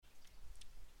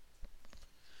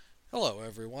Hello,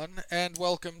 everyone, and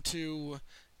welcome to,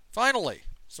 finally,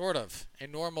 sort of, a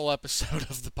normal episode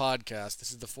of the podcast.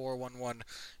 This is the 411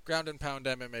 Ground and Pound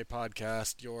MMA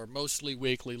podcast, your mostly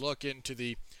weekly look into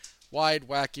the wide,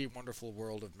 wacky, wonderful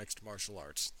world of mixed martial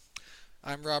arts.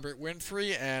 I'm Robert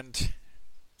Winfree, and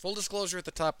full disclosure at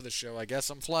the top of the show, I guess,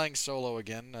 I'm flying solo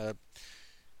again.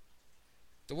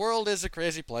 The world is a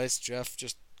crazy place. Jeff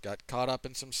just got caught up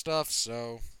in some stuff,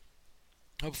 so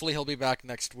hopefully he'll be back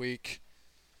next week.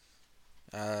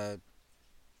 For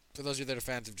those of you that are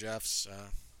fans of Jeff's,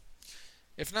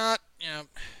 if not,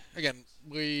 again,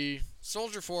 we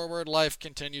soldier forward. Life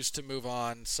continues to move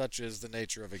on. Such is the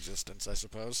nature of existence, I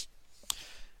suppose,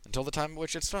 until the time at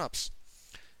which it stops.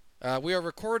 We are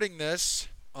recording this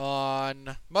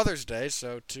on Mother's Day,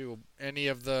 so to any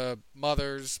of the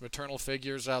mothers, maternal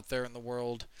figures out there in the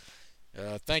world,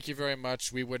 thank you very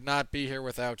much. We would not be here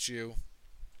without you.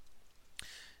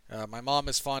 My mom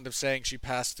is fond of saying she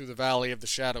passed through the valley of the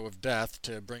shadow of death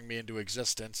to bring me into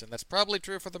existence, and that's probably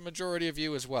true for the majority of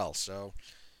you as well. So,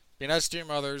 be nice to your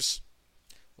mothers,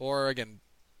 or again,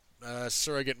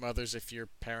 surrogate mothers if your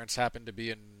parents happen to be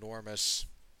enormous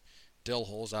dill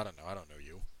holes. I don't know. I don't know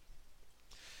you.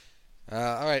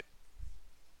 All right.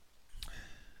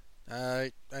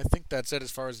 I think that's it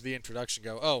as far as the introduction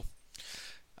go.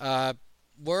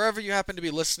 Wherever you happen to be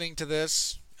listening to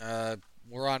this,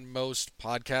 we're on most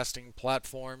podcasting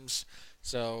platforms.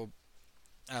 So,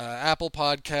 Apple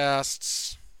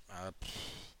Podcasts,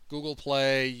 Google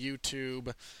Play,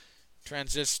 YouTube,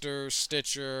 Transistor,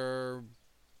 Stitcher,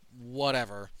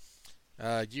 whatever.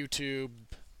 YouTube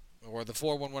or the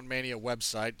 411 Mania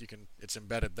website, it's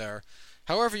embedded there.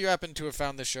 However you happen to have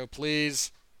found this show,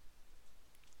 please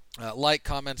like,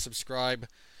 comment, subscribe.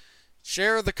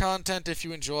 Share the content if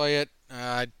you enjoy it.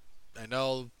 I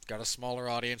know, got a smaller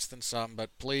audience than some, but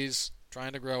please,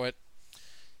 trying to grow it.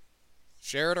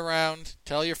 Share it around.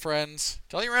 Tell your friends.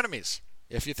 Tell your enemies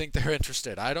if you think they're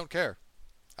interested. I don't care.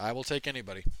 I will take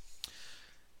anybody.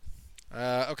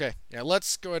 Okay,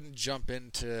 let's go ahead and jump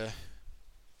into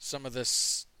some of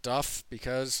this stuff,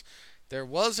 because there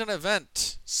was an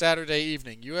event Saturday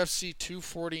evening, UFC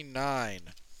 249.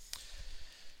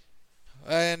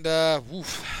 And,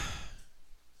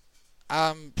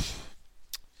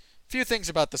 few things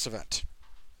about this event.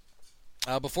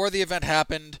 Before the event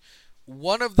happened,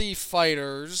 one of the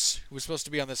fighters who was supposed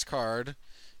to be on this card,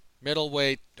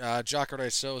 middleweight Jacare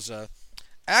Souza,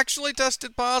 actually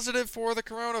tested positive for the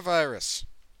coronavirus.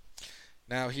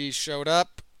 Now, he showed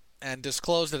up and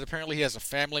disclosed that apparently he has a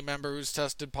family member who's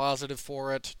tested positive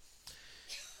for it.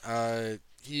 I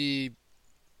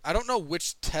don't know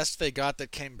which test they got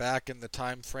that came back in the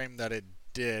time frame that it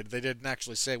did. They didn't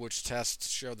actually say which tests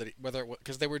showed that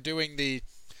because they were doing the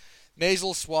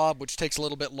nasal swab, which takes a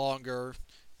little bit longer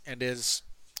and is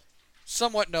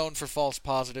somewhat known for false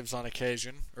positives on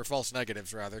occasion, or false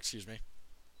negatives rather, excuse me.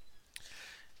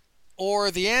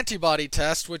 Or the antibody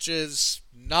test, which is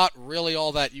not really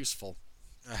all that useful,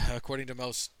 according to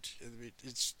most.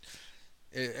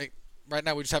 Right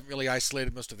now we just haven't really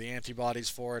isolated most of the antibodies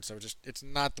for it, so it's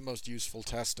not the most useful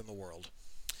test in the world.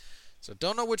 So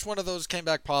don't know which one of those came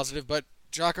back positive, but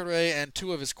Jacare and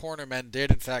two of his cornermen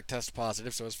did in fact test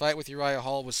positive, so his fight with Uriah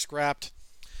Hall was scrapped.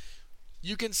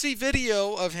 You can see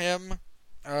video of him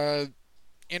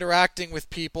interacting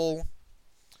with people.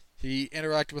 He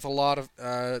interacted with a lot of...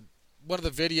 one of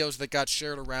the videos that got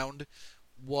shared around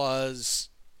was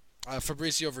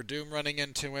Fabricio Verdum running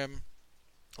into him.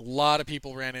 A lot of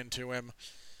people ran into him.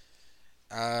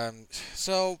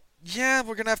 So, we're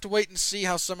going to have to wait and see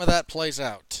how some of that plays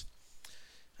out.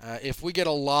 If we get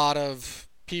a lot of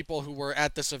people who were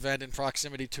at this event in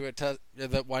proximity to it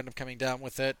that wind up coming down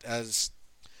with it as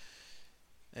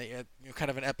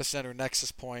kind of an epicenter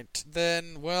nexus point,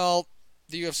 then, the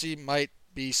UFC might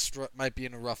be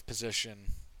in a rough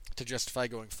position to justify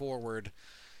going forward.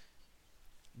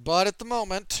 But at the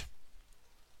moment,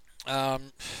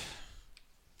 again,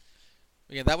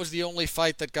 that was the only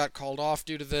fight that got called off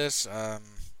due to this.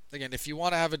 Again, if you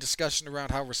want to have a discussion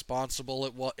around how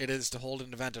responsible it is to hold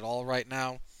an event at all right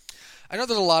now, I know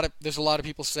there's a lot of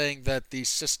people saying that the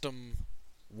system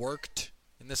worked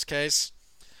in this case.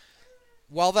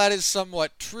 While that is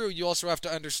somewhat true, you also have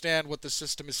to understand what the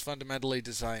system is fundamentally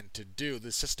designed to do.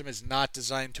 The system is not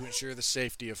designed to ensure the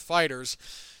safety of fighters.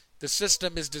 The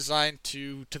system is designed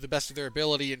to the best of their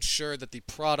ability, ensure that the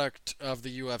product of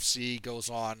the UFC goes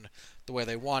on the way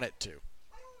they want it to.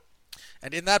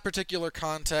 And in that particular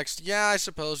context, I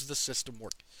suppose the system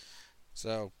worked.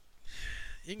 So,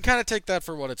 you can kind of take that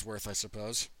for what it's worth, I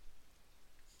suppose.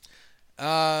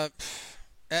 And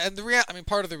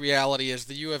part of the reality is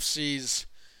the UFC's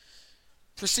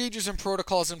procedures and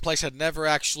protocols in place had never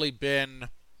actually been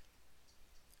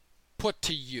put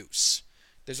to use.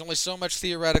 There's only so much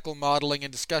theoretical modeling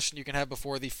and discussion you can have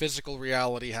before the physical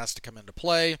reality has to come into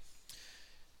play.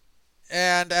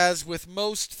 And as with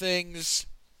most things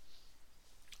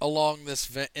along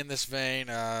in this vein,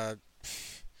 the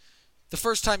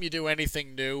first time you do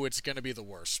anything new, it's going to be the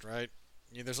worst, right?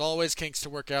 There's always kinks to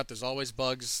work out. There's always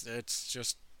bugs.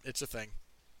 It's a thing.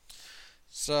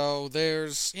 So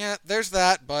there's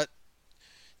that, but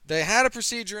they had a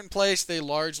procedure in place. They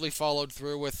largely followed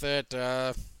through with it.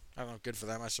 I don't know, good for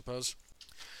them, I suppose.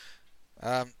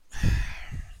 I'm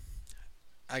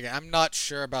not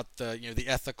sure about the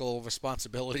ethical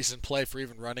responsibilities in play for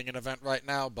even running an event right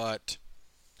now, but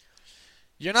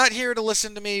you're not here to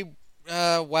listen to me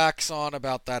wax on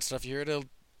about that stuff. You're here to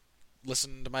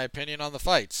listen to my opinion on the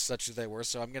fights, such as they were.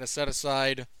 So I'm going to set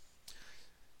aside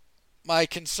my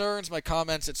concerns, my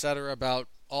comments, etc. about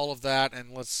all of that, and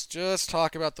let's just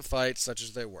talk about the fights such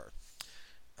as they were.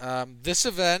 This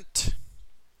event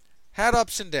had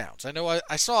ups and downs. I know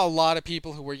I saw a lot of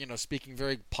people who were, speaking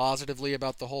very positively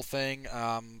about the whole thing.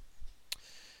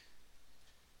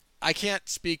 I can't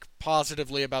speak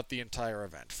positively about the entire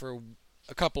event for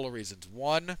a couple of reasons.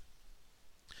 One,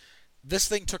 this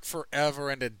thing took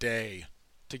forever and a day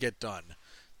to get done.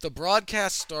 The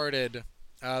broadcast started,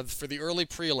 for the early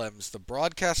prelims, the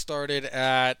broadcast started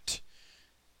at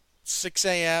 6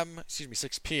 p.m.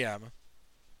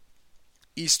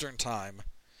 Eastern Time,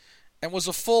 and was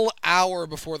a full hour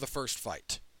before the first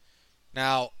fight.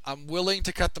 Now, I'm willing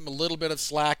to cut them a little bit of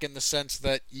slack in the sense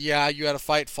that, yeah, you had a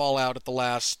fight fall out at the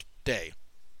last day.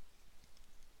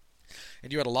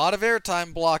 And you had a lot of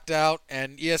airtime blocked out,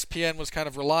 and ESPN was kind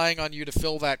of relying on you to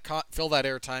fill that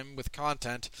airtime with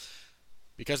content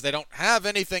because they don't have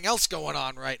anything else going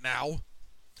on right now.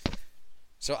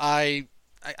 So I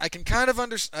can kind of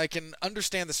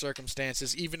understand the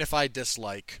circumstances, even if I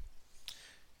dislike.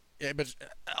 Yeah, but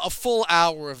a full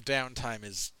hour of downtime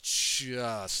is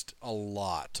just a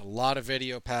lot. A lot of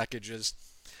video packages.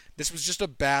 This was just a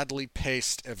badly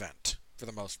paced event, for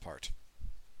the most part.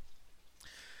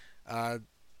 On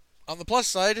the plus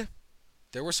side,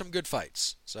 there were some good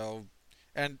fights.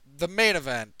 And the main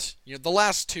event, the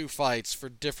last two fights for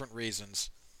different reasons.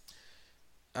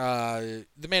 The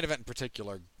main event in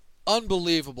particular,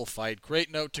 unbelievable fight.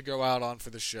 Great note to go out on for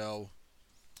the show.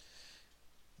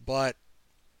 But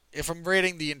if I'm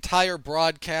rating the entire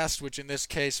broadcast, which in this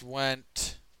case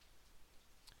went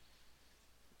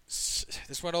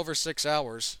over 6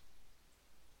 hours,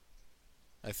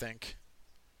 I think.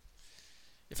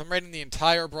 If I'm rating the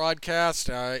entire broadcast,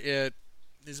 it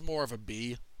is more of a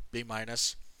B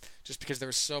minus, just because there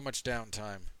was so much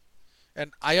downtime.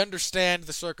 And I understand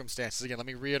the circumstances. Again, let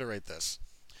me reiterate this.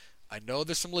 I know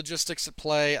there's some logistics at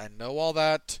play. I know all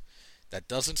that. That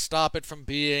doesn't stop it from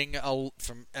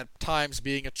at times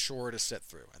being a chore to sit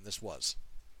through, and this was.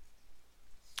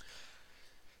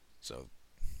 So,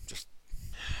 just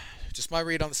my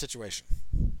read on the situation.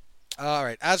 All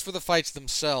right. As for the fights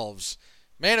themselves,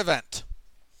 main event.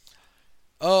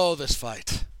 Oh, this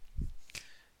fight.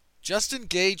 Justin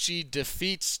Gaethje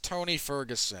defeats Tony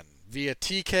Ferguson via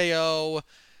TKO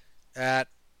at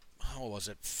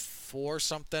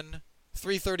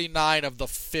 3:39 of the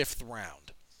 5th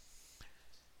round.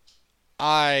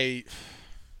 I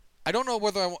don't know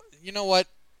whether you know what?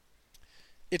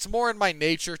 It's more in my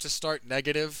nature to start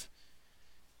negative.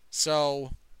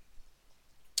 So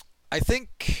I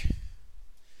think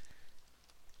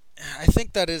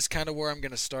that is kind of where I'm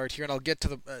going to start here, and I'll get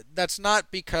to that's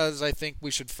not because I think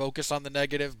we should focus on the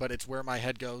negative, but it's where my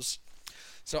head goes.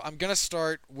 So I'm going to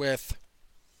start with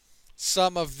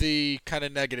some of the kind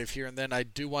of negative here, and then I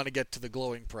do want to get to the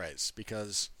glowing praise,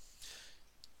 because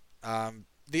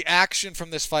the action from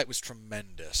this fight was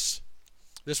tremendous.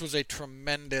 This was a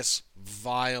tremendous,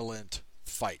 violent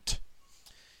fight.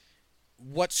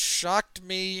 What shocked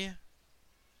me...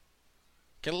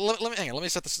 Okay, let me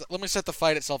set the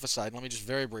fight itself aside. Let me just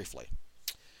very briefly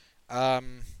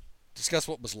discuss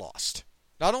what was lost.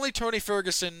 Not only Tony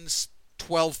Ferguson's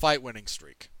 12-fight winning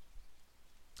streak,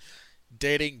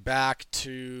 dating back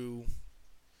to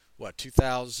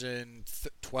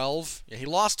 2012. Yeah, he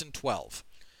lost in 12.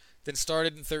 Then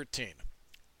started in 13.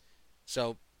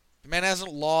 So, the man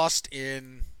hasn't lost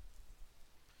in...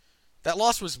 That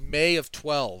loss was May of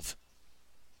 12.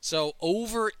 So,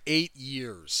 over 8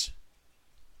 years.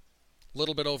 A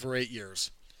little bit over 8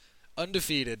 years.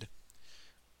 Undefeated.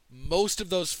 Most of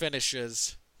those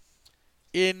finishes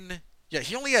in... Yeah,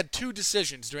 he only had 2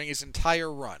 decisions during his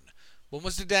entire run. One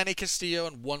was to Danny Castillo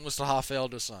and one was to Rafael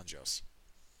dos Anjos.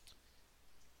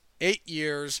 8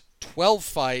 years, 12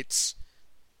 fights...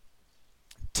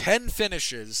 10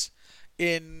 finishes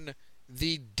in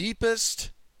the deepest,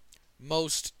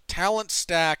 most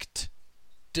talent-stacked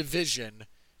division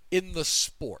in the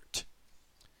sport.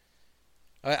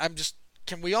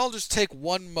 Can we all just take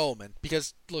one moment?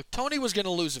 Because, look, Tony was going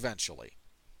to lose eventually.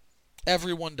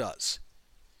 Everyone does.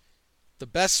 The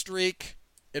best streak,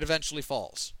 it eventually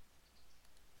falls.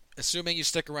 Assuming you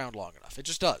stick around long enough. It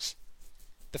just does.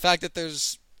 The fact that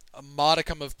there's a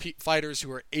modicum of fighters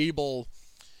who are able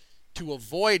to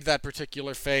avoid that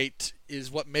particular fate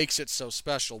is what makes it so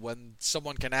special when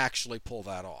someone can actually pull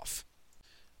that off.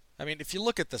 I mean, if you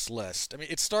look at this list,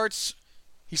 it starts,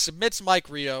 he submits Mike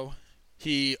Rio,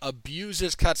 he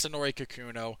abuses Katsunori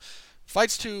Kikuno,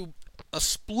 fights to a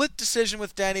split decision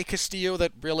with Danny Castillo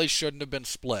that really shouldn't have been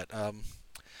split.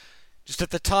 Just at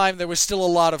the time, there was still a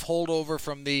lot of holdover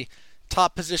from the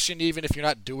top position, even if you're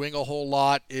not doing a whole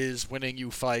lot, is winning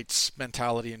you fights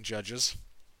mentality and judges.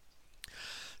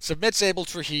 Submits Abel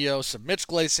Trujillo, submits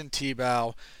Gleison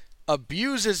Tebow,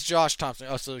 abuses Josh Thompson.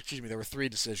 Oh, so excuse me, there were 3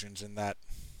 decisions in that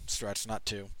stretch, not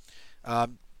 2.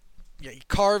 He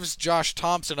carves Josh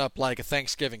Thompson up like a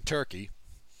Thanksgiving turkey.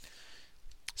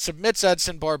 Submits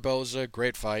Edson Barboza,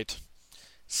 great fight.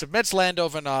 Submits Lando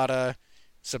Venata.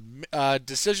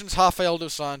 Decisions Rafael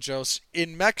dos Anjos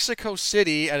in Mexico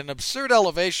City at an absurd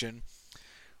elevation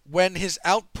when his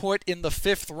output in the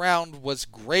 5th round was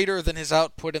greater than his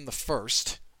output in the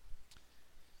 1st.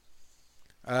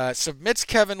 Submits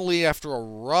Kevin Lee after a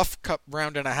rough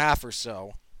round and a half or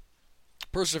so.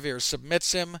 Perseveres,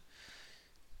 submits him.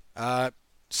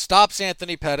 Stops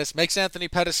Anthony Pettis, makes Anthony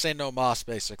Pettis say no mas,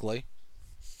 basically.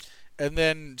 And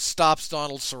then stops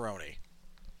Donald Cerrone.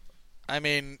 I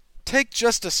mean, take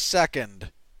just a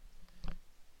second,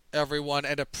 everyone,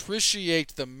 and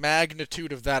appreciate the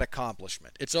magnitude of that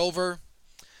accomplishment. It's over.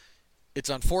 It's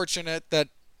unfortunate that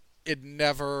we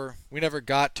never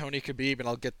got Tony Khabib, and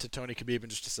I'll get to Tony Khabib in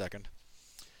just a second.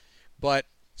 But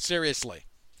seriously,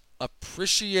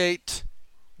 appreciate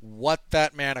what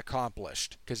that man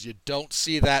accomplished, because you don't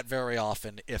see that very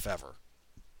often, if ever.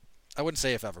 I wouldn't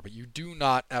say if ever, but you do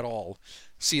not at all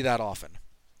see that often.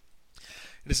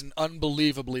 It is an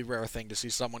unbelievably rare thing to see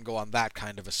someone go on that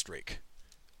kind of a streak.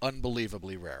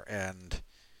 Unbelievably rare. And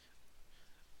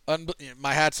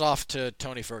my hat's off to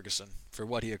Tony Ferguson for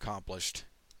what he accomplished.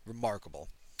 Remarkable.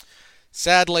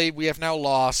 Sadly, we have now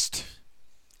lost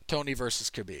Tony versus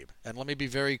Khabib. And let me be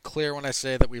very clear when I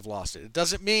say that we've lost it. It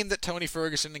doesn't mean that Tony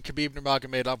Ferguson and Khabib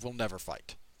Nurmagomedov will never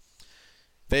fight.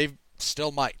 They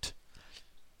still might.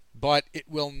 But it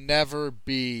will never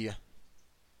be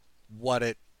what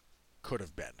it could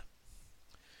have been.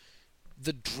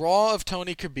 The draw of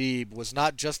Tony Khabib was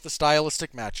not just the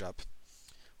stylistic matchup,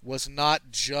 was not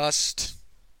just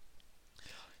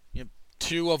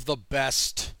 2 of the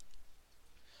best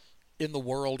in the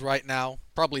world right now,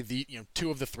 probably the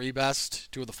 2 of the 3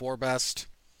 best, 2 of the 4 best,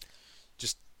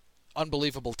 just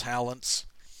unbelievable talents,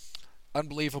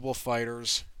 unbelievable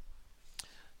fighters.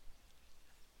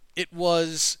 There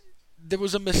was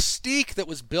a mystique that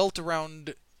was built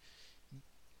around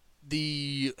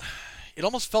it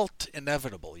almost felt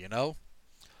inevitable, the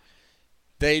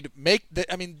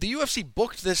UFC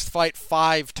booked this fight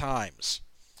 5 times.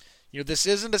 This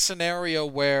isn't a scenario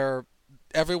where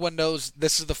everyone knows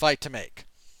this is the fight to make,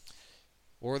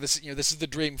 or this is the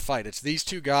dream fight. It's these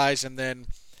 2 guys, and then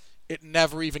it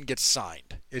never even gets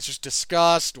signed. It's just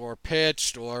discussed or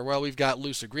pitched, or we've got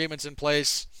loose agreements in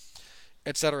place,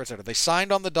 etc., etc. They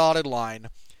signed on the dotted line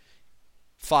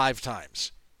 5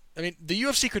 times. The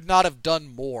UFC could not have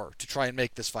done more to try and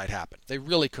make this fight happen. They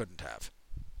really couldn't have.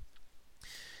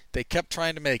 They kept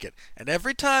trying to make it. And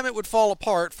every time it would fall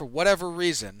apart for whatever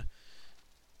reason,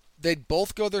 they'd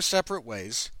both go their separate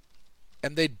ways,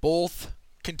 and they'd both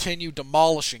continue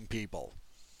demolishing people.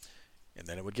 And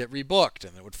then it would get rebooked,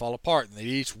 and it would fall apart, and they'd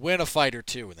each win a fight or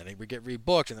 2, and then it would get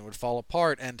rebooked, and then it would fall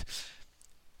apart. And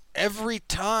every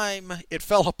time it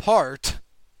fell apart,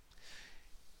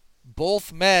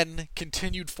 both men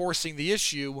continued forcing the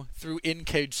issue through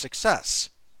in-cage success.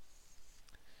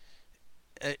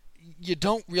 You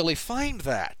don't really find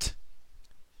that.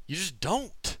 You just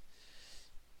don't.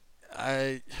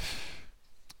 And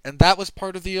that was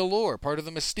part of the allure, part of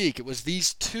the mystique. It was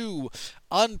these 2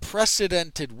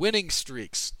 unprecedented winning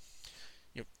streaks.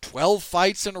 12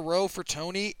 fights in a row for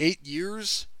Tony, 8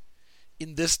 years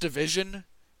in this division.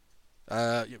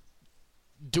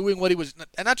 Doing what he was,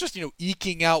 and not just,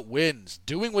 eking out wins,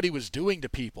 doing what he was doing to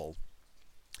people.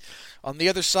 On the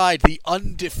other side, the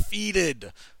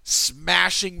undefeated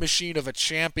smashing machine of a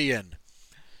champion.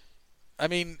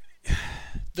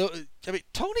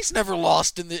 Tony's never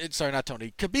lost in the... Sorry, not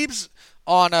Tony. Khabib's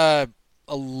on a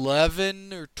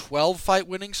 11 or 12 fight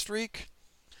winning streak.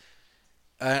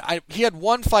 He had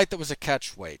one fight that was a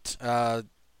catch weight. The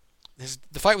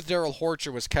fight with Daryl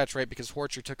Horcher was catch weight because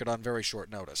Horcher took it on very short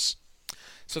notice.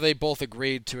 So they both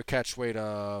agreed to a catch weight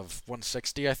of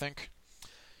 160, I think.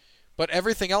 But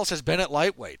everything else has been at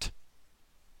lightweight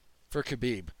for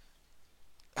Khabib.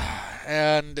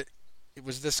 And it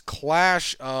was this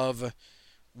clash of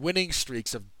winning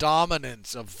streaks, of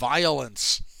dominance, of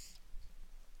violence.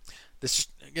 This,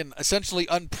 again, essentially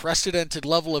unprecedented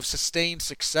level of sustained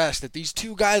success that these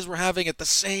two guys were having at the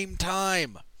same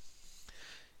time.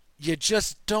 You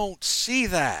just don't see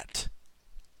that.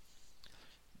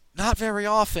 Not very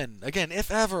often. Again,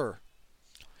 if ever.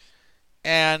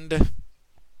 And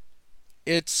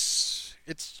it's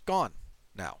gone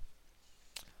now.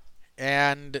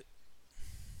 And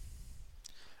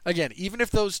again, even if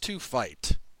those two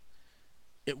fight,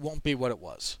 it won't be what it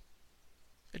was.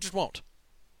 It just won't.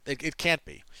 It can't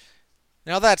be.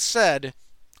 Now that said,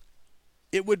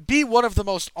 it would be one of the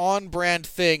most on-brand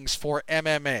things for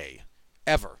MMA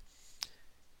ever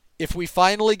if we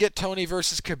finally get Tony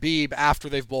versus Khabib after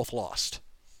they've both lost.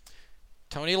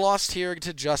 Tony lost here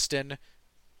to Justin.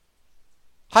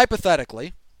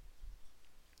 Hypothetically,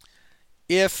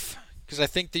 because I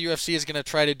think the UFC is going to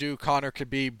try to do Conor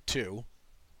Khabib too,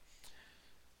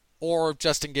 or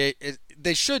Justin Gaethje.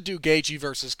 They should do Gaethje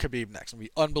versus Khabib next. I'll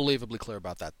be unbelievably clear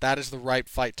about that. That is the right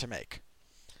fight to make.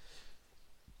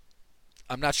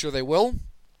 I'm not sure they will,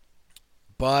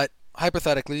 but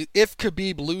hypothetically, if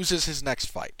Khabib loses his next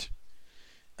fight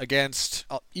against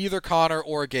either Conor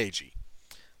or Gaethje,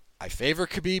 I favor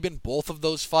Khabib in both of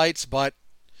those fights, but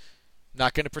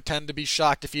not going to pretend to be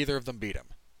shocked if either of them beat him.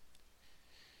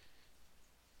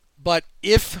 But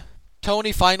if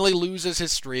Tony finally loses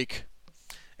his streak,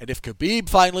 and if Khabib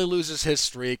finally loses his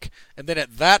streak, and then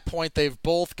at that point they've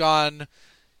both gone,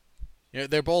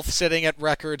 they're both sitting at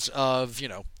records of,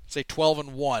 say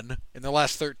 12-1 in their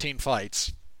last 13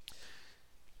 fights.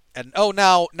 And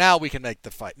now we can make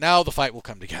the fight. Now the fight will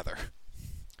come together.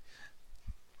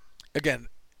 Again,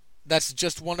 that's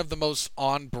just one of the most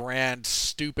on-brand,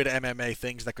 stupid MMA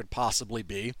things that could possibly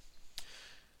be.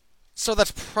 So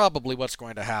that's probably what's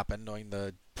going to happen, knowing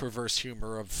the perverse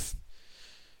humor of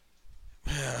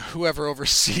whoever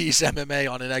oversees MMA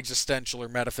on an existential or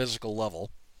metaphysical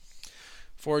level.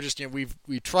 For just,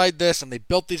 we tried this, and they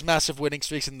built these massive winning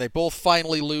streaks, and they both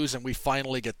finally lose, and we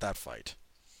finally get that fight.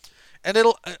 And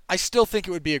I still think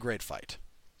it would be a great fight.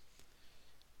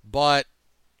 But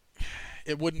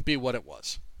it wouldn't be what it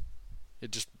was.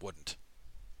 It just wouldn't.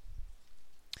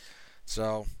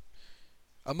 So,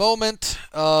 a moment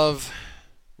of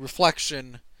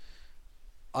reflection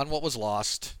on what was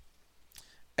lost.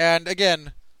 And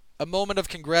again, a moment of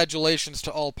congratulations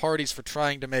to all parties for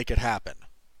trying to make it happen.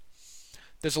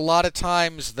 There's a lot of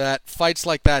times that fights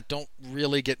like that don't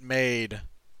really get made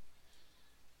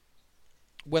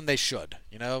when they should.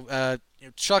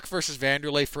 Chuck versus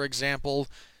Vanderlei, for example.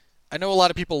 I know a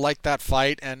lot of people like that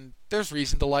fight, and there's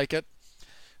reason to like it.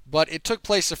 But it took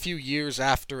place a few years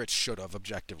after it should have,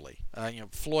 objectively.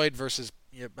 Floyd versus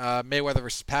Mayweather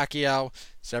versus Pacquiao,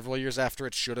 several years after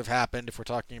it should have happened, if we're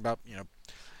talking about,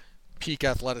 peak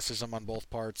athleticism on both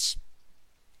parts.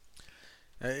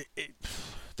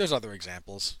 There's other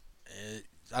examples.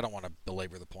 I don't want to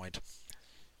belabor the point.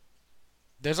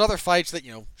 There's other fights that,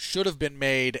 should have been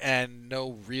made and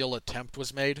no real attempt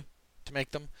was made to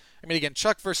make them. I mean, again,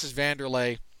 Chuck versus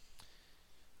Vanderlei,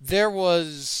 there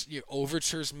was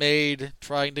overtures made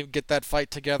trying to get that fight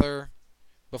together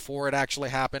before it actually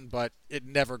happened, but it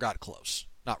never got close.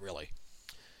 Not really.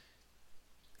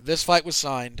 This fight was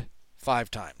signed 5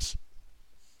 times.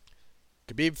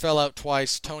 Khabib fell out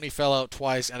twice, Tony fell out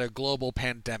twice, and a global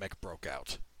pandemic broke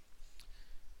out.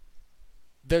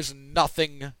 There's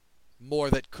nothing more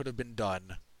that could have been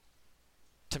done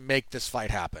to make this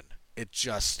fight happen. It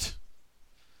just,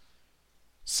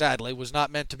 sadly, was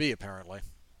not meant to be, apparently.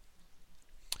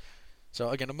 So,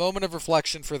 again, a moment of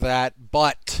reflection for that,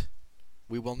 but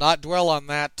we will not dwell on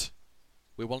that.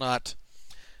 We will not.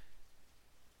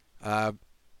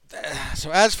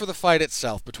 So, as for the fight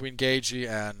itself between Gaethje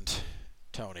and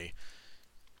Tony,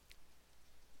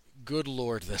 good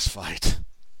lord, this fight.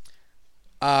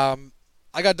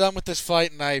 I got done with this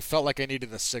fight and I felt like I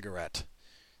needed a cigarette.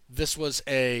 This was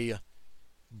a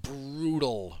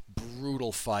brutal,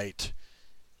 brutal fight.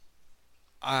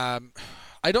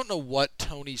 I don't know what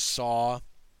Tony saw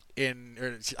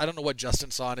I don't know what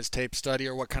Justin saw in his tape study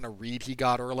or what kind of read he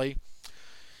got early,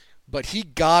 but he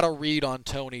got a read on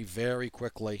Tony very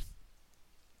quickly,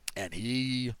 and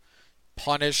he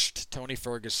punished Tony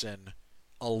Ferguson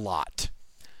a lot.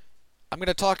 I'm going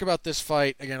to talk about this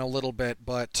fight again a little bit,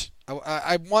 but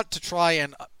I want to try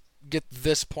and get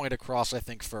this point across, I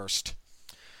think, first.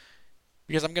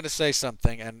 Because I'm going to say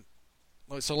something, and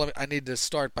so I need to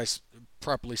start by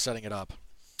properly setting it up.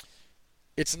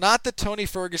 It's not that Tony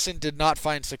Ferguson did not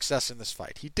find success in this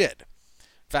fight. He did.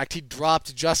 In fact, he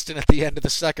dropped Justin at the end of the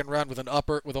second round with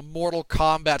a Mortal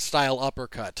Kombat style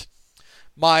uppercut.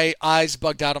 My eyes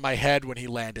bugged out of my head when he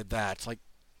landed that. It's like,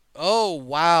 oh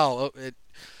wow.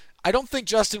 I don't think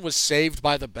Justin was saved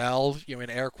by the bell, in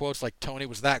air quotes, like Tony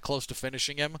was that close to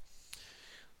finishing him.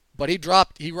 But he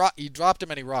dropped him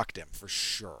and he rocked him for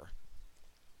sure.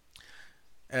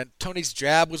 And Tony's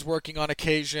jab was working on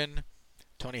occasion.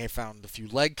 Tony had found a few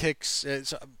leg kicks.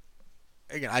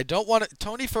 Again, I don't want to...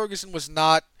 Tony Ferguson was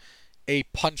not a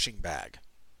punching bag.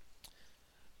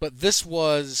 But this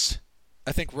was,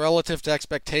 I think, relative to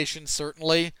expectations,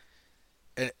 certainly.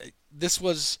 This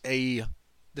was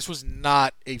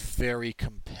not a very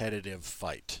competitive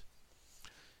fight.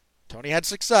 Tony had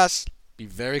success. Be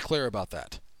very clear about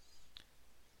that.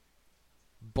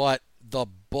 But the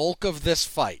bulk of this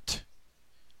fight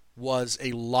was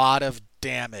a lot of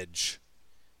damage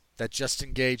that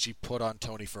Justin Gaethje put on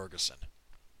Tony Ferguson.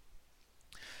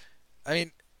 I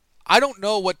mean, I don't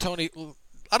know what Tony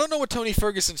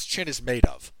Ferguson's chin is made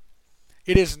of.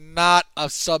 It is not a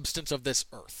substance of this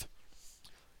earth.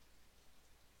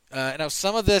 Now,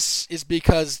 some of this is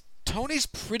because Tony's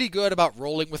pretty good about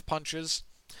rolling with punches.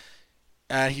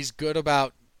 He's good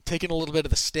about taking a little bit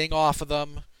of the sting off of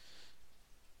them.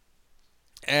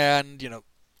 And,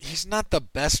 he's not the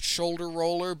best shoulder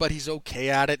roller, but he's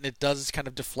okay at it, and it does kind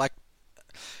of deflect.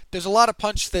 There's a lot of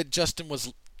punch that Justin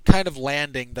was kind of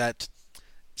landing that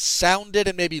sounded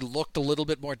and maybe looked a little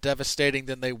bit more devastating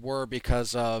than they were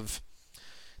because of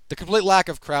the complete lack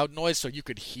of crowd noise, so you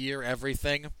could hear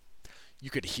everything. You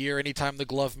could hear anytime the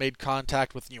glove made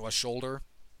contact with a shoulder.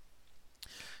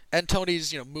 And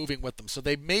Tony's moving with them, so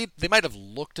they might have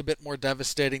looked a bit more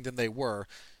devastating than they were.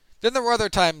 Then there were other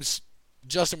times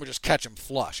Justin would just catch him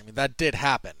flush. I mean, that did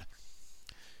happen.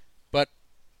 But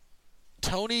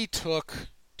Tony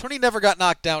never got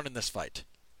knocked down in this fight.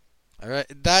 All right,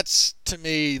 that's to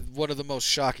me one of the most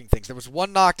shocking things. There was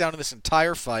one knockdown in this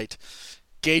entire fight.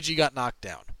 Gaethje got knocked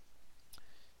down.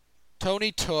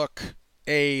 Tony took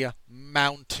a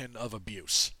mountain of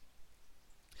abuse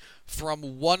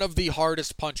from one of the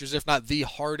hardest punchers, if not the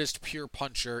hardest pure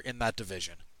puncher in that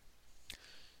division.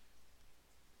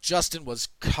 Justin was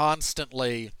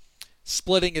constantly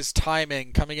splitting his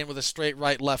timing, coming in with a straight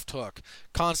right-left hook,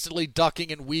 constantly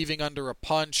ducking and weaving under a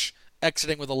punch,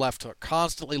 exiting with a left hook,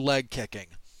 constantly leg kicking.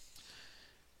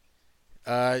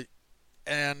 And,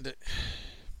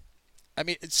 I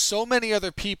mean, so many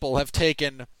other people have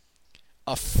taken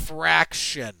a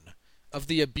fraction of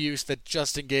the abuse that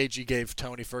Justin Gaethje gave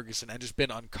Tony Ferguson and just been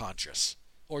unconscious,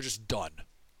 or just done.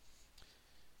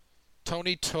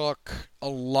 Tony took a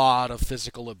lot of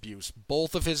physical abuse.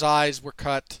 Both of his eyes were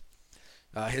cut.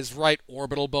 His right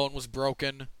orbital bone was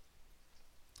broken.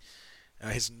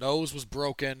 His nose was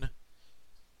broken.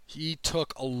 He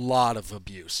took a lot of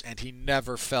abuse, and he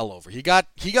never fell over. He got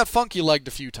funky-legged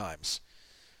a few times,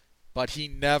 but he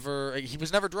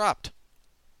was never dropped.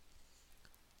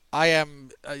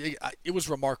 It was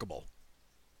remarkable.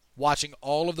 Watching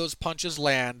all of those punches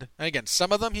land. And again,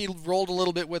 some of them he rolled a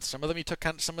little bit with. Some of them he took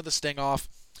some of the sting off.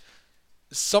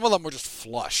 Some of them were just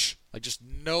flush. Like, just,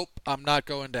 nope, I'm not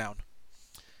going down.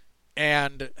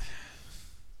 And,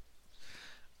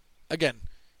 again,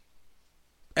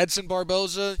 Edson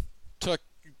Barboza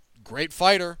great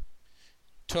fighter,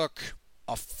 took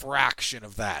a fraction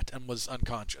of that and was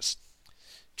unconscious.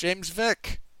 James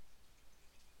Vick,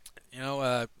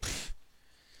 a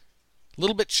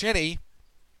little bit chinny.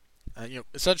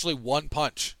 Essentially one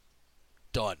punch.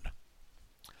 Done.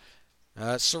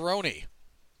 Cerrone.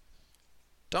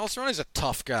 Donald Cerrone's a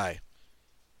tough guy.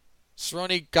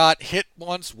 Cerrone got hit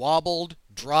once, wobbled,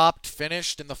 dropped,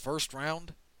 finished in the first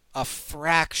round. A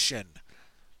fraction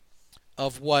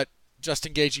of what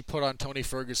Justin Gaethje put on Tony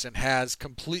Ferguson has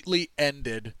completely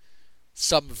ended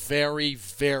some very,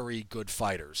 very good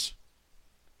fighters.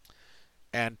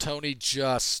 And Tony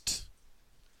just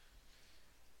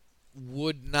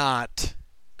would not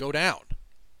go down.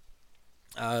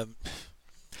 The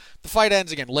fight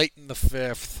ends again late in the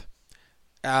fifth.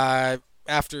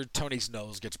 After Tony's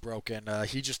nose gets broken,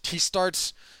 he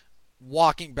starts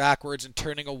walking backwards and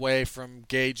turning away from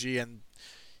Gaethje,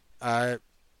 and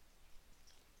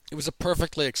it was a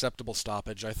perfectly acceptable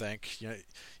stoppage, I think.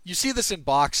 You see this in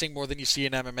boxing more than you see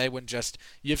in MMA when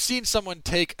you've seen someone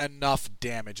take enough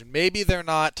damage, and maybe they're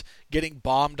not getting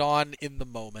bombed on in the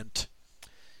moment.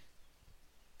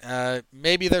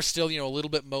 Maybe they're still, a little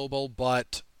bit mobile,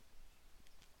 but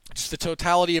just the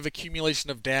totality of accumulation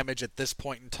of damage at this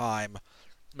point in time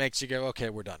makes you go, okay,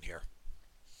 we're done here.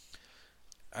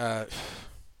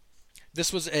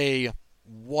 This was a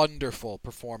wonderful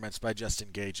performance by Justin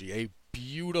Gaethje. A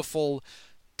beautiful,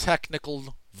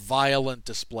 technical, violent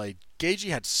display. Gaethje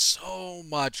had so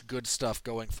much good stuff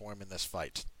going for him in this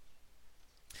fight.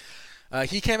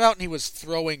 He came out and he was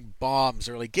throwing bombs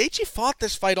early. Gaethje fought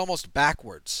this fight almost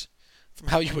backwards from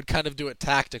how you would kind of do it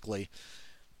tactically.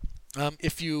 The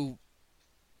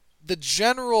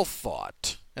general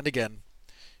thought, and again,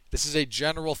 this is a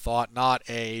general thought, not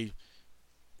a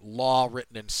law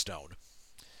written in stone.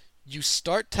 You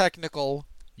start technical,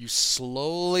 you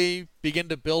slowly begin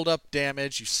to build up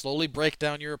damage, you slowly break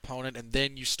down your opponent, and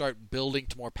then you start building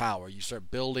to more power. You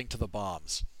start building to the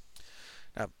bombs.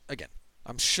 Now, again,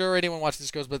 I'm sure anyone watching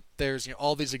this goes, but there's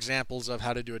all these examples of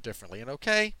how to do it differently. And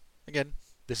okay, again,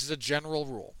 this is a general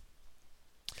rule.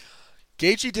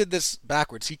 Gaethje did this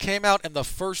backwards. He came out in the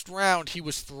first round, he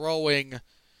was throwing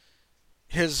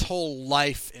his whole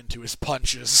life into his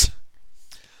punches.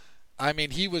 I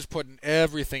mean, he was putting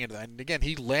everything into that. And again,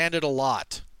 he landed a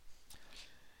lot.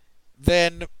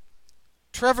 Then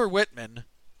Trevor Whitman,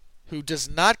 who does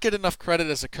not get enough credit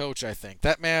as a coach, I think.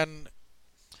 That man...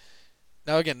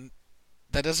 Now again,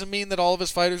 that doesn't mean that all of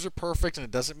his fighters are perfect, and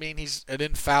it doesn't mean he's an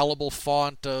infallible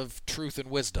font of truth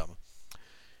and wisdom.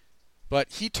 But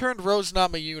he turned Rose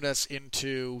Namajunas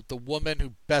into the woman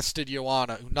who bested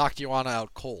Joanna, who knocked Joanna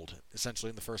out cold,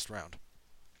 essentially in the first round.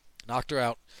 Knocked her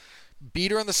out,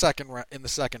 beat her in the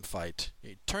second fight.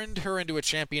 He turned her into a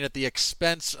champion at the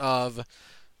expense of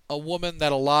a woman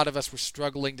that a lot of us were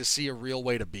struggling to see a real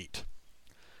way to beat.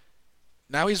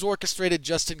 Now he's orchestrated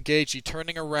Justin Gaethje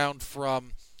turning around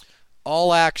from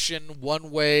all-action,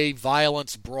 one-way,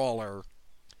 violence brawler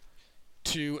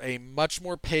to a much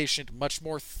more patient, much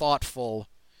more thoughtful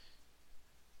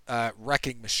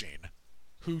wrecking machine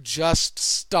who just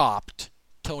stopped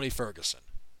Tony Ferguson.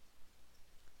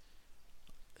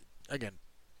 Again,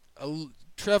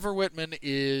 Trevor Whitman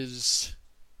is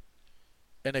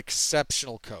an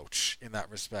exceptional coach in that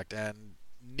respect and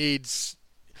needs...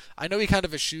 I know he kind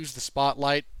of eschews the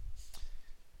spotlight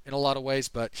in a lot of ways,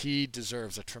 but he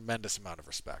deserves a tremendous amount of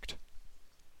respect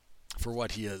for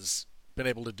what he has been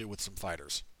able to do with some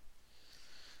fighters.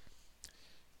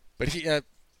 But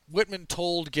Whitman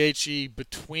told Gaethje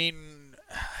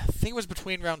I think it was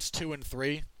between rounds 2 and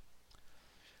 3.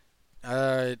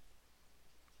 It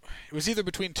was either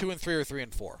between 2 and 3 or 3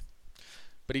 and 4.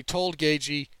 But he told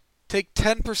Gaethje, take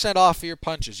 10% off of your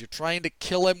punches. You're trying to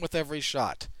kill him with every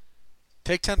shot.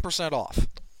 Take 10% off.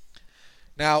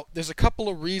 Now, there's a couple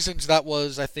of reasons that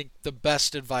was, I think, the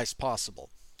best advice possible.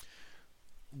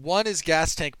 One is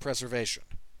gas tank preservation.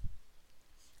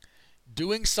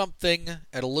 Doing something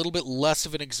at a little bit less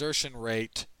of an exertion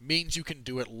rate means you can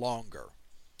do it longer.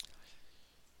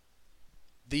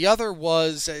 The other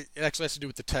was, it actually has to do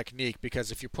with the technique,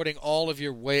 because if you're putting all of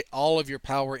your weight, all of your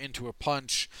power into a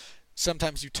punch,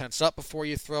 sometimes you tense up before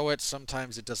you throw it,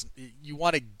 sometimes it doesn't. You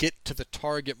want to get to the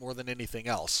target more than anything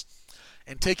else.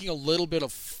 And taking a little bit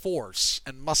of force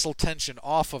and muscle tension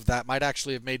off of that might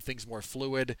actually have made things more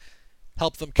fluid,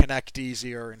 help them connect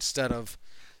easier instead of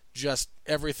just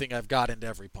everything I've got into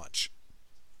every punch.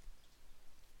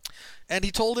 And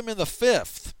he told him in the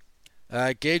fifth,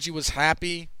 Gaethje was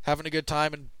happy, having a good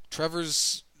time, and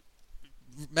Trevor's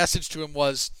message to him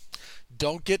was,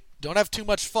 don't have too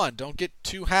much fun, don't get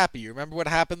too happy. You remember what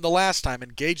happened the last time?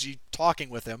 And Gaethje, talking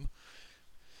with him,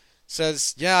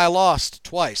 says, yeah, I lost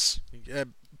twice.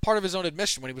 Part of his own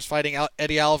admission when he was fighting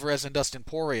Eddie Alvarez and Dustin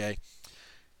Poirier.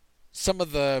 One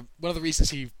of the reasons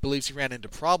he believes he ran into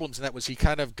problems, and that was he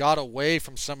kind of got away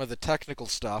from some of the technical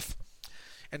stuff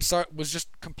and was just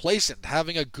complacent,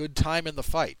 having a good time in the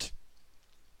fight.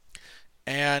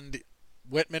 And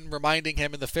Whitman reminding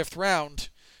him in the fifth round,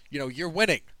 you're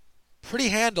winning pretty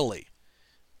handily.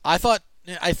 I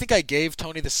think I gave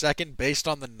Tony the second based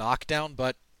on the knockdown,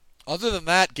 but other than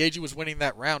that, Gaethje was winning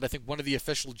that round. I think one of the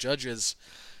official judges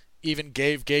even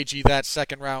gave Gaethje that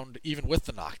second round even with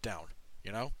the knockdown,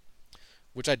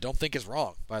 which I don't think is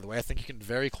wrong, by the way. I think you can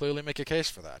very clearly make a case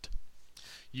for that.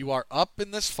 You are up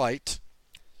in this fight.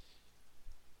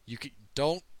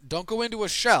 Don't go into a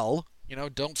shell,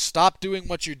 don't stop doing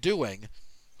what you're doing,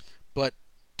 but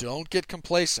don't get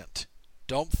complacent.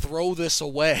 Don't throw this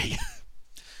away.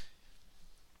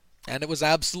 And it was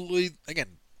absolutely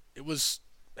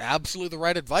the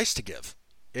right advice to give.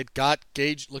 It got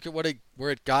Gaethje. Look at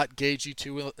where it got Gaethje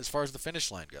to as far as the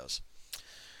finish line goes.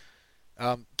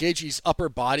 Gaethje's upper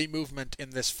body movement in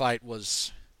this fight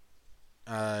was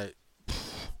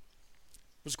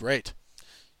was great.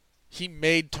 He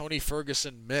made Tony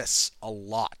Ferguson miss a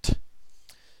lot.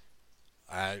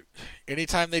 Uh,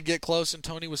 Anytime they'd get close and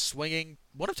Tony was swinging,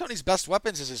 one of Tony's best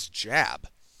weapons is his jab.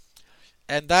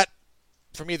 And that,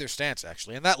 from either stance,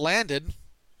 actually. And that landed.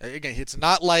 Again, it's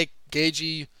not like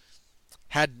Gaethje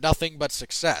had nothing but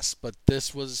success, but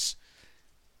this was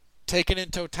taken in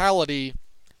totality,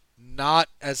 not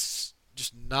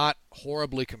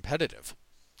horribly competitive.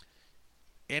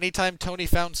 Anytime Tony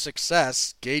found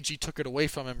success, Gaethje took it away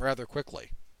from him rather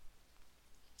quickly.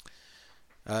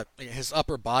 His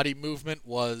upper body movement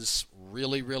was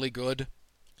really, really good.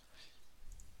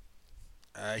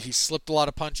 He slipped a lot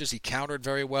of punches. He countered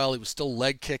very well. He was still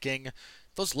leg kicking.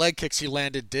 Those leg kicks he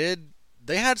landed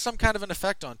they had some kind of an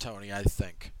effect on Tony, I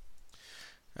think.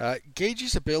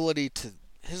 Gaethje's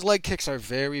his leg kicks are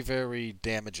very, very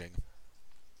damaging.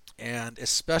 And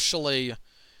especially,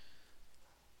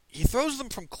 he throws them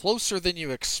from closer than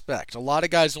you expect. A lot of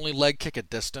guys only leg kick at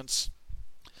distance.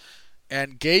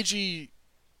 And Gaethje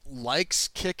likes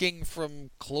kicking from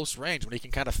close range when he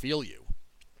can kind of feel you.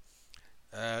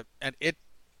 And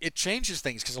it changes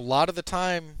things, because a lot of the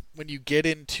time when you get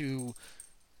into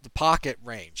the pocket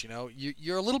range,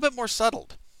 you're a little bit more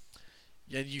settled.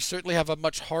 And you certainly have a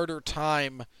much harder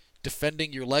time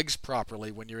defending your legs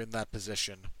properly when you're in that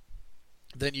position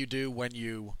than you do when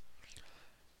you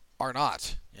are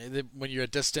not. When you're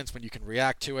at distance, when you can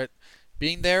react to it.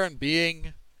 Being there and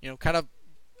being, kind of,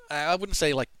 I wouldn't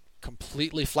say like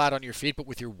completely flat on your feet, but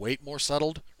with your weight more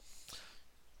settled.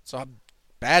 So,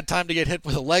 bad time to get hit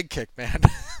with a leg kick, man.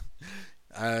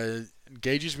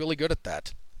 Gaethje's really good at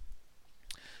that.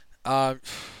 I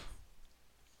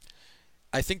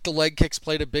think the leg kicks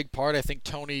played a big part. I think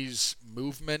Tony's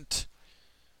movement,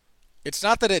 it's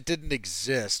not that it didn't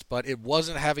exist, but it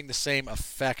wasn't having the same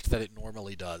effect that it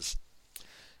normally does.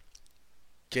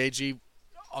 Gaethje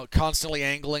constantly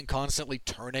angling, constantly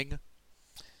turning,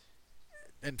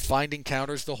 and finding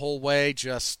counters the whole way.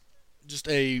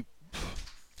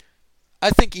 I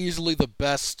think easily the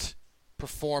best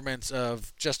performance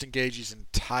of Justin Gaethje's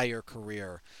entire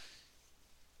career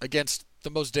against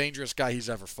the most dangerous guy he's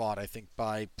ever fought. I think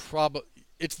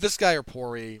it's this guy or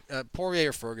Poirier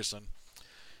or Ferguson.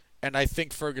 And I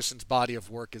think Ferguson's body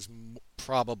of work is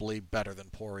probably better than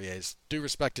Poirier's. Due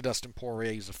respect to Dustin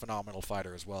Poirier, he's a phenomenal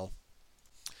fighter as well.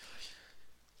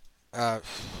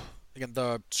 Again,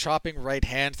 the chopping right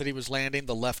hands that he was landing,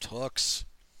 the left hooks,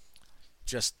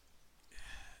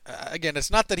 again,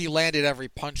 it's not that he landed every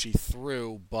punch he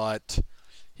threw, but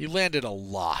he landed a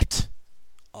lot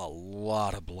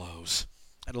of blows.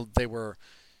 And they were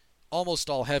almost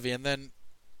all heavy. And then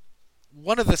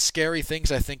one of the scary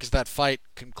things, I think, is that fight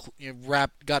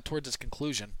got towards its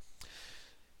conclusion.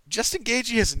 Justin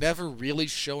Gaethje has never really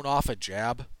shown off a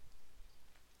jab.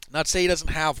 Not to say he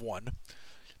doesn't have one,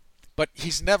 but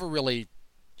he's never really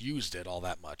used it all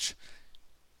that much.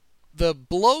 The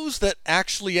blows that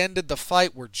actually ended the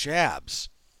fight were jabs.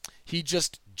 He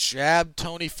just jabbed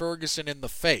Tony Ferguson in the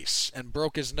face and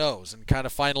broke his nose and kind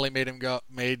of finally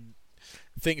made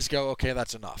things go, okay,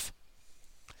 that's enough.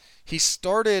 He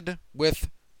started with,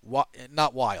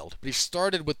 not wild, but he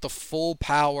started with the full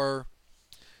power,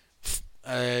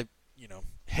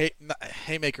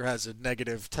 haymaker has a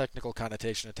negative technical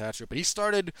connotation attached to it, but he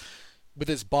started with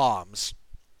his bombs,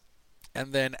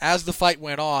 and then as the fight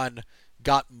went on,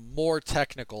 got more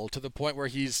technical to the point where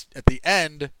he's, at the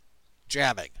end,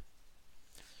 jabbing.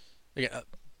 Again,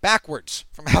 backwards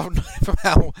from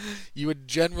how you would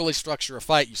generally structure a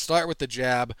fight. You start with the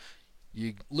jab,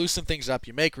 you loosen things up,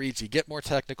 you make reads, you get more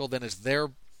technical, then as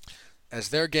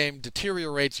their game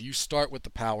deteriorates, you start with the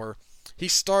power. He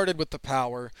started with the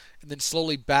power, and then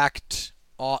slowly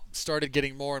started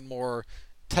getting more and more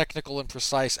technical and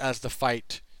precise as the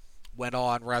fight went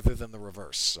on, rather than the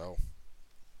reverse. So,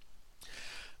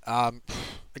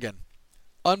 again,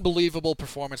 unbelievable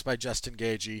performance by Justin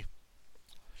Gaethje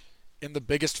in the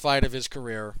biggest fight of his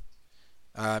career.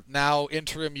 Now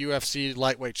interim UFC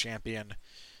lightweight champion.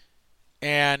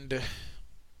 And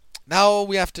now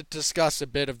we have to discuss a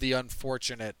bit of the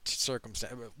unfortunate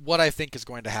circumstance, what I think is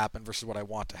going to happen versus what I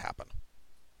want to happen.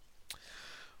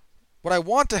 What I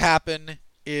want to happen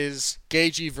is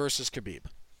Gaethje versus Khabib.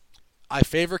 I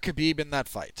favor Khabib in that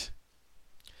fight.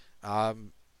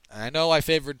 I know I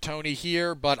favored Tony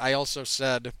here, but I also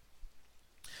said,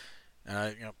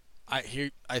 I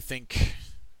think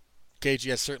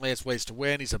Gaethje certainly has ways to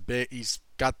win. He's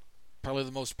got probably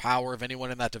the most power of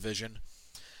anyone in that division.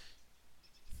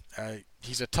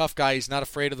 He's a tough guy. He's not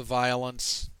afraid of the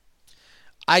violence.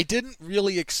 I didn't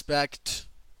really expect...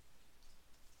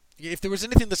 If there was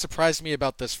anything that surprised me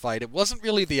about this fight, it wasn't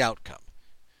really the outcome.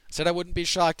 Said I wouldn't be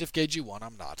shocked if Gaethje won.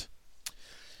 I'm not.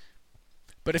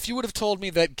 But if you would have told me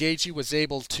that Gaethje was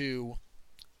able to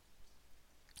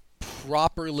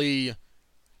properly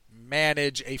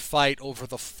manage a fight over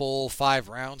the full 5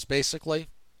 rounds, basically,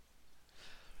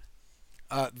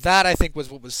 that I think was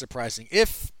what was surprising.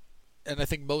 And I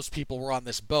think most people were on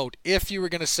this boat, if you were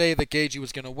going to say that Gaethje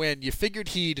was going to win, you figured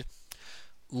he'd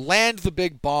land the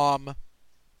big bomb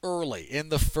early in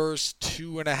the first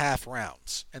 2.5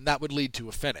 rounds, and that would lead to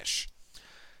a finish.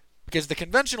 Because the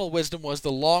conventional wisdom was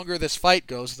the longer this fight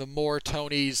goes, the more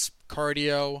Tony's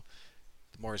cardio,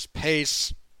 the more his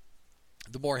pace,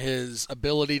 the more his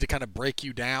ability to kind of break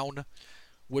you down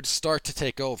would start to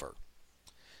take over.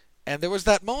 And there was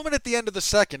that moment at the end of the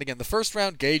second. Again, the first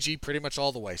round, Gaethje pretty much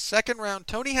all the way. Second round,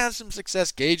 Tony has some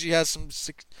success.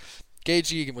 Gaethje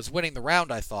was winning the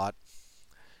round, I thought.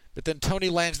 But then Tony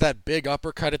lands that big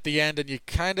uppercut at the end, and you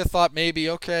kind of thought maybe,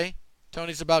 okay,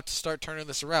 Tony's about to start turning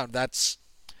this around. That's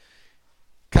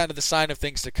kind of the sign of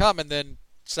things to come. And then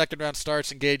second round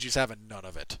starts, and Gaethje's having none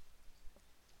of it.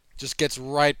 Just gets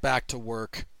right back to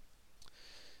work.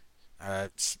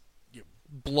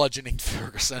 Bludgeoning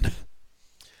Ferguson.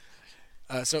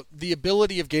 So the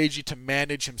ability of Gaethje to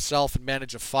manage himself and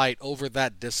manage a fight over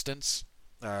that distance,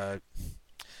 that,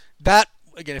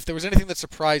 again, if there was anything that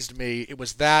surprised me, it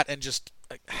was that, and just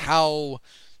how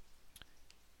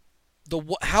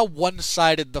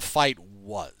one-sided the fight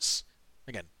was.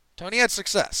 Again, Tony had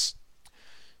success,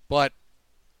 but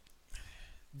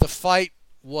the fight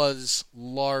was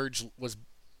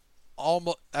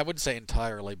almost, I wouldn't say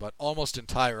entirely, but almost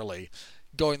entirely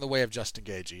going the way of Justin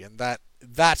Gaethje, and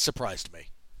that surprised me.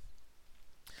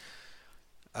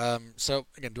 So,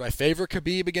 again, do I favor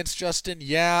Khabib against Justin?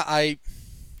 Yeah, I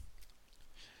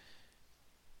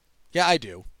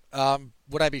do.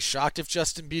 Would I be shocked if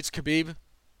Justin beats Khabib?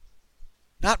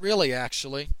 Not really,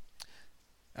 actually.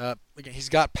 Again, he's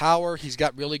got power, he's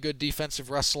got really good defensive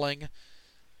wrestling,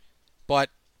 but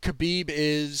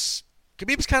Khabib's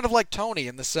kind of like Tony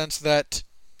in the sense that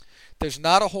there's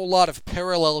not a whole lot of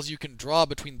parallels you can draw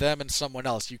between them and someone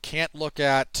else. You can't look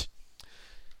at...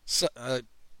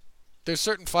 there's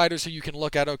certain fighters who you can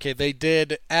look at, okay, they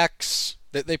did X,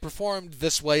 they performed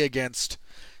this way against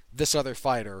this other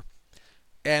fighter,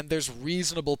 and there's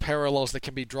reasonable parallels that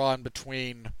can be drawn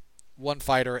between one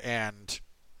fighter and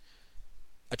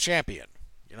a champion.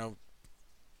 I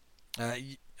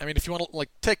mean, if you want to,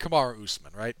 take Kamaru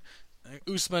Usman, right?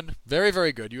 Usman, very,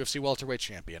 very good, UFC welterweight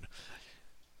champion.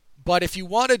 But if you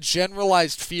want a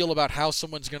generalized feel about how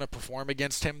someone's going to perform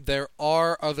against him, there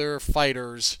are other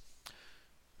fighters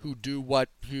who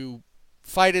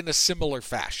fight in a similar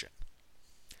fashion,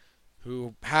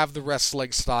 who have the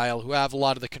wrestling style, who have a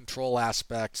lot of the control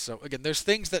aspects. So again, there's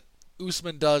things that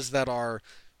Usman does that are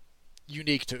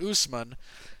unique to Usman,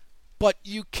 but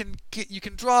you can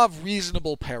draw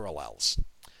reasonable parallels.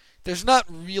 There's not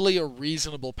really a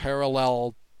reasonable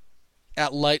parallel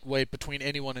at lightweight between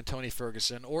anyone and Tony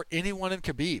Ferguson or anyone and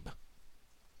Khabib.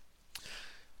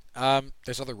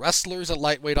 There's other wrestlers at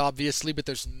lightweight, obviously, but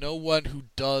there's no one who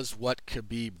does what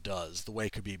Khabib does the way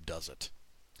Khabib does it.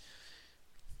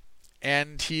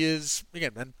 And he is,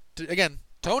 again,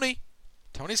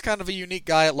 Tony's kind of a unique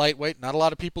guy at lightweight. Not a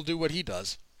lot of people do what he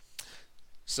does.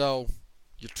 So,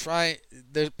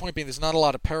 the point being, there's not a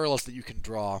lot of parallels that you can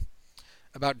draw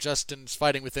about Justin's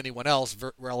fighting with anyone else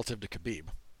relative to Khabib.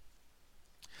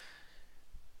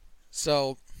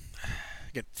 So,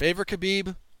 again, favor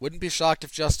Khabib. Wouldn't be shocked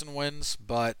if Justin wins,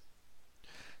 but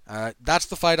that's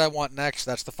the fight I want next.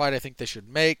 That's the fight I think they should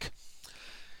make.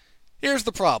 Here's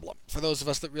the problem for those of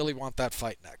us that really want that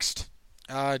fight next.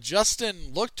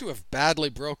 Justin looked to have badly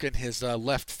broken his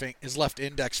left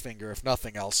index finger, if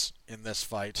nothing else, in this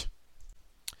fight.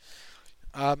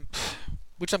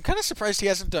 Which I'm kind of surprised he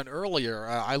hasn't done earlier.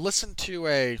 I listened to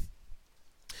an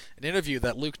interview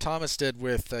that Luke Thomas did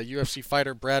with UFC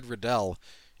fighter Brad Riddell,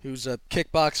 who's a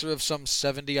kickboxer of some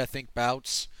 70, I think,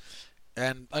 bouts,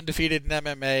 and undefeated in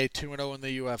MMA, 2-0 in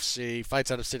the UFC,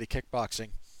 fights out of City Kickboxing.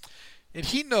 And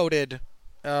he noted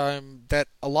that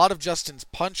a lot of Justin's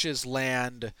punches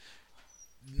land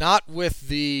not with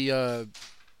the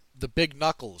big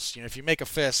knuckles. If you make a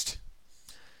fist,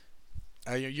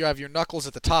 you have your knuckles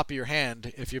at the top of your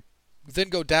hand. If you then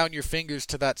go down your fingers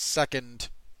to that second,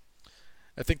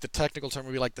 I think the technical term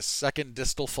would be the second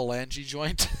distal phalange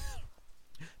joint.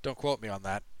 Don't quote me on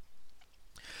that.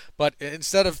 But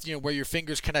instead of where your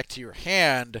fingers connect to your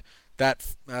hand, that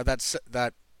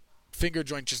finger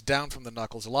joint just down from the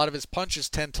knuckles, a lot of his punches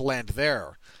tend to land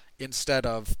there instead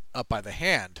of up by the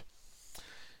hand.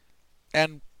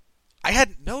 And I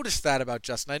hadn't noticed that about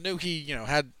Justin. I knew he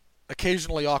had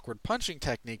occasionally awkward punching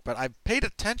technique, but I've paid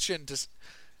attention to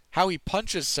how he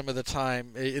punches some of the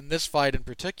time in this fight in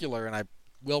particular, and I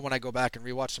will when I go back and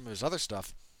rewatch some of his other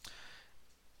stuff.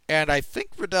 And I think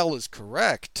Riddell is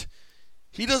correct.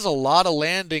 He does a lot of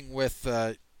landing with,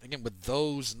 again, with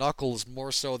those knuckles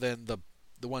more so than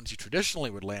the ones you traditionally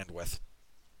would land with.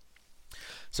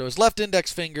 So his left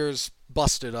index finger's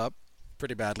busted up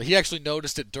pretty badly. He actually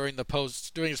noticed it during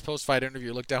his post-fight interview.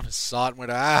 He looked down and saw it and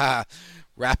went,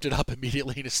 wrapped it up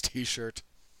immediately in his t-shirt.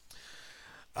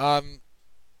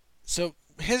 So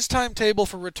his timetable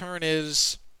for return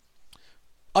is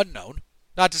unknown.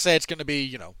 Not to say it's going to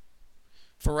be,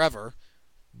 forever,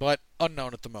 but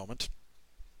unknown at the moment.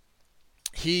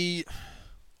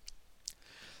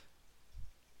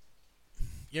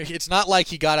 It's not like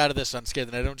he got out of this unscathed,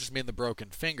 and I don't just mean the broken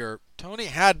finger. Tony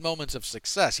had moments of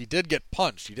success. He did get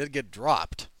punched. He did get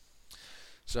dropped.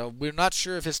 So we're not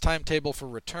sure of his timetable for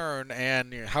return,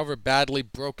 and however badly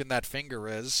broken that finger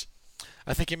is.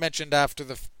 I think he mentioned I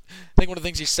think one of the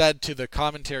things he said to the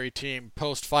commentary team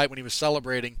post-fight when he was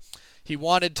celebrating, he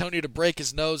wanted Tony to break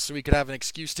his nose so he could have an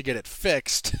excuse to get it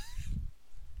fixed.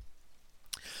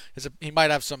 He might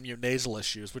have some nasal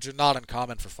issues, which are not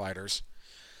uncommon for fighters.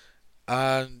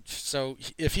 So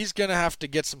if he's going to have to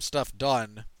get some stuff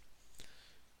done,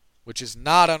 which is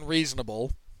not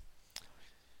unreasonable,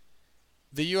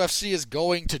 the UFC is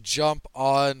going to jump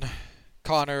on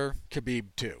Conor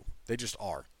Khabib too. They just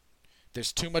are.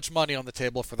 There's too much money on the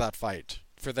table for that fight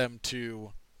for them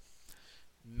to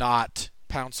not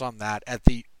pounce on that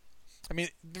the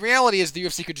reality is the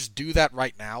UFC could just do that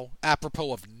right now,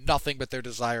 apropos of nothing but their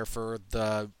desire for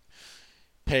the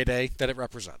payday that it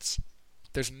represents.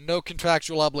 There's no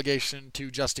contractual obligation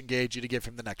to Justin Gaethje to give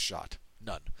him the next shot.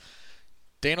 None.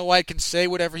 Dana White can say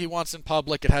whatever he wants in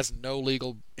public. It has no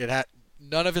legal...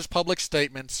 None of his public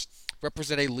statements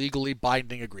represent a legally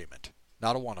binding agreement.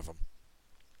 Not a one of them.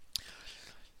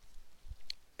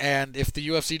 And if the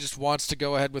UFC just wants to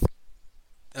go ahead with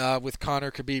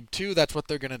Conor Khabib too, that's what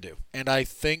they're going to do. And I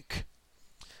think,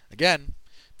 again,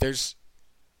 there's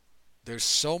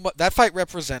so much... That fight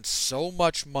represents so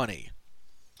much money.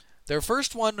 Their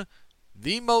first one,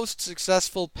 the most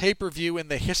successful pay-per-view in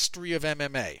the history of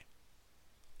MMA.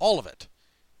 All of it.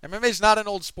 MMA is not an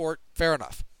old sport, fair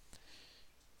enough.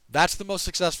 That's the most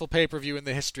successful pay-per-view in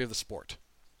the history of the sport.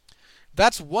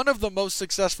 That's one of the most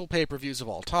successful pay-per-views of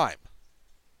all time.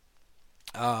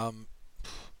 I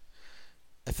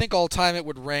think all time it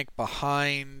would rank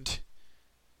behind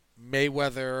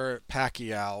Mayweather,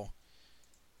 Pacquiao.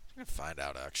 I'm going to find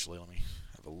out, actually. Let me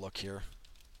have a look here.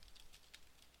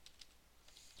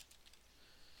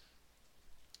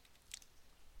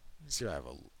 Let's see if I have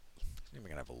I'm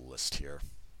going to have a list here.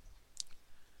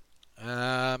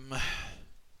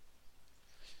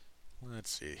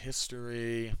 Let's see.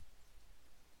 History.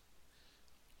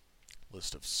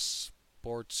 List of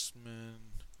sportsmen.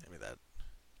 Maybe that.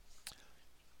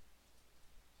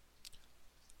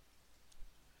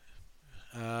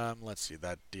 Let's see.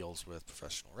 That deals with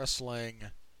professional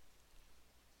wrestling.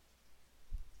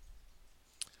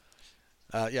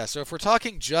 So if we're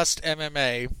talking just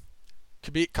MMA,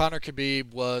 Conor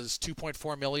Khabib was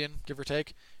 $2.4 million, give or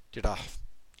take.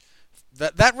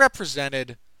 That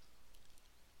represented...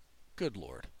 Good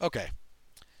Lord. Okay.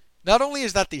 Not only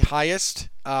is that the highest,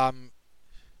 and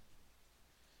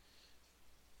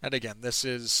again, this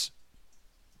is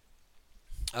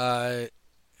not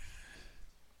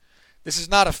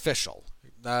official.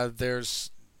 The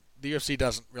UFC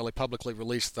doesn't really publicly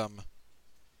release them.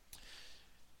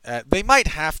 They might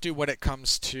have to when it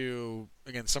comes to,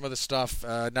 again, some of the stuff,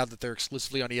 now that they're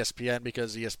exclusively on ESPN,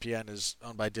 because ESPN is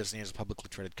owned by Disney as a publicly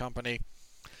traded company.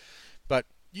 But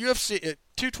UFC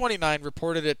 229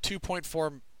 reported at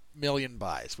 2.4 million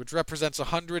buys, which represents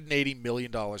 $180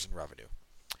 million in revenue.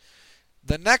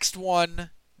 The next one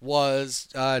was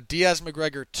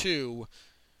Diaz-McGregor 2,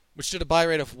 which did a buy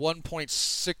rate of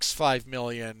 1.65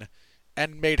 million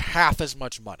and made half as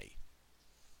much money.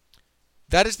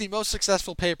 That is the most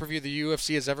successful pay-per-view the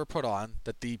UFC has ever put on,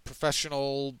 that the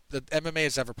MMA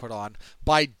has ever put on,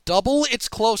 by double its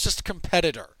closest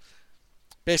competitor,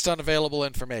 based on available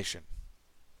information.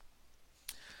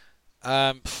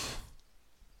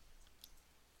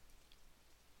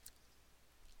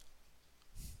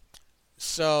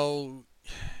 So,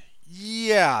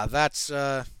 yeah, that's...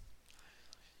 So,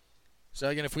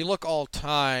 again, if we look all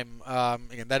time,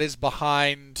 again, that is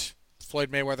behind Floyd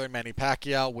Mayweather and Manny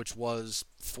Pacquiao, which was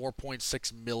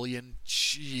 4.6 million.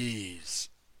 Jeez.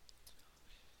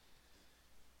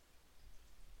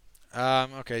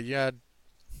 Okay, yeah.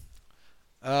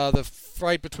 The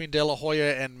fight between De La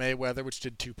Hoya and Mayweather, which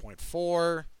did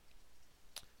 2.4.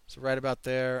 So right about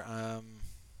there.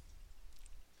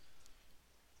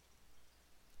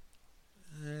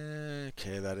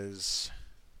 Okay, that is.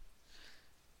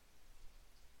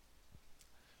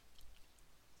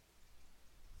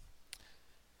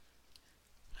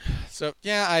 So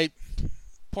yeah, I.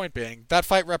 Point being, that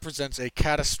fight represents a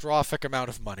catastrophic amount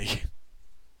of money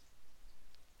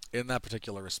in that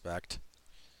particular respect,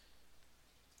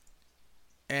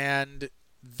 and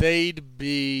they'd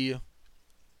be.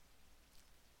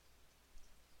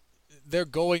 They're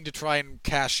going to try and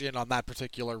cash in on that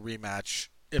particular rematch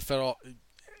if at all,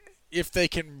 if they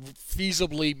can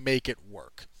feasibly make it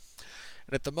work.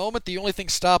 And at the moment, the only thing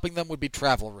stopping them would be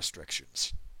travel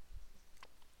restrictions.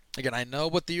 Again, I know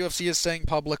what the UFC is saying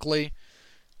publicly.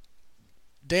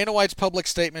 Dana White's public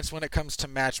statements when it comes to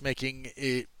matchmaking,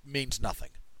 it means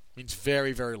nothing. It means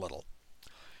very, very little.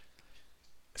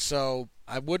 So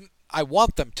I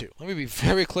want them to. Let me be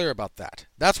very clear about that.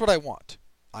 That's what I want.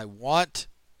 I want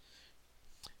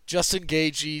Justin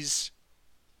Gaethje's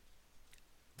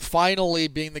finally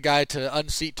being the guy to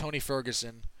unseat Tony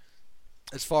Ferguson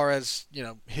as far as,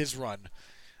 his run.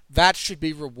 That should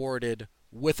be rewarded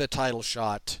with a title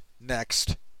shot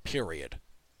next, period.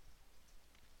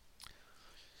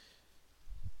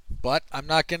 But I'm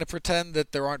not going to pretend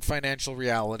that there aren't financial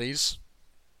realities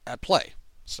at play.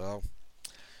 So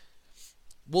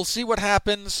we'll see what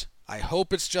happens. I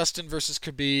hope it's Justin versus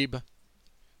Khabib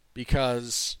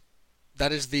because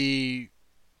that is the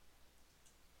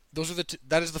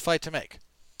that is the fight to make.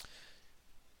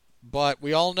 But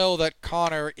we all know that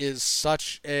Conor is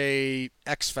such a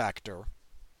X factor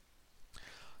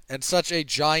and such a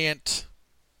giant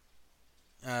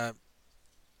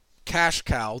cash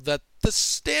cow that the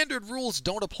standard rules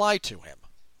don't apply to him.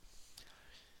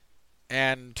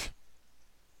 And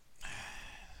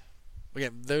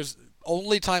again, there's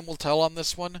only time will tell on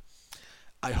this one.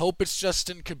 I hope it's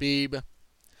Justin Khabib.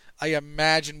 I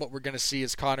imagine what we're going to see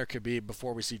is Conor Khabib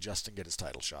before we see Justin get his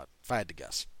title shot, if I had to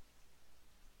guess.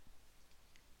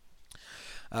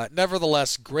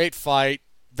 Nevertheless, great fight.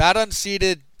 That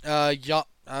unseated Joanna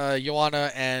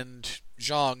and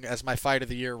Zhang as my fight of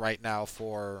the year right now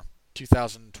for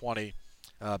 2020.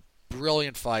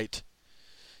 Brilliant fight.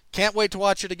 Can't wait to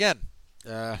watch it again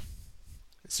as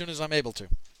soon as I'm able to.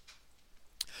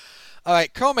 All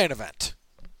right, co-main event.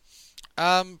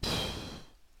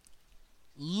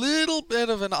 Little bit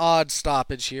of an odd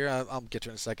stoppage here. I'll get to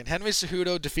it in a second. Henry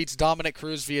Cejudo defeats Dominic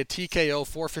Cruz via TKO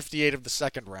 4:58 of the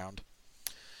second round.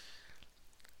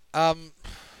 About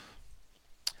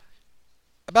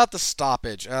the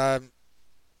stoppage.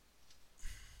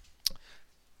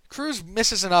 Cruz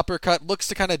misses an uppercut, looks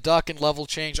to kind of duck and level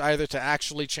change, either to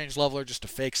actually change level or just to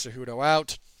fake Cejudo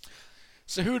out.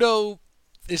 Cejudo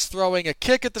is throwing a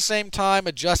kick at the same time,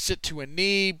 adjusts it to a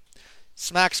knee,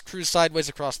 smacks Cruz sideways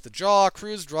across the jaw.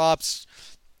 Cruz drops.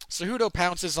 Cejudo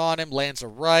pounces on him, lands a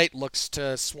right, looks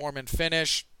to swarm and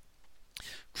finish.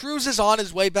 Cruz is on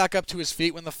his way back up to his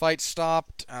feet when the fight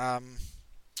stopped. I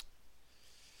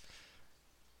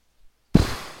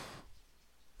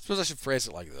suppose I should phrase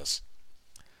it like this.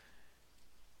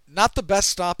 Not the best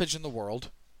stoppage in the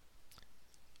world.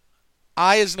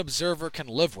 I, as an observer, can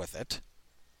live with it.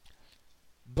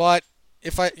 But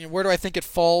where do I think it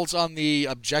falls on the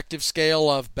objective scale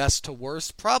of best to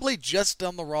worst? Probably just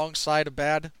on the wrong side of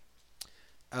bad.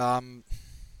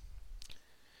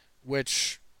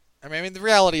 Which, the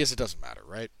reality is it doesn't matter,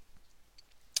 right?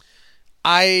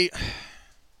 I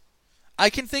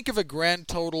can think of a grand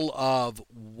total of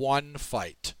one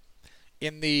fight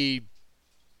in the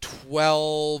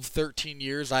 12, 13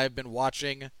 years I have been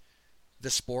watching the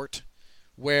sport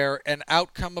where an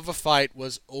outcome of a fight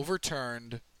was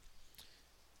overturned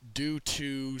due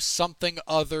to something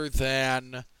other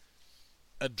than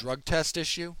a drug test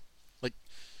issue. Like,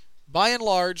 by and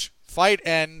large, fight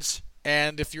ends,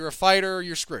 and if you're a fighter,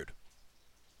 you're screwed.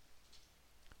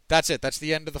 That's it. That's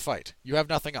the end of the fight. You have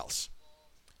nothing else.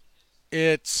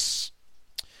 It's...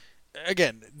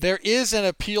 Again, there is an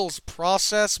appeals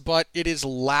process, but it is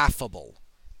laughable.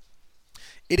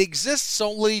 It exists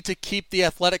solely to keep the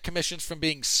athletic commissions from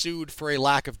being sued for a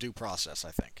lack of due process,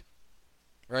 I think.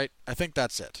 Right? I think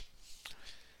that's it.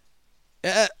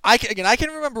 I can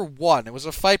remember one. It was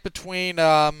a fight between,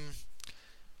 I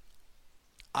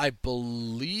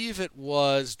believe it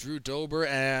was Drew Dober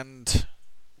and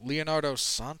Leonardo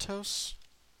Santos.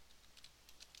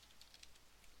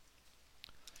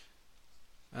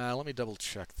 Let me double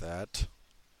check that.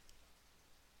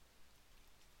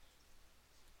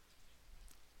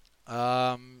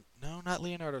 No, not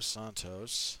Leonardo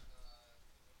Santos.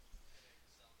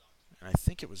 And I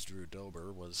think it was Drew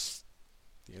Dober was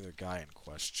the other guy in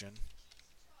question.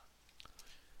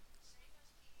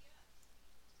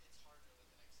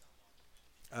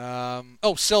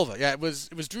 Silva. Yeah, it was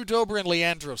Drew Dober and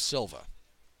Leandro Silva.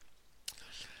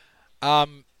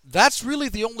 That's really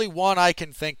the only one I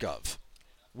can think of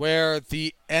where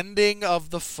the ending of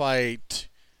the fight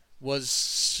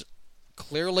was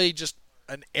clearly just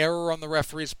an error on the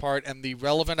referee's part, and the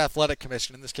relevant athletic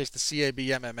commission, in this case the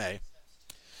CAB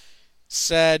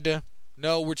said,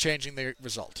 no, we're changing the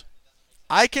result.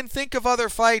 I can think of other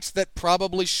fights that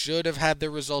probably should have had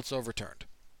their results overturned.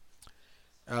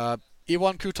 Iwan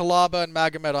Kutalaba and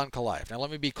Magomed Ankalaev. Now,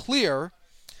 let me be clear.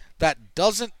 That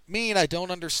doesn't mean I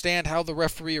don't understand how the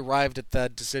referee arrived at the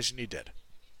decision he did.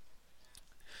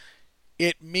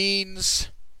 It means,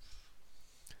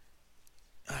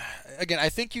 again, I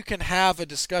think you can have a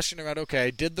discussion around, okay,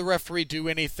 did the referee do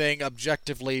anything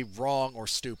objectively wrong or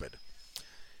stupid?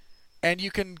 And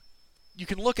you can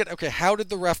look at, okay, how did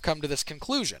the ref come to this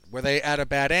conclusion? Were they at a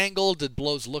bad angle? Did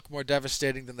blows look more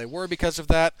devastating than they were because of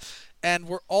that? And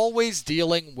we're always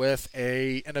dealing with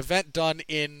an event done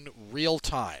in real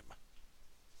time.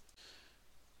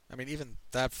 I mean, even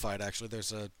that fight, actually,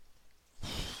 I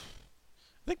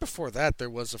think before that there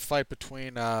was a fight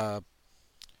between, was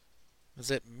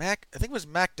it Mac? I think it was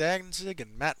Mac Danzig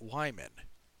and Matt Wyman.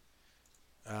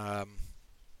 Going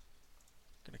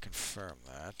to confirm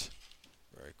that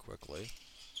very quickly.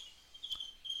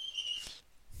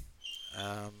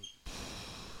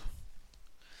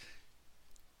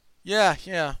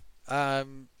 Yeah.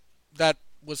 That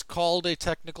was called a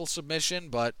technical submission,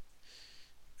 but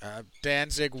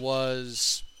Danzig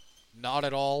was not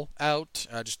at all out.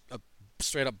 Just a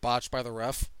straight up botch by the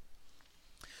ref.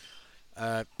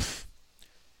 The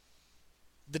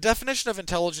definition of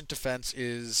intelligent defense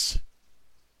is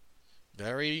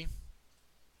very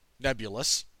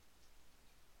nebulous.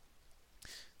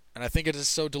 And I think it is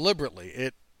so deliberately.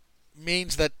 It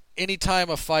means that anytime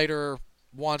a fighter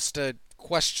wants to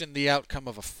question the outcome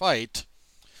of a fight,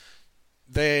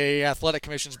 the athletic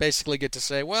commissions basically get to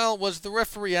say, well, was the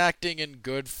referee acting in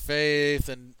good faith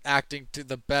and acting to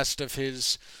the best of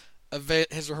his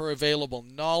or her available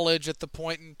knowledge at the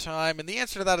point in time? And the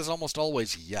answer to that is almost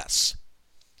always yes.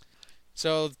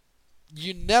 So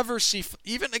you never see,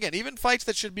 even fights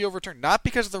that should be overturned, not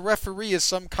because the referee is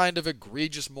some kind of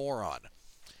egregious moron,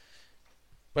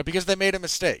 but because they made a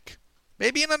mistake.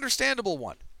 Maybe an understandable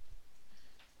one.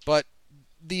 But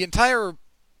the entire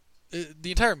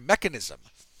mechanism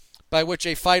by which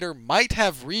a fighter might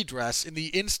have redress in the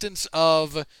instance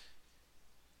of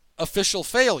official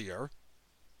failure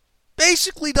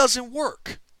basically doesn't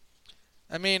work.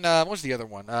 I mean, what was the other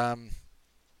one?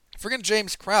 Friggin'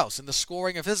 James Krause in the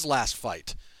scoring of his last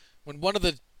fight, when one of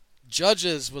the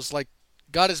judges was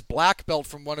got his black belt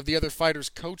from one of the other fighter's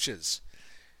coaches.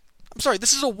 I'm sorry,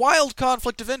 this is a wild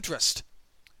conflict of interest.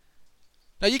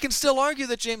 Now, you can still argue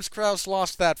that James Krause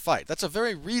lost that fight. That's a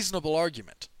very reasonable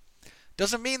argument.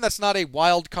 Doesn't mean that's not a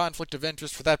wild conflict of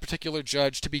interest for that particular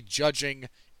judge to be judging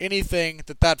anything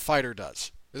that fighter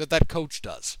does, or that coach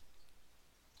does.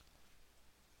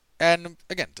 And,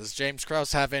 again, does James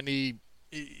Krause have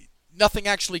nothing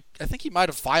actually... I think he might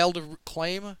have filed a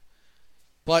claim,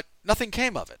 but nothing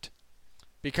came of it.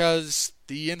 Because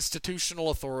the institutional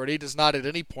authority does not at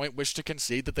any point wish to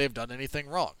concede that they've done anything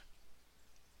wrong.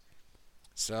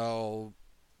 So,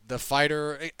 the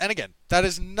fighter... And again, that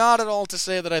is not at all to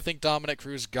say that I think Dominick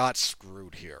Cruz got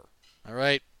screwed here.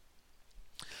 Alright?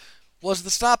 Was the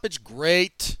stoppage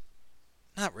great?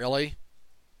 Not really.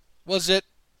 Was it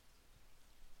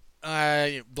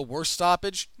the worst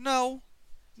stoppage? No.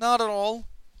 Not at all.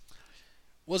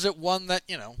 Was it one that,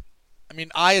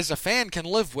 I as a fan can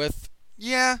live with?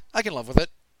 Yeah, I can live with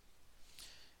it.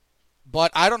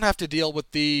 But I don't have to deal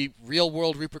with the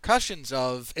real-world repercussions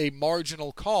of a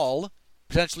marginal call,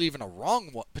 potentially even a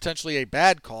wrong one, potentially a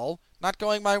bad call, not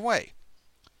going my way.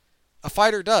 A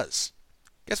fighter does.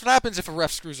 Guess what happens if a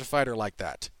ref screws a fighter like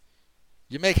that?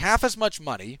 You make half as much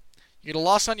money, you get a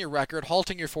loss on your record,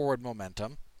 halting your forward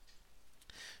momentum,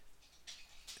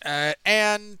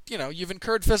 and, you've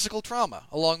incurred physical trauma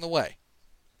along the way.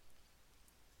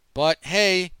 But,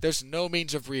 hey, there's no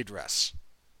means of redress.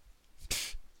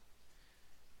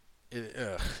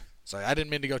 Sorry, I didn't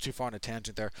mean to go too far on a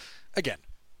tangent there. Again,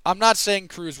 I'm not saying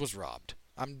Cruz was robbed.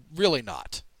 I'm really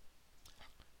not.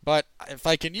 But if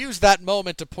I can use that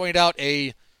moment to point out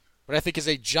what I think is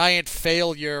a giant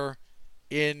failure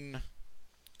in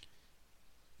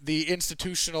the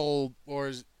institutional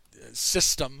or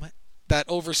system that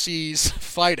oversees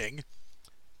fighting,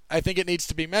 I think it needs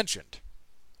to be mentioned.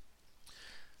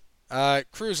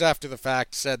 Cruz, after the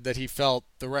fact, said that he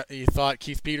thought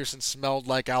Keith Peterson smelled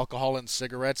like alcohol and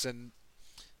cigarettes, and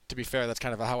to be fair, that's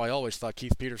kind of how I always thought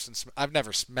Keith Peterson. I've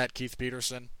never met Keith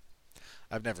Peterson.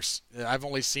 I've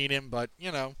only seen him, but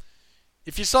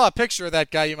if you saw a picture of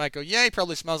that guy, you might go, yeah, he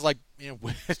probably smells like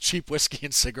cheap whiskey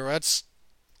and cigarettes.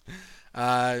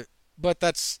 But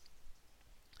the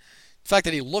fact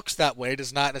that he looks that way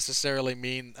does not necessarily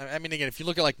mean. I mean, again, if you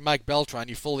look at like Mike Beltran,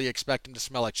 you fully expect him to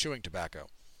smell like chewing tobacco.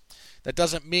 That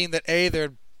doesn't mean that A,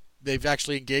 they've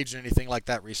actually engaged in anything like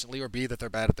that recently, or B, that they're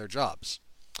bad at their jobs.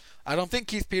 I don't think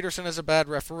Keith Peterson is a bad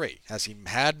referee. Has he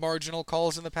had marginal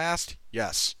calls in the past?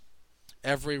 Yes.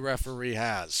 Every referee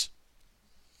has.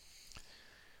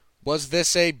 Was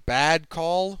this a bad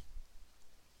call?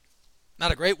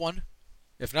 Not a great one,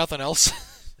 if nothing else.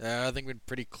 I think we'd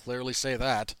pretty clearly say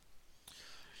that.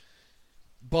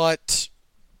 But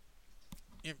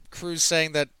Cruz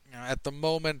saying that at the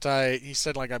moment he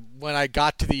said like when I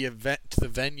got to the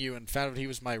venue and found out he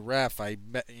was my ref, I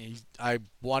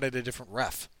wanted a different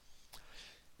ref.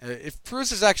 If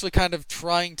Cruz is actually kind of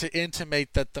trying to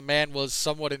intimate that the man was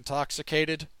somewhat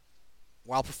intoxicated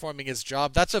while performing his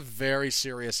job, that's a very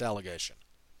serious allegation.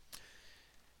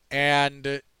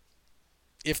 And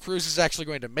if Cruz is actually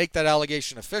going to make that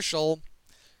allegation official,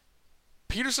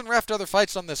 Peterson refed other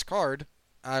fights on this card.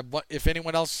 I wonder if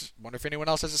anyone else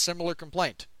has a similar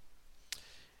complaint.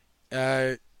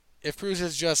 If Cruz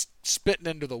is just spitting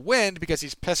into the wind because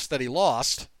he's pissed that he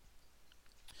lost,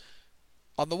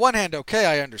 on the one hand, okay,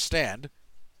 I understand.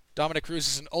 Dominick Cruz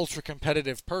is an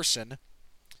ultra-competitive person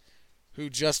who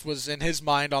just was, in his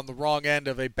mind, on the wrong end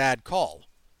of a bad call.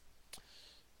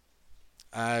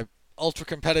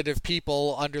 Ultra-competitive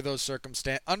people under those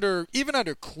circumstances, even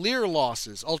under clear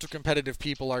losses, ultra-competitive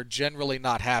people are generally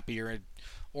not happy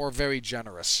or very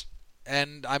generous.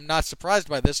 And I'm not surprised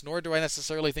by this, nor do I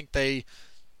necessarily think they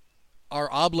are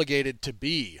obligated to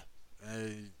be.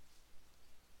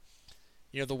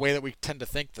 The way that we tend to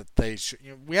think that they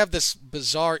should. We have this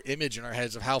bizarre image in our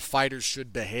heads of how fighters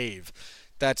should behave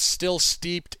that's still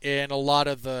steeped in a lot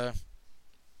of the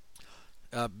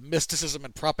mysticism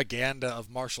and propaganda of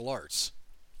martial arts.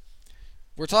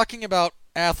 We're talking about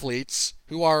athletes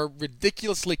who are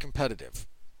ridiculously competitive,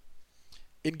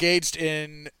 engaged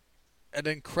in an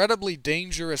incredibly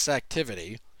dangerous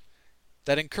activity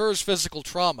that incurs physical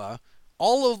trauma,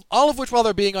 all of which while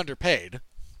they're being underpaid.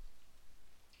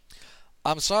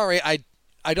 I'm sorry, I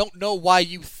don't know why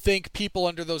you think people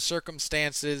under those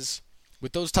circumstances,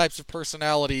 with those types of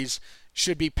personalities,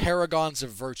 should be paragons of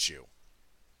virtue.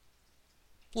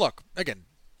 Look, again,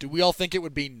 do we all think it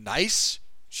would be nice?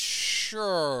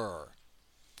 Sure.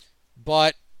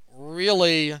 But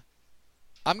really,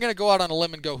 I'm going to go out on a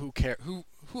limb and go,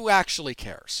 who actually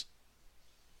cares?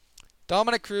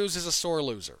 Dominick Cruz is a sore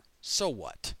loser. So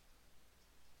what?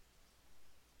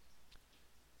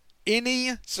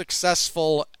 Any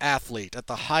successful athlete at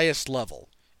the highest level,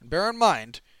 and bear in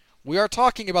mind, we are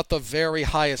talking about the very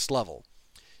highest level.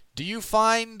 Do you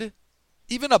find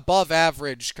even above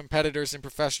average competitors in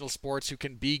professional sports who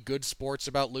can be good sports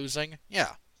about losing?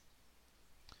 Yeah.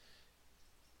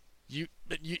 You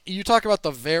talk about the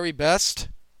very best.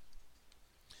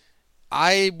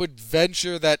 I would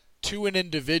venture that to an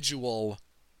individual,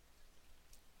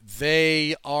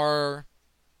 they are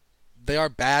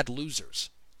bad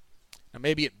losers. Now,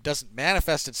 maybe it doesn't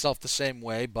manifest itself the same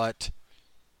way, but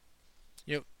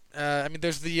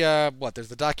there's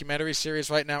the documentary series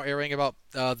right now airing about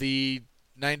the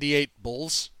 '98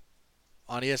 Bulls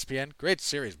on ESPN. Great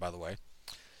series, by the way.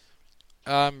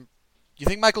 You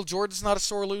think Michael Jordan's not a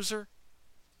sore loser?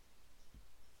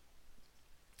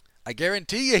 I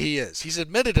guarantee you he is. He's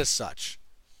admitted as such.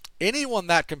 Anyone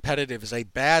that competitive is a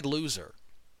bad loser.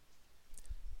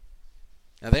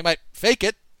 Now, they might fake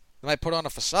it. They might put on a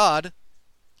facade.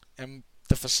 And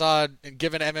the facade, and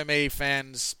given MMA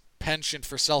fans' penchant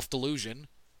for self-delusion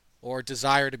or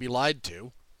desire to be lied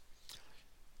to,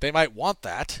 they might want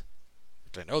that,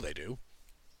 which I know they do.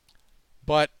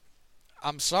 But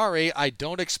I'm sorry, I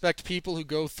don't expect people who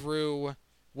go through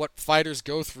what fighters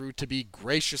go through to be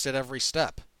gracious at every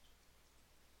step.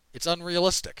 It's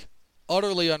unrealistic.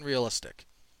 Utterly unrealistic.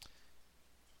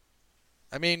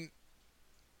 I mean,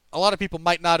 a lot of people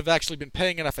might not have actually been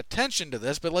paying enough attention to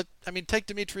this, but take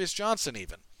Demetrius Johnson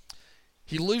even.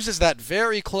 He loses that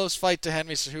very close fight to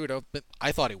Henry Cejudo, but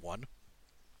I thought he won.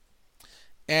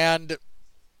 And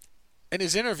in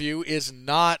his interview is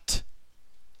not,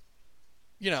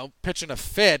 pitching a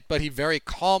fit, but he very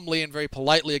calmly and very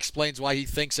politely explains why he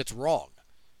thinks it's wrong.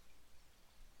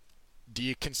 Do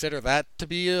you consider that to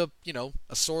be a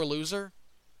sore loser?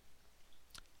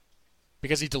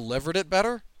 Because he delivered it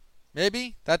better?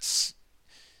 Maybe? That's...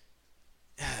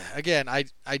 Again, I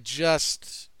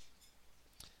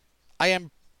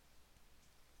am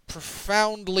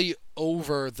profoundly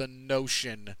over the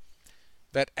notion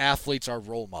that athletes are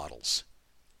role models.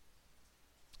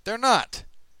 They're not.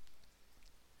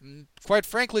 And quite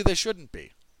frankly, they shouldn't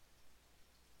be.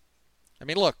 I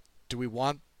mean, look,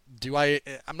 I'm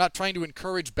not trying to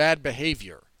encourage bad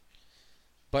behavior,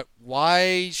 but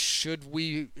why should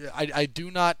we, I do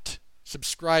not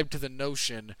subscribe to the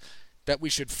notion that we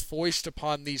should foist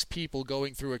upon these people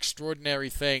going through extraordinary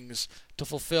things to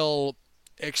fulfill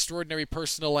extraordinary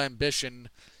personal ambition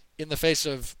in the face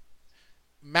of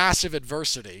massive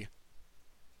adversity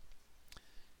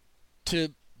to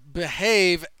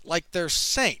behave like they're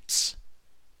saints.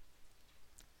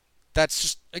 That's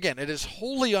just, again, it is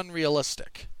wholly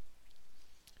unrealistic.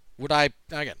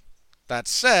 That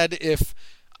said, if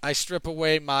I strip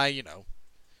away my,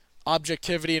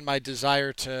 objectivity and my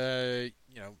desire to,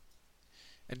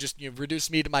 and just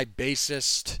reduce me to my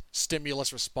basest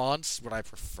stimulus response, would I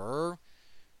prefer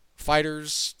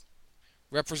fighters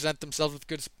represent themselves with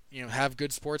good, have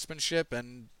good sportsmanship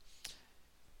and,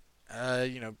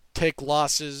 take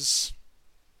losses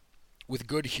with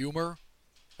good humor,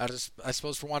 I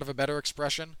suppose for want of a better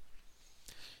expression?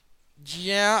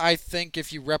 Yeah, I think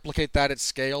if you replicate that at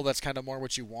scale, that's kind of more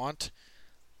what you want.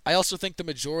 I also think the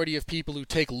majority of people who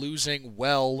take losing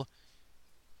well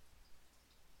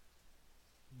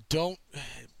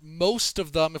most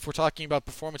of them, if we're talking about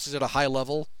performances at a high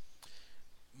level,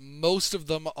 most of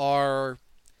them are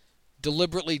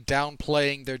deliberately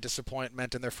downplaying their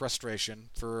disappointment and their frustration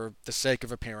for the sake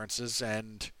of appearances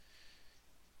and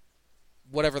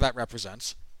whatever that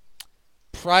represents.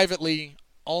 Privately,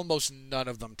 almost none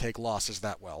of them take losses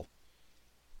that well.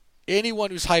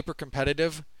 Anyone who's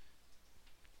hyper-competitive,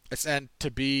 and to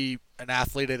be an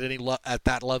athlete at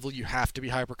that level, you have to be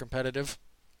hyper-competitive.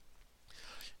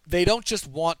 They don't just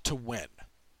want to win.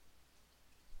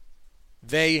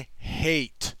 They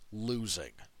hate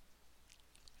losing.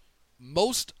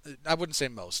 I wouldn't say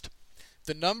most.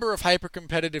 The number of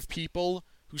hyper-competitive people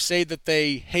who say that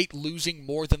they hate losing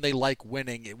more than they like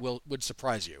winning would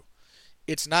surprise you.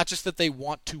 It's not just that they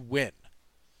want to win.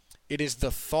 It is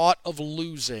the thought of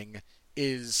losing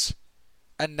is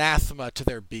anathema to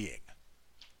their being.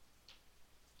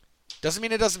 Doesn't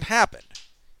mean it doesn't happen.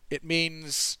 It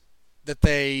means that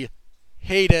they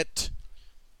hate it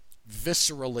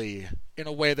viscerally in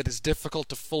a way that is difficult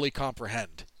to fully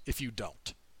comprehend if you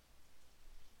don't.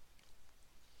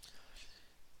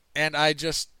 And I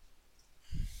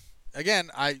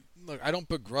don't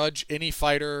begrudge any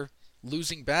fighter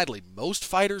losing badly. Most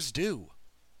fighters do.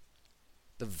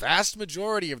 The vast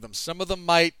majority of them. Some of them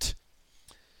might,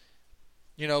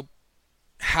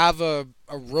 have a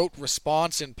rote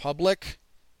response in public.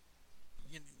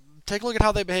 Take a look at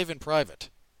how they behave in private.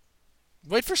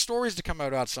 Wait for stories to come out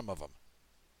about some of them.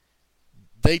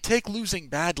 They take losing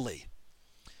badly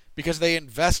because they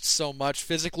invest so much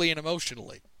physically and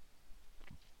emotionally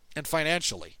and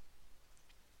financially.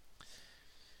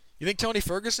 You think Tony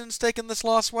Ferguson's taken this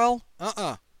loss well?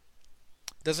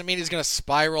 Doesn't mean he's going to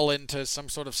spiral into some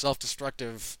sort of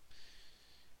self-destructive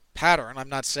pattern. I'm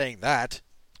not saying that.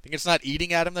 I think it's not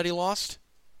eating at him that he lost.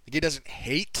 I think he doesn't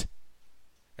hate,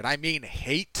 and I mean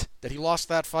hate, that he lost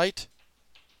that fight.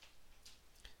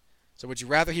 So would you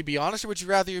rather he be honest or would you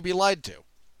rather you be lied to?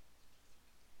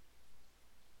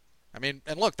 I mean,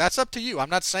 and look, that's up to you.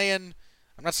 I'm not saying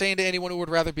to anyone who would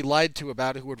rather be lied to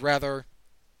about it, who would rather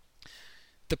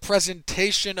the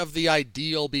presentation of the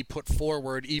ideal be put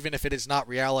forward, even if it is not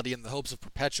reality, in the hopes of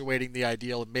perpetuating the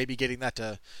ideal and maybe getting that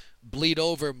to bleed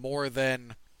over more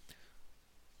than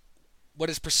what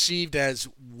is perceived as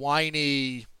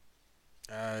whiny,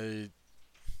 I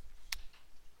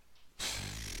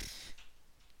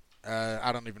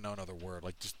don't even know another word.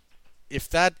 Like, just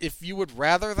if you would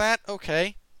rather that,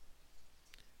 okay.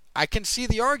 I can see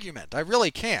the argument. I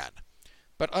really can.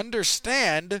 But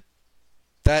understand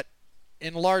that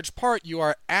in large part you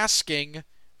are asking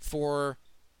for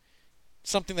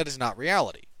something that is not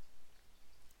reality.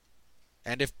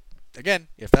 And if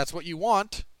that's what you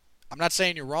want, I'm not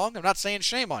saying you're wrong. I'm not saying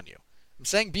shame on you. I'm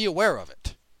saying be aware of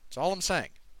it. That's all I'm saying.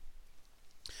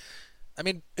 I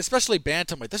mean, especially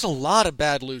bantamweight. There's a lot of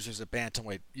bad losers at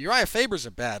bantamweight. Uriah Faber's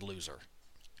a bad loser.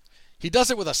 He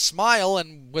does it with a smile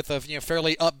and with a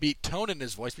fairly upbeat tone in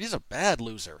his voice, but he's a bad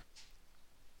loser.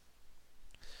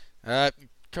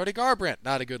 Cody Garbrandt,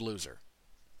 not a good loser.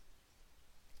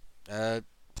 TJ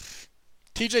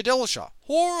Dillashaw,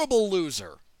 horrible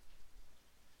loser.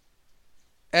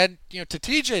 And, to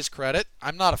TJ's credit,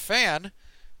 I'm not a fan,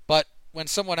 but when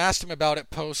someone asked him about it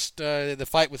post the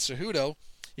fight with Cejudo,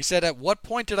 he said, "At what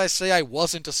point did I say I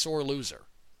wasn't a sore loser?"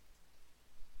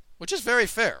 Which is very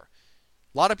fair.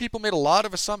 A lot of people made a lot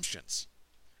of assumptions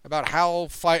about how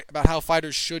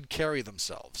fighters should carry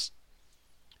themselves.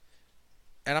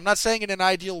 And I'm not saying in an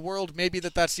ideal world maybe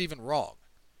that's even wrong.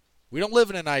 We don't live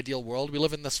in an ideal world. We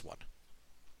live in this one.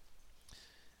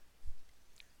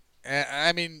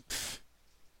 I mean,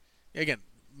 again,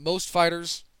 most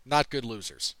fighters, not good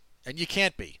losers. And you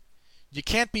can't be. You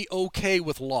can't be okay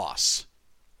with loss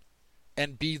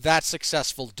and be that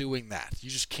successful doing that. You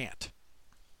just can't.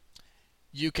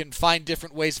 You can find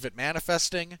different ways of it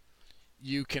manifesting.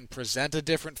 You can present a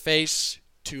different face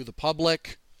to the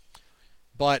public.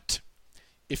 But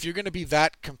if you're going to be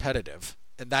that competitive,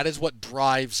 and that is what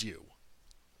drives you,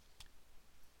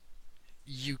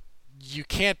 you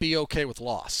can't be okay with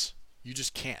loss. You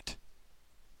just can't.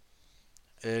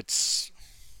 It's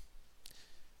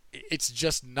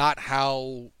just not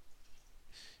how.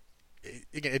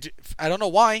 I don't know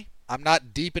why. I'm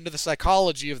not deep into the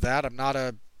psychology of that.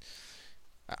 I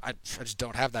just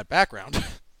don't have that background.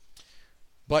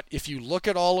 But if you look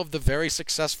at all of the very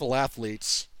successful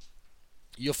athletes,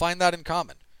 you'll find that in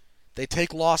common. They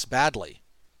take loss badly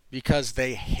because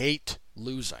they hate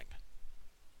losing.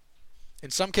 In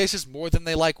some cases, more than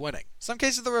they like winning. Some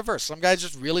cases, the reverse. Some guys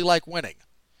just really like winning.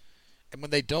 And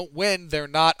when they don't win, they're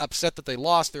not upset that they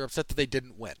lost. They're upset that they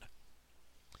didn't win.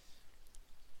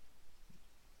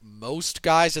 Most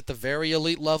guys at the very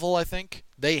elite level, I think,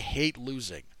 they hate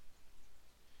losing.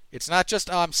 It's not just,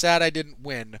 oh, I'm sad I didn't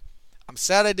win. I'm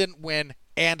sad I didn't win,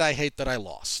 and I hate that I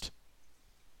lost.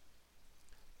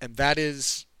 And that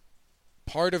is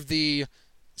part of the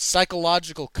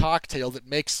psychological cocktail that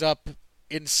makes up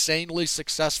insanely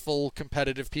successful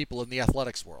competitive people in the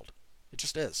athletics world. It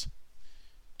just is.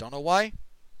 Don't know why.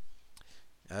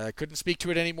 I couldn't speak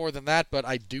to it any more than that, but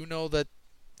I do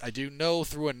know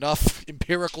through enough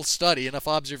empirical study, enough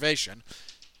observation,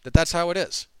 that that's how it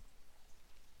is.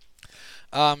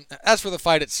 As for the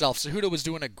fight itself, Cejudo was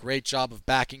doing a great job of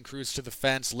backing Cruz to the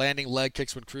fence, landing leg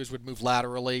kicks when Cruz would move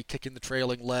laterally, kicking the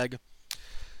trailing leg.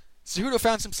 Cejudo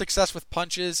found some success with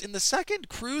punches. In the second,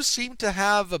 Cruz seemed to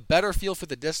have a better feel for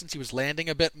the distance. He was landing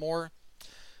a bit more.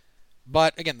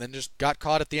 But, again, then just got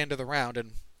caught at the end of the round.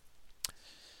 And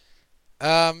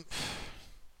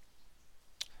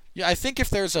yeah, I think if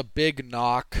there's a big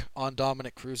knock on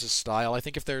Dominic Cruz's style, I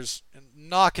think if there's...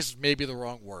 knock is maybe the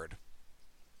wrong word.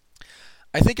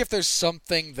 I think if there's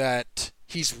something that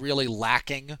he's really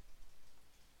lacking,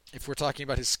 if we're talking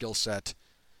about his skill set,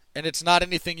 and it's not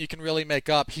anything you can really make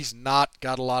up, he's not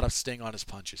got a lot of sting on his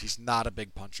punches. He's not a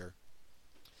big puncher.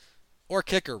 Or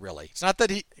kicker, really. It's not that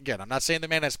he... Again, I'm not saying the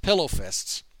man has pillow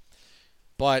fists,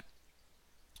 but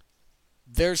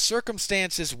there's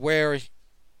circumstances where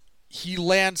he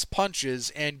lands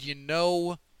punches, and you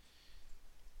know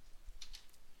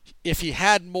if he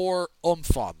had more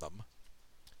oomph on them,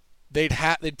 they'd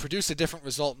produce a different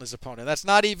result in his opponent. That's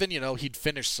not even, he'd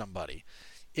finish somebody.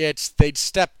 It's they'd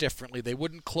step differently. They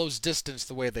wouldn't close distance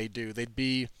the way they do.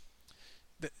 There's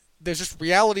just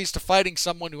realities to fighting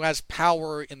someone who has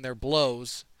power in their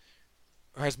blows,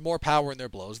 or has more power in their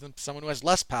blows, than someone who has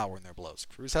less power in their blows.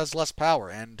 Cruz has less power,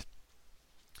 and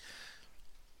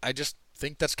I just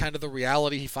think that's kind of the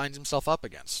reality he finds himself up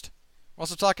against. We're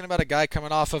also talking about a guy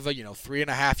coming off of a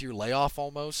 3.5-year layoff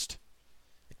almost.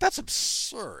 That's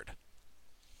absurd.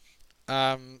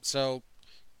 So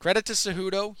credit to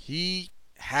Cejudo. He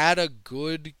had a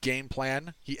good game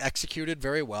plan. He executed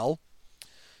very well.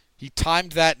 He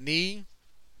timed that knee,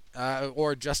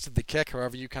 or adjusted the kick,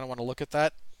 however you kind of want to look at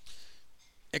that,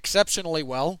 exceptionally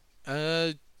well.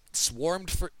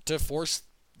 Swarmed to force,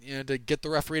 to get the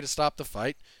referee to stop the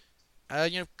fight.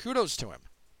 Kudos to him.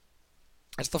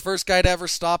 That's the first guy to ever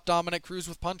stop Dominic Cruz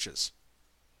with punches.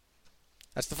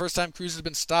 That's the first time Cruz has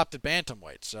been stopped at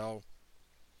bantamweight. So,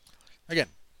 again,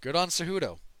 good on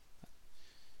Cejudo.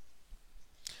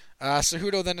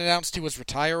 Cejudo then announced he was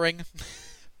retiring.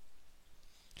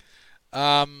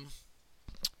 I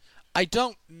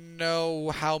don't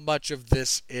know how much of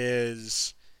this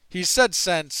is... He said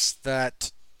since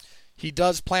that he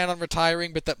does plan on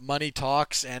retiring, but that money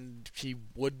talks, and he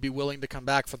would be willing to come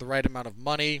back for the right amount of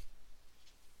money.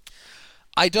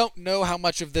 I don't know how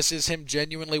much of this is him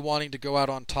genuinely wanting to go out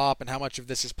on top and how much of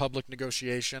this is public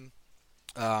negotiation.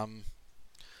 And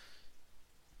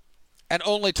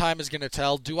only time is going to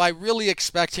tell. Do I fully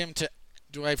expect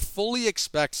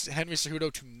Henry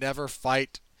Cejudo to never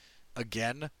fight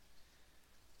again?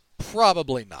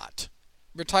 Probably not.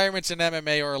 Retirements in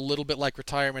MMA are a little bit like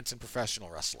retirements in professional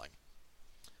wrestling.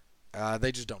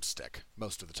 They just don't stick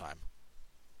most of the time.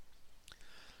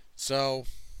 So,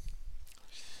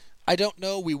 I don't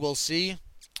know. We will see.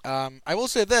 I will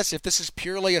say this. If this is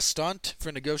purely a stunt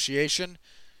for negotiation,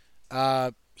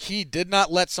 he did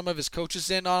not let some of his coaches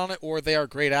in on it, or they are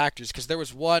great actors, because there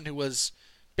was one who was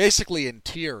basically in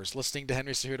tears listening to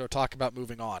Henry Cejudo talk about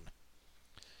moving on.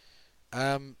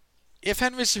 If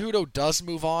Henry Cejudo does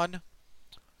move on,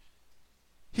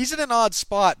 he's in an odd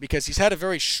spot because he's had a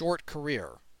very short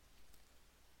career,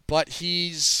 but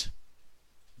he's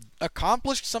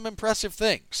accomplished some impressive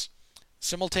things.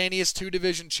 Simultaneous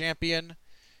two-division champion,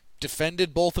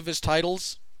 defended both of his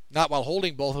titles, not while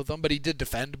holding both of them, but he did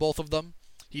defend both of them.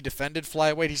 He defended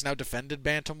flyweight, he's now defended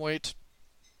bantamweight.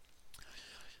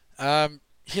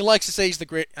 He likes to say he's the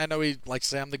great. I know he likes to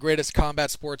say I'm the greatest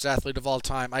combat sports athlete of all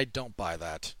time. I don't buy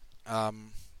that.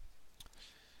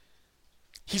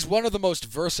 He's one of the most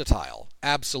versatile,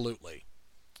 absolutely.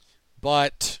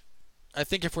 But I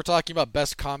think if we're talking about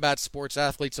best combat sports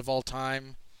athletes of all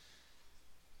time,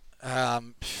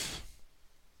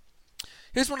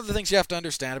 here's one of the things you have to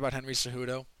understand about Henry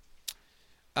Cejudo.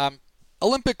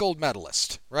 Olympic gold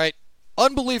medalist, right?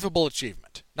 Unbelievable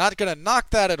achievement. Not going to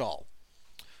knock that at all.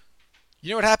 You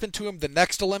know what happened to him the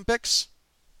next Olympics?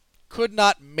 Could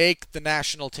not make the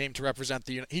national team to represent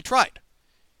the... He tried.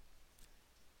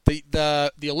 The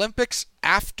Olympics,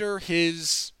 after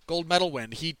his gold medal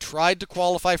win, he tried to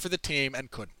qualify for the team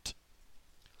and couldn't.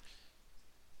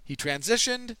 He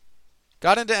transitioned,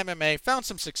 got into MMA, found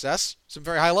some success, some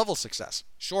very high-level success.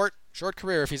 Short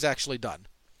career if he's actually done.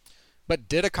 But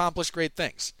did accomplish great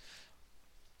things.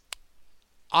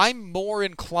 I'm more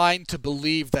inclined to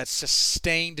believe that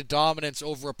sustained dominance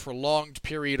over a prolonged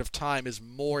period of time is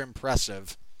more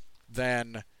impressive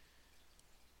than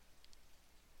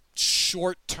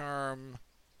short-term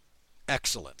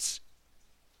excellence.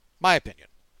 My opinion.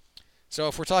 So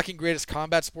if we're talking greatest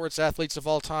combat sports athletes of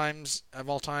all time,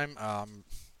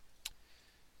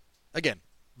 again,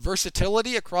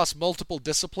 versatility across multiple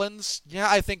disciplines, yeah,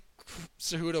 I think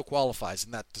Cejudo qualifies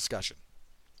in that discussion.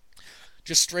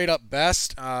 Just straight up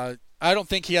best, I don't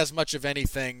think he has much of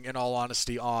anything, in all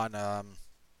honesty, on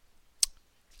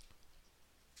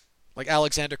like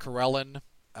Alexander Karelin,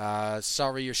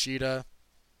 Sari Yoshida,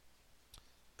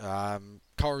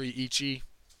 Kaori Ichi.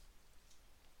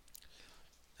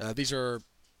 Those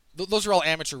are all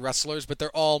amateur wrestlers, but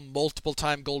they're all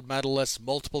multiple-time gold medalists,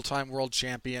 multiple-time world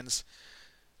champions.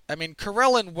 I mean,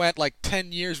 Karelin went like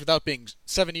 7 years without being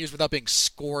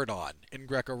scored on in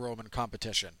Greco-Roman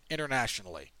competition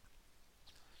internationally.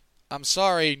 I'm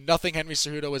sorry, nothing Henry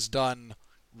Cejudo has done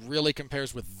really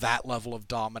compares with that level of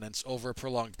dominance over a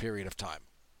prolonged period of time.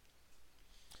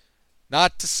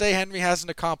 Not to say Henry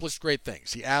hasn't accomplished great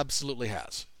things. He absolutely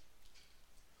has.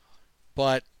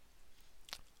 But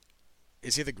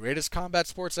is he the greatest combat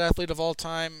sports athlete of all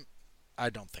time? I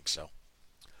don't think so.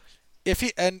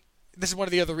 This is one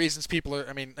of the other reasons people are,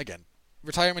 again,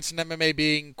 retirements in MMA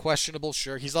being questionable,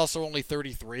 sure. He's also only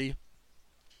 33.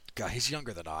 God, he's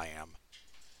younger than I am.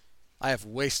 I have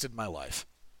wasted my life.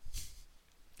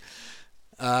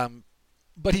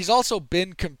 But he's also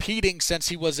been competing since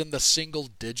he was in the single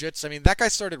digits. That guy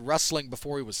started wrestling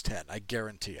before he was 10, I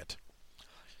guarantee it.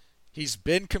 He's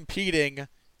been competing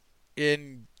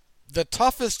in the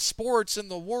toughest sports in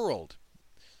the world.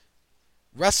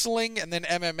 Wrestling and then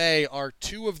MMA are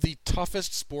two of the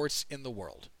toughest sports in the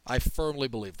world. I firmly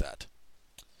believe that.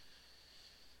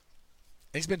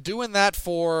 And he's been doing that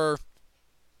for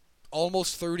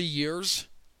almost 30 years.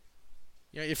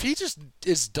 If he just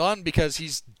is done because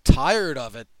he's tired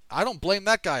of it, I don't blame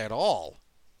that guy at all.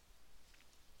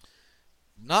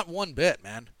 Not one bit,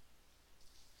 man.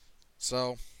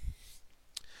 So,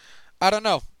 I don't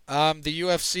know. The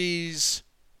UFC's...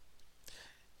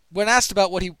 When asked about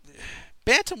what he...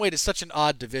 Bantamweight is such an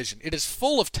odd division. It is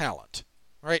full of talent,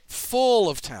 right? Full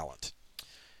of talent.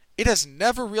 It has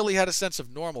never really had a sense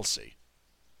of normalcy,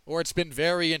 or it's been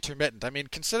very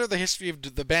intermittent. Consider the history of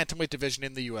the bantamweight division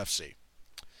in the UFC.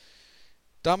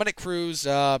 Dominic Cruz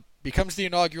becomes the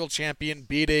inaugural champion,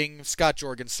 beating Scott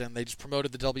Jorgensen. They just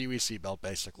promoted the WEC belt,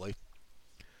 basically.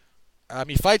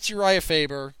 He fights Uriah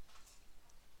Faber.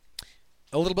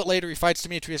 A little bit later, he fights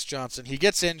Demetrius Johnson. He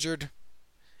gets injured.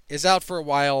 Is out for a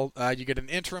while. You get an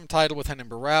interim title with Renan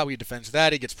Barão. He defends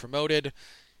that. He gets promoted.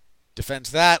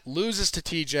 Defends that. Loses to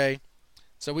TJ.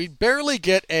 So we barely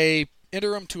get a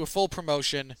interim to a full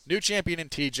promotion. New champion in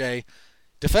TJ.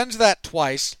 Defends that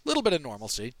twice. Little bit of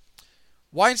normalcy.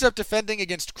 Winds up defending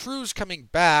against Cruz coming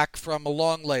back from a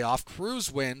long layoff.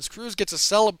 Cruz wins. Cruz gets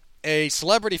a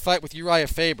celebrity fight with Uriah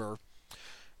Faber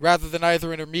rather than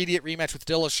either an immediate rematch with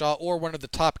Dillashaw or one of the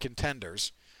top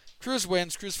contenders. Cruz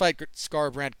wins. Cruz fights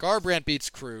Garbrandt. Garbrandt beats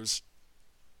Cruz.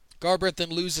 Garbrandt then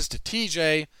loses to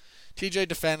TJ. TJ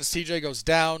defends. TJ goes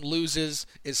down, loses,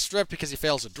 is stripped because he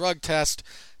fails a drug test.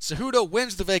 Cejudo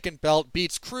wins the vacant belt,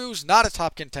 beats Cruz, not a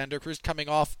top contender. Cruz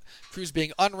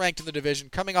being unranked in the division,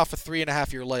 coming off a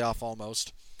 3.5-year layoff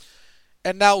almost.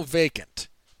 and now vacant.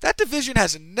 That division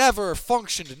has never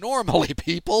functioned normally,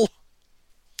 people.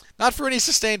 Not for any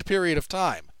sustained period of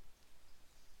time.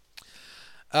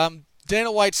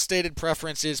 Dana White's stated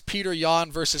preference is Peter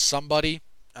Yan versus somebody.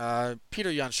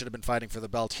 Peter Yan should have been fighting for the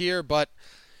belt here, but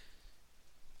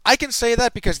I can say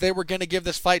that because they were going to give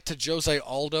this fight to Jose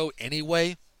Aldo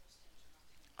anyway.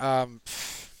 Ugh.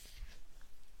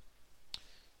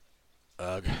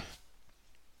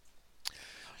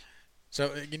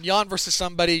 So, Yan versus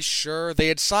somebody, sure. They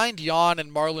had signed Yan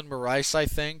and Marlon Moraes, I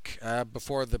think,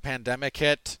 before the pandemic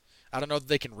hit. I don't know if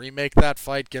they can remake that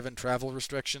fight given travel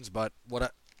restrictions, but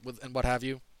what have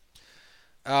you.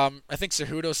 I think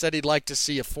Cejudo said he'd like to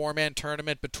see a four-man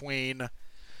tournament between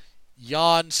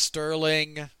Yan,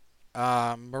 Sterling,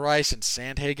 Moraes, and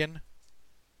Sandhagen.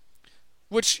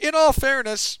 Which, in all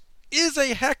fairness, is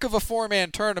a heck of a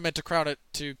four-man tournament to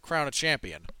crown a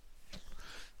champion.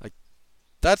 Like,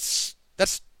 that's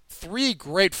three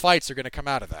great fights are going to come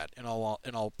out of that in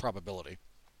all probability.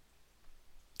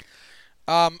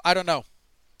 I don't know.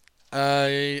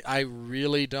 I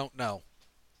really don't know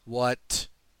what.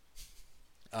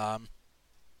 I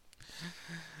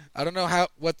don't know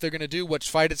what they're going to do, which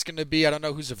fight it's going to be. I don't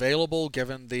know who's available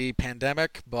given the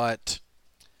pandemic, but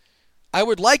I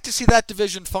would like to see that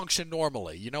division function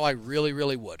normally. I really,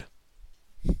 really would.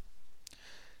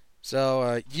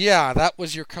 So, yeah, that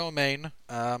was your co-main.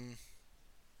 I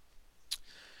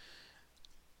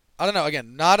don't know.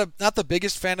 Again, not the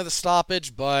biggest fan of the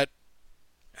stoppage, but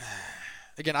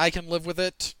again, I can live with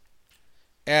it.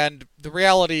 And the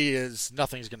reality is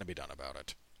nothing's going to be done about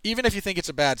it. Even if you think it's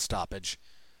a bad stoppage,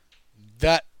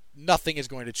 that nothing is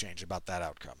going to change about that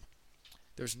outcome.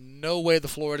 There's no way the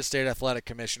Florida State Athletic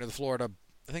Commission, or I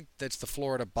think that's the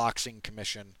Florida Boxing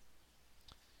Commission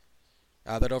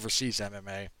that oversees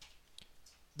MMA,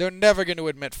 they're never going to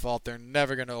admit fault. They're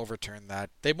never going to overturn that.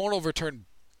 They won't overturn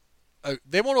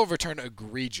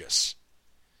egregious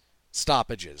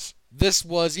stoppages. This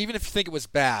was, even if you think it was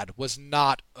bad, was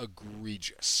not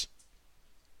egregious.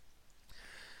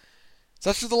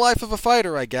 Such is the life of a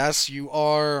fighter, I guess. You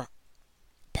are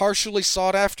partially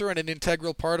sought after and an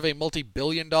integral part of a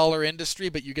multi-billion-dollar industry,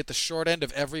 but you get the short end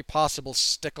of every possible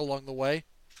stick along the way.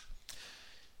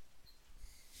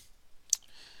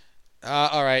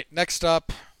 All right, next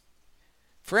up.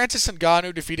 Francis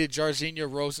Ngannou defeated Jairzinho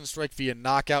Rozenstruik via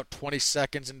knockout 20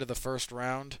 seconds into the first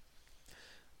round.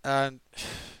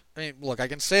 Look, I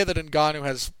can say that Ngannou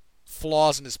has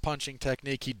flaws in his punching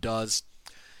technique. He does.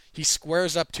 He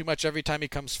squares up too much every time he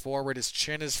comes forward. His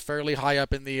chin is fairly high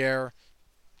up in the air.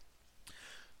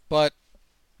 But,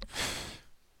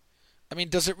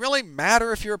 does it really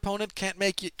matter if your opponent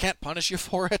can't punish you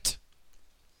for it?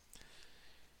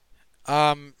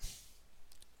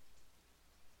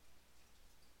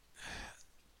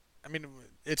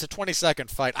 It's a 20-second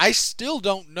fight. I still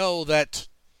don't know that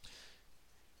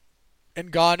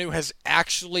Ngannou has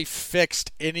actually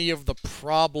fixed any of the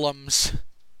problems,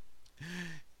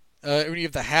 any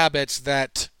of the habits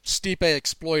that Stipe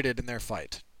exploited in their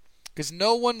fight. Because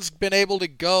no one's been able to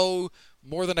go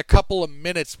more than a couple of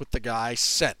minutes with the guy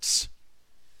since.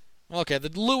 Okay, the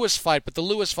Lewis fight, but the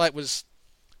Lewis fight was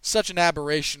such an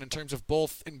aberration in terms of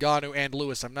both Ngannou and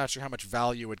Lewis. I'm not sure how much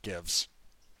value it gives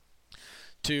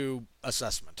to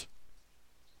assessment.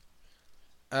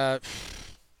 Do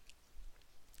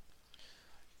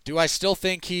I still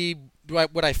think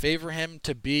would I favor him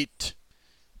to beat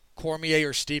Cormier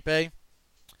or Stipe?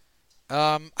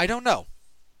 I don't know.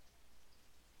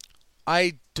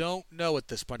 I don't know at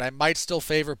this point. I might still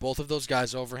favor both of those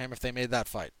guys over him if they made that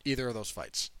fight, either of those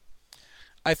fights.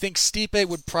 I think Stipe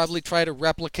would probably try to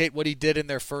replicate what he did in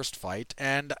their first fight,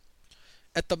 and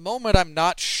at the moment I'm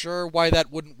not sure why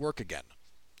that wouldn't work again.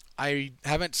 I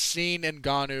haven't seen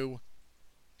evidence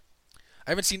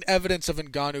of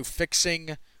Ngannou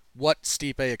fixing what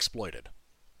Stipe exploited.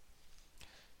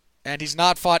 And he's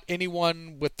not fought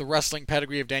anyone with the wrestling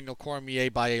pedigree of Daniel Cormier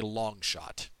by a long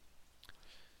shot.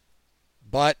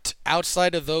 But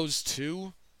outside of those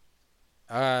two,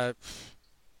 it's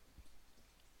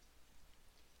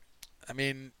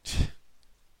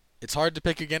hard to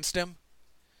pick against him,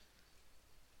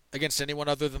 against anyone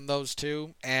other than those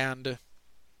two, and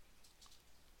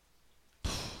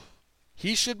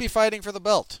he should be fighting for the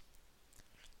belt.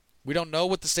 We don't know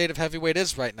what the state of heavyweight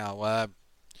is right now.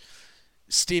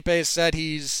 Stipe has said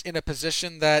he's in a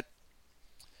position that,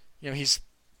 he's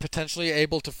potentially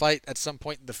able to fight at some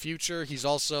point in the future. He's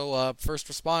also a first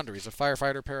responder. He's a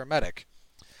firefighter paramedic.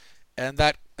 And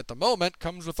that, at the moment,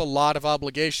 comes with a lot of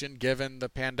obligation given the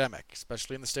pandemic,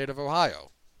 especially in the state of Ohio.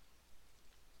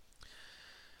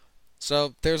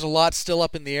 So there's a lot still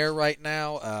up in the air right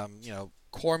now.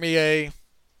 Cormier,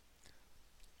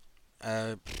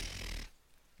 uh,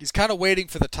 he's kind of waiting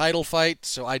for the title fight,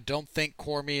 so I don't think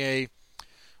Cormier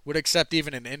would accept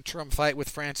even an interim fight with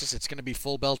Francis. It's going to be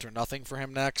full belt or nothing for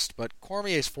him next. But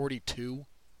Cormier's 42,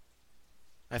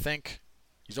 I think.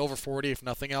 He's over 40 if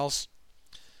nothing else.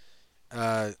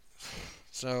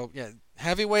 So, yeah,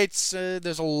 heavyweights,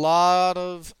 there's a lot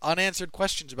of unanswered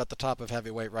questions about the top of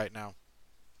heavyweight right now.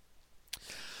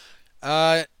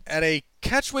 At a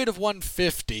catch weight of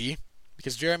 150,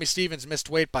 because Jeremy Stephens missed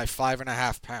weight by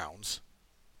 5.5 pounds.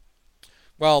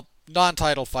 Well,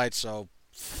 non-title fight, so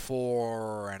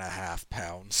 4.5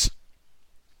 pounds.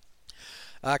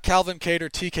 Calvin Kattar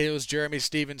TKO's Jeremy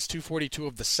Stephens, 242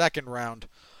 of the second round.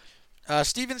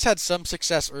 Stephens had some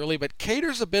success early, but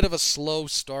Kattar's a bit of a slow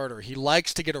starter. He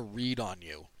likes to get a read on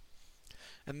you.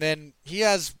 And then he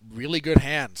has really good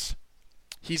hands.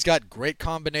 He's got great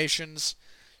combinations.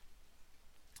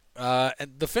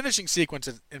 And the finishing sequence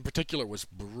in particular was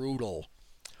brutal.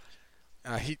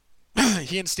 He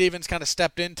and Stephens kind of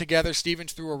stepped in together.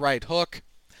 Stephens threw a right hook.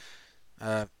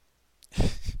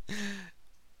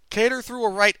 Kattar threw a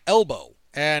right elbow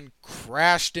and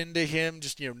crashed into him,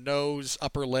 just, nose,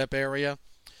 upper lip area.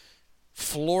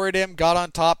 Floored him, got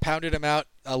on top, pounded him out.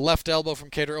 A left elbow from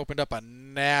Kattar opened up a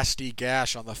nasty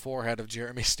gash on the forehead of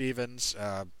Jeremy Stephens.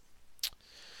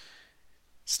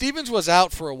 Stephens was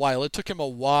out for a while. It took him a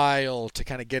while to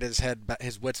kind of get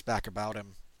his wits back about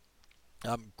him.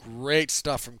 Great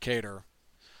stuff from Kattar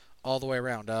all the way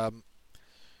around.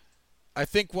 I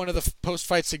think one of the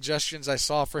post-fight suggestions I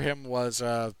saw for him was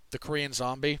the Korean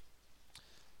Zombie.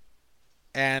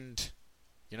 And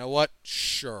you know what?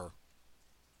 Sure.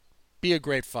 Be a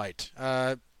great fight.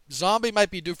 Zombie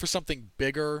might be due for something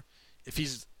bigger if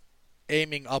he's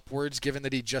aiming upwards, given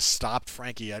that he just stopped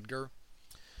Frankie Edgar.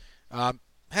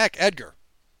 Heck, Edgar.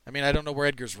 I mean, I don't know where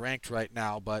Edgar's ranked right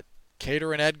now, but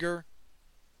Kattar and Edgar,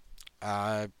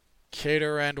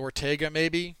 Kattar and Ortega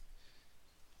maybe,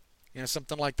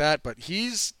 something like that. But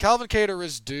Calvin Kattar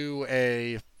is due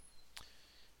a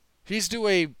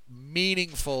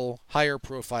meaningful, higher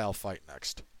profile fight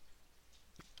next.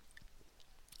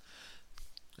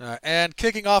 And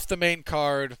kicking off the main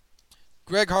card,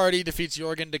 Greg Hardy defeats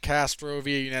Yorgan De Castro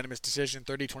via unanimous decision,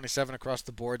 30-27 across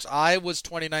the boards. I was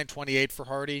 29-28 for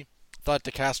Hardy. Thought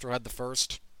De Castro had the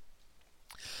first.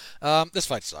 This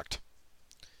fight sucked.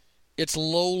 It's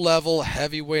low-level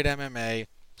heavyweight MMA.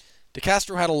 De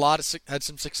Castro had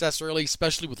some success early,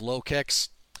 especially with low kicks.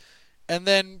 And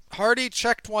then Hardy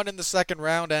checked one in the second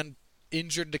round and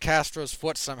injured De Castro's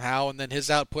foot somehow, and then his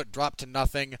output dropped to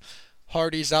nothing.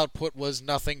 Hardy's output was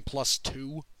nothing plus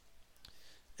 2.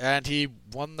 And he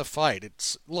won the fight.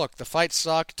 The fight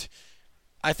sucked.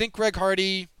 I think Greg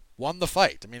Hardy won the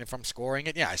fight. I mean, if I'm scoring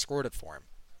it, yeah, I scored it for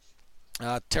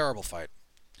him. Terrible fight.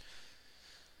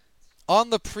 On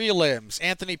the prelims,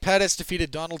 Anthony Pettis defeated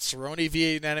Donald Cerrone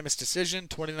via unanimous decision,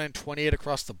 29-28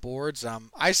 across the boards.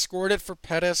 I scored it for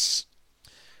Pettis,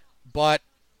 but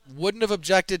wouldn't have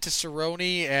objected to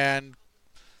Cerrone, and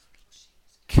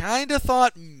kind of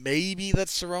thought maybe that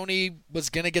Cerrone was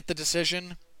going to get the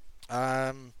decision.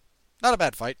 Not a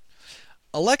bad fight.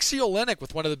 Alexei Oleinik,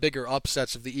 with one of the bigger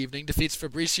upsets of the evening, defeats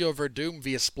Fabricio Verdum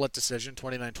via split decision,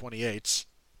 29-28.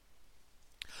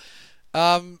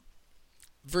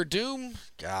 Verdum,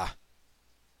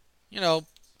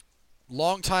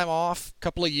 long time off,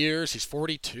 couple of years. He's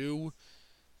 42.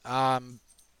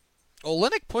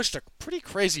 Oleinik pushed a pretty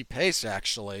crazy pace,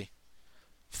 actually,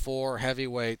 for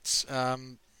heavyweights. I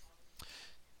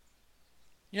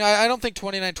don't think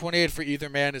 29-28 for either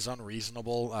man is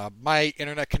unreasonable. My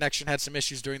internet connection had some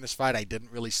issues during this fight. I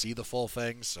didn't really see the full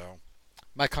thing, so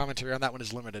my commentary on that one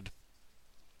is limited.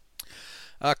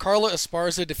 Carla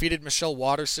Esparza defeated Michelle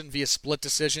Waterson via split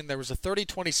decision. There was a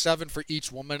 30-27 for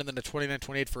each woman and then a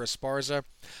 29-28 for Esparza.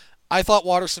 I thought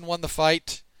Waterson won the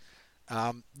fight.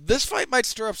 This fight might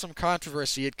stir up some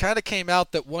controversy. It kind of came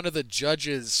out that one of the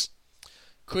judges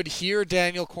could hear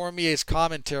Daniel Cormier's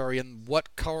commentary, and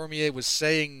what Cormier was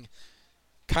saying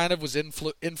kind of was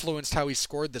influenced how he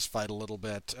scored this fight a little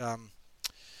bit.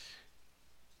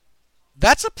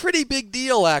 That's a pretty big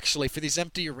deal, actually, for these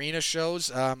empty arena shows.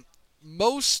 A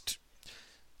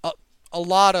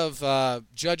lot of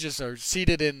judges are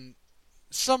seated in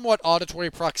somewhat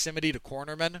auditory proximity to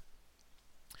cornermen,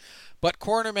 but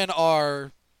cornermen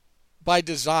are, by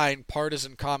design,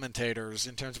 partisan commentators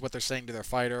in terms of what they're saying to their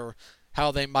fighter, how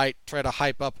they might try to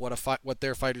hype up what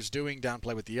their fighter's doing,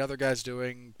 downplay what the other guy's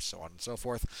doing, so on and so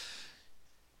forth.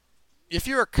 If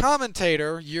you're a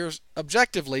commentator, you're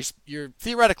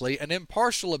theoretically an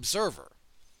impartial observer.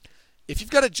 If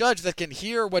you've got a judge that can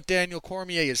hear what Daniel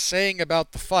Cormier is saying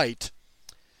about the fight,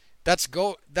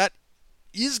 that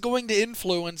is going to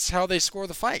influence how they score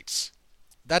the fights.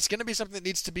 That's going to be something that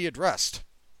needs to be addressed.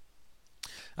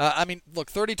 I mean,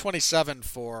 look, 30-27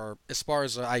 for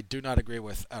Esparza, I do not agree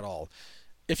with at all.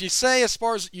 If you say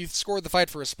Esparza, you scored the fight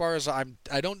for Esparza,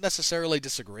 I don't necessarily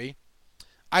disagree.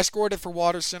 I scored it for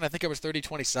Waterson. I think it was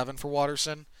 30-27 for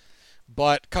Waterson,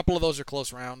 but a couple of those are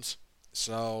close rounds,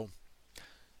 so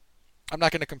I'm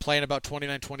not going to complain about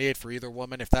 29-28 for either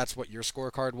woman if that's what your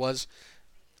scorecard was.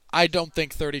 I don't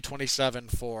think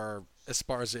 30-27 for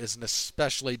Esparza is an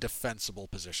especially defensible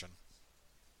position.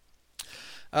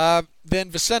 Then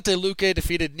Vicente Luque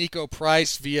defeated Nico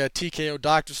Price via TKO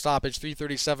doctor stoppage,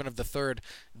 3:37 of the third.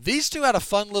 These two had a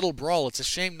fun little brawl. It's a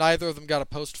shame neither of them got a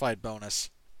post-fight bonus.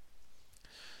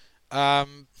 Price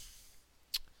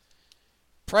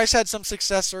had some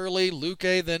success early.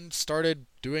 Luque then started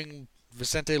doing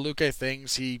Vicente Luque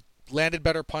things. He landed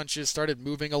better punches, started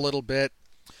moving a little bit,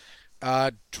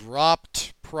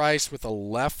 dropped Price with a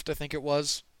left, I think it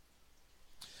was.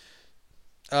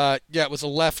 It was a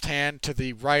left hand to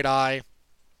the right eye.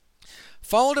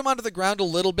 Followed him onto the ground a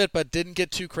little bit, but didn't get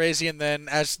too crazy. And then,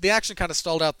 as the action kind of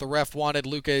stalled out, the ref wanted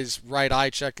Luque's right eye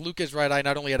checked. Luque's right eye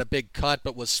not only had a big cut,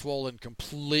 but was swollen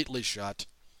completely shut.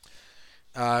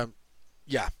 Good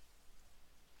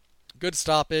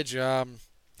stoppage.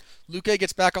 Luque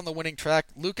gets back on the winning track.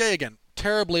 Luque, again,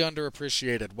 terribly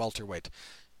underappreciated welterweight.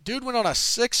 Dude went on a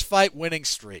 6-fight winning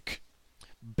streak.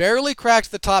 Barely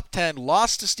cracked the top 10,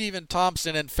 lost to Stephen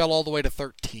Thompson, and fell all the way to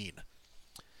 13.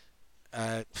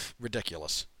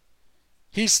 Ridiculous.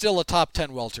 He's still a top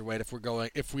 10 welterweight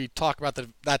if we talk about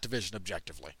that division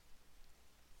objectively.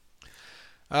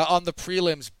 On the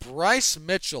prelims, Bryce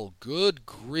Mitchell, good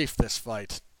grief this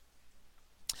fight,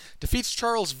 defeats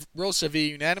Charles Rosa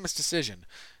via unanimous decision,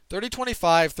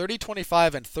 30-25,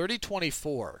 30-25, and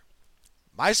 30-24.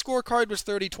 My scorecard was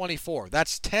 30-24.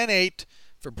 That's 10-8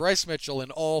 for Bryce Mitchell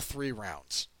in all 3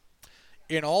 rounds.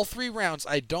 In all 3 rounds,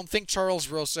 I don't think Charles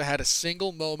Rosa had a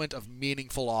single moment of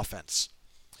meaningful offense.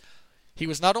 He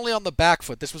was not only on the back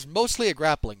foot, this was mostly a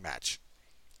grappling match.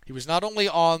 He was not only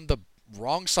on the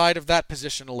wrong side of that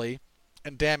positionally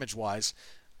and damage-wise,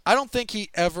 I don't think he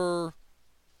ever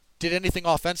did anything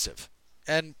offensive.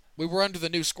 And we were under the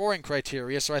new scoring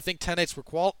criteria, so I think 10-8s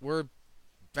were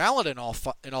valid in all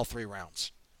 3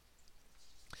 rounds.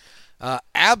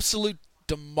 Absolute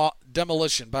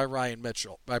demolition by Bryce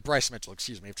Mitchell,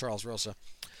 of Charles Rosa.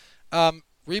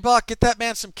 Reebok, get that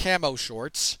man some camo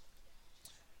shorts.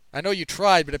 I know you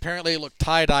tried, but apparently it looked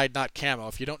tie-dyed, not camo.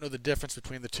 If you don't know the difference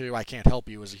between the two, I can't help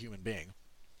you as a human being.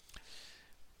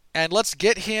 And let's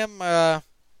get him a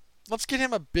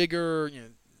bigger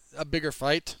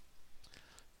fight.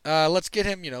 Let's get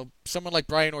him, someone like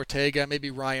Brian Ortega,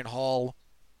 maybe Ryan Hall.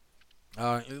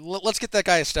 Let's get that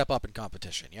guy a step up in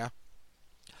competition, yeah?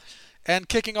 And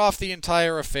kicking off the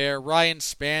entire affair, Ryan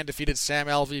Spann defeated Sam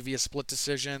Alvey via split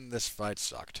decision. This fight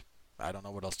sucked. I don't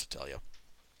know what else to tell you.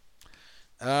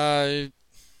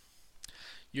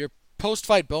 Your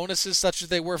post-fight bonuses, such as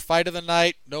they were fight of the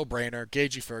night, no-brainer,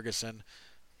 Gaethje Ferguson.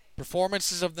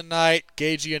 Performances of the night,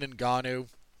 Gaethje and Ngannou.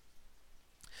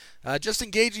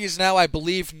 Justin Gaethje is now, I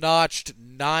believe, notched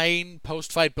 9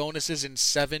 post-fight bonuses in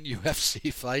 7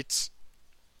 UFC fights.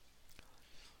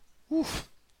 Whew.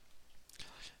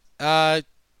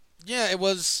 It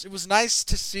was nice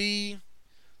to see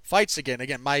fights again.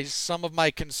 Again, some of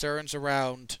my concerns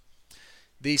around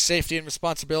the safety and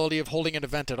responsibility of holding an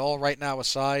event at all right now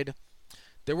aside,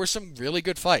 there were some really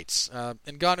good fights.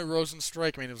 Ngannou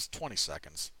Rosenstrike, it was 20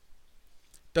 seconds.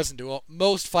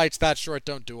 Most fights that short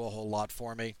don't do a whole lot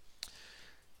for me.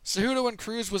 Cejudo and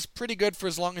Cruz was pretty good for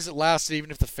as long as it lasted,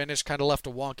 even if the finish kind of left a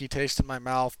wonky taste in my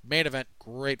mouth. Main event,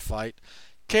 great fight.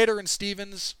 Kattar and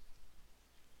Stevens,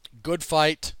 good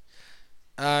fight.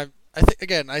 I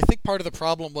think part of the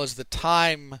problem was the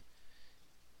time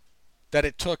that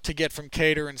it took to get from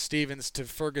Kattar and Stevens to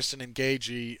Ferguson and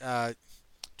Gaethje.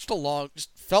 Just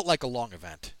felt like a long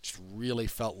event. Just really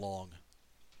felt long.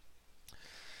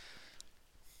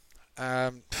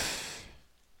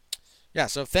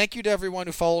 So thank you to everyone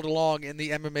who followed along in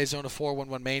the MMA Zone of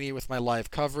 411 Mania with my live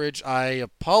coverage. I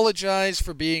apologize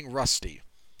for being rusty.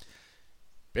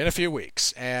 Been a few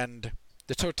weeks, and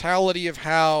the totality of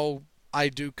how I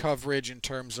do coverage in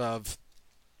terms of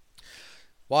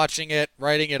watching it,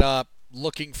 writing it up,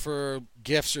 looking for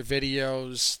GIFs or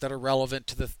videos that are relevant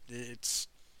to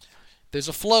there's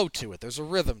a flow to it, there's a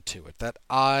rhythm to it that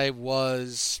I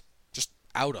was just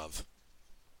out of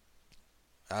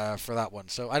for that one.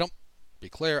 So I don't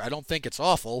think it's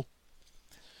awful,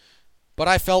 but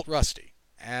I felt rusty.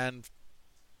 And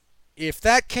if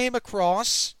that came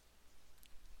across,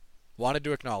 wanted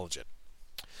to acknowledge it.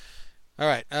 All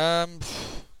right.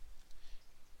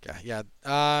 Yeah.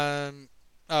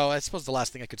 Oh, I suppose the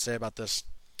last thing I could say about this.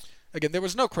 Again, there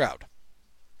was no crowd.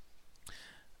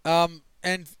 And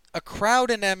a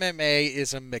crowd in MMA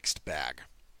is a mixed bag.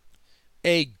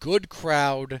 A good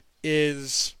crowd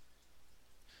is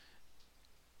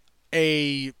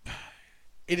a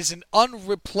it is an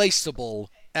unreplaceable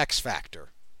X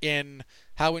factor in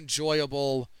how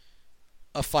enjoyable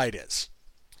a fight is.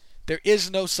 There is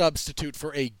no substitute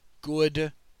for a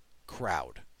good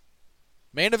crowd.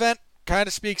 Main event kind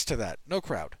of speaks to that. No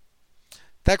crowd.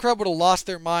 That crowd would have lost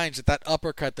their minds at that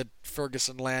uppercut that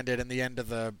Ferguson landed in the end of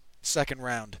the second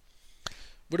round.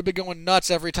 Would have been going nuts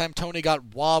every time Tony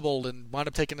got wobbled and wound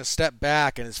up taking a step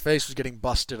back and his face was getting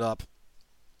busted up.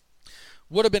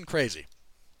 Would have been crazy.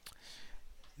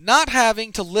 Not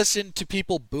having to listen to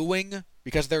people booing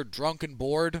because they're drunk and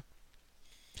bored,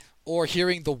 or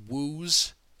hearing the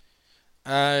woos.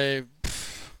 I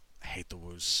hate the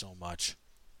woos so much.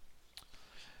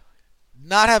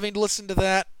 Not having to listen to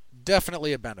that,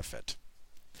 definitely a benefit.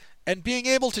 And being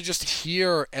able to just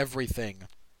hear everything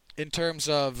in terms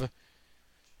of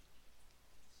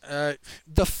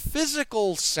the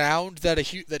physical sound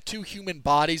that two human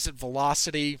bodies at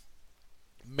velocity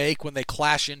make when they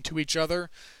clash into each other,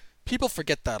 people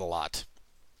forget that a lot.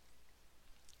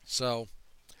 So,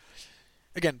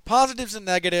 again, positives and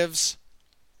negatives.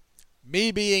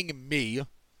 Me being me,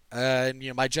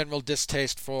 and my general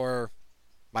distaste for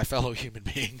my fellow human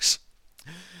beings.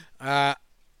 I'm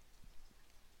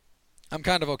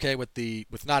kind of okay with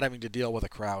not having to deal with a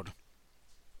crowd.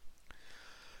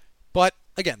 But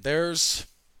again, there's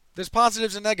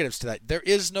positives and negatives to that. There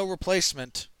is no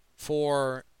replacement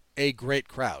for a great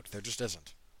crowd. There just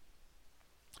isn't.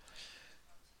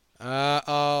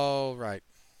 Oh, right.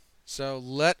 So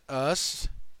let us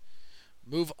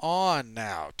move on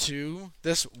now to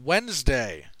this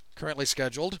Wednesday, currently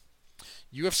scheduled,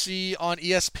 UFC on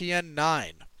ESPN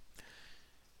 9.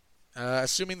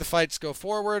 Assuming the fights go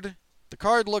forward, the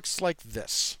card looks like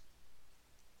this.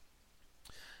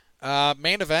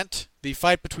 Main event, the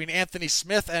fight between Anthony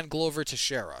Smith and Glover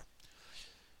Teixeira.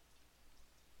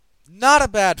 Not a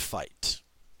bad fight.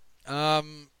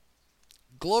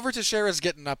 Glover Teixeira's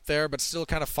getting up there, but still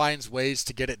kind of finds ways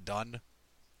to get it done.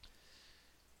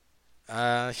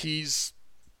 He's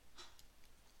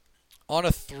on a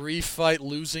 3-fight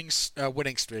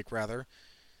winning streak, rather.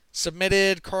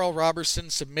 Submitted Carl Robertson,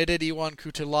 submitted Iwan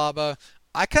Kutalaba.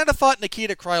 I kind of thought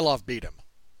Nikita Krylov beat him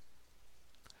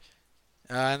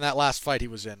in that last fight he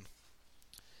was in.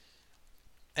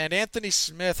 And Anthony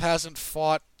Smith hasn't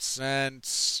fought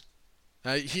since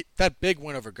that big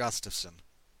win over Gustafsson.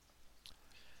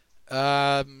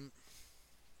 Yeah,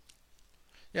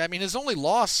 I mean, his only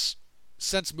loss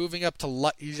since moving up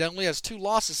to he only has 2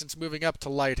 losses since moving up to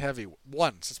light heavyweight.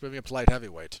 1 since moving up to light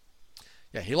heavyweight.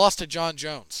 Yeah, he lost to John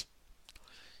Jones.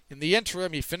 In the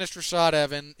interim, he finished Rashad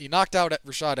Evans. He knocked out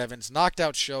Rashad Evans, knocked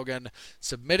out Shogun,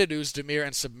 submitted Uzdemir,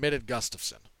 and submitted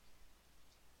Gustafsson.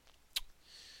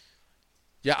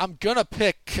 Yeah, I'm gonna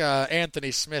pick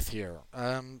Anthony Smith here.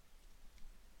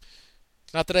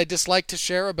 Not that I dislike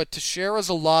Teixeira, but Teixeira's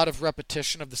a lot of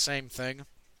repetition of the same thing.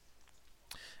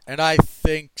 And I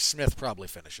think Smith probably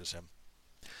finishes him.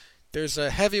 There's a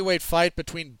heavyweight fight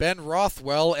between Ben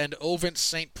Rothwell and Ovin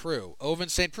St. Preux. Ovin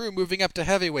St. Preux moving up to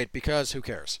heavyweight because who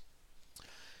cares?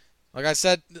 Like I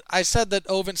said that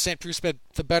Ovin St. Preux spent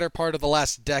the better part of the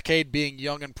last decade being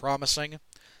young and promising.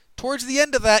 Towards the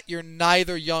end of that, you're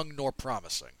neither young nor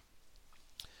promising.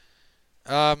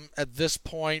 At this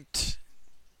point,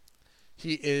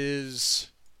 he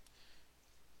is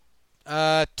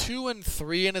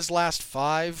 2-3 in his last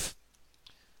 5.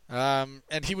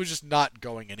 And he was just not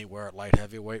going anywhere at light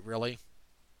heavyweight, really.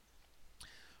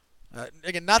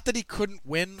 Again, not that he couldn't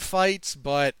win fights,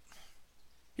 but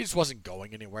he just wasn't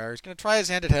going anywhere. He's going to try his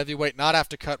hand at heavyweight, not have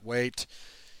to cut weight.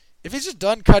 If he's just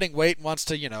done cutting weight and wants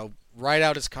to, ride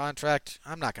out his contract,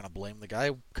 I'm not going to blame the guy.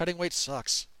 Cutting weight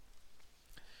sucks.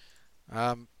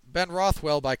 Ben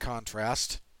Rothwell, by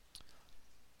contrast,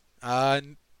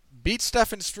 beat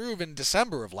Stefan Struve in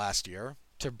December of last year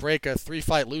to break a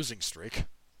 3-fight losing streak.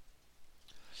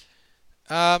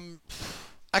 I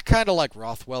kind of like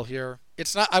Rothwell here.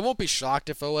 I won't be shocked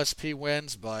if OSP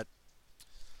wins, but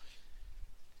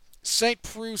St.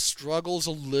 Preux struggles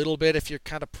a little bit if you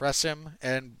kind of press him,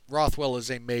 and Rothwell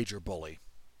is a major bully.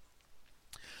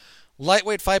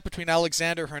 Lightweight fight between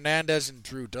Alexander Hernandez and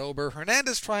Drew Dober.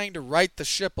 Hernandez trying to right the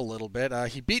ship a little bit.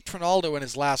 He beat Trinaldo in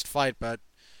his last fight, but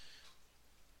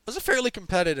it was a fairly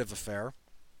competitive affair.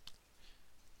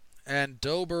 And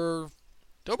Dober's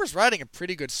riding a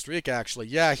pretty good streak, actually.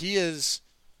 Yeah, he is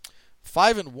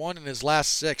 5-1 in his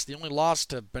last 6. The only loss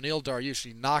to Beneil Dariush.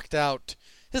 He knocked out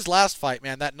his last fight,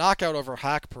 man. That knockout over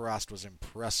Haqparast was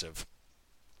impressive.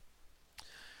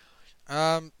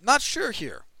 Not sure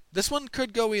here. This one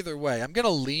could go either way. I'm going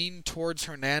to lean towards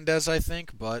Hernandez, I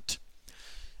think, but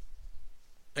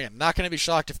again, not going to be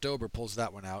shocked if Dober pulls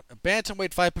that one out. A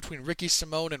bantamweight fight between Ricky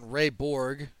Simone and Ray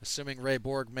Borg, assuming Ray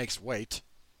Borg makes weight.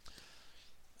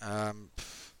 Man,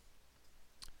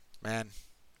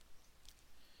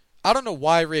 I don't know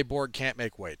why Ray Borg can't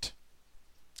make weight.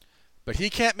 But he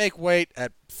can't make weight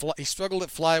at... He struggled at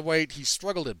flyweight. He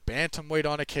struggled at bantamweight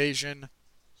on occasion.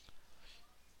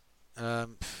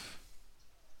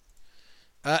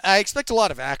 I expect a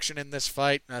lot of action in this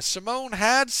fight. Simone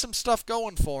had some stuff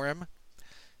going for him.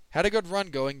 Had a good run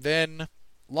going. Then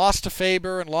lost to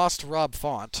Faber and lost to Rob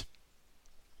Font.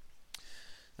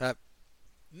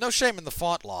 No shame in the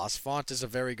Font loss. Font is a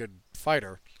very good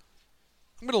fighter.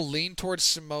 I'm going to lean towards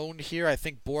Simone here. I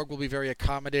think Borg will be very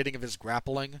accommodating of his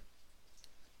grappling.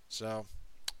 So,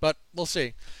 but we'll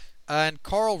see. And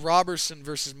Carl Robertson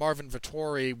versus Marvin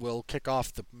Vettori will kick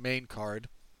off the main card.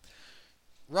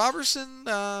 Robertson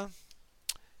gone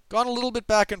a little bit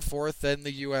back and forth in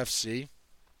the UFC.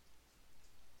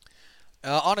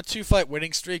 On a 2-fight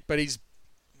winning streak, but he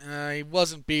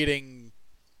wasn't beating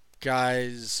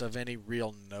guys of any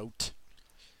real note.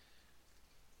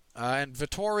 And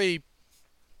Vettori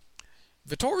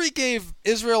gave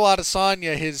Israel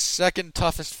Adesanya his second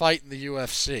toughest fight in the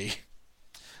UFC.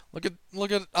 Look at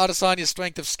Adesanya's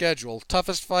strength of schedule.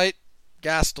 Toughest fight,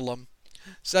 Gastelum.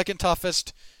 Second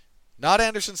toughest, not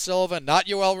Anderson Silva, not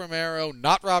Yoel Romero,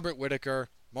 not Robert Whittaker,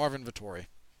 Marvin Vettori.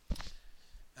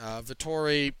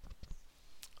 Vettori,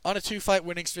 on a 2-fight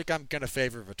winning streak, I'm going to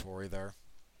favor Vettori there.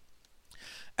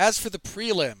 As for the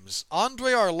prelims,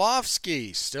 Andrei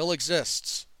Arlovski still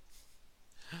exists.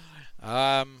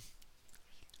 On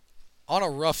a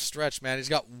rough stretch, man. He's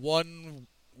got one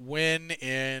win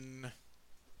in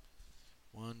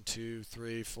 1, 2,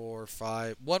 3, 4,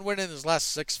 5. One win in his last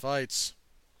 6 fights.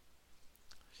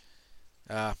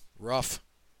 Rough.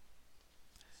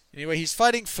 Anyway, he's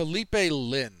fighting Felipe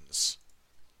Lins,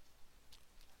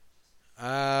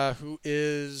 who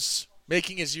is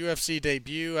making his UFC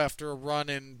debut after a run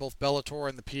in both Bellator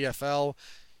and the PFL.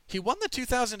 He won the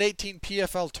 2018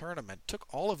 PFL tournament. Took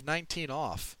all of 19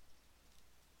 off.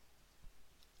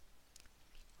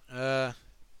 That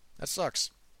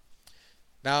sucks.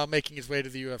 Now making his way to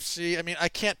the UFC. I mean, I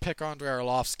can't pick Andrei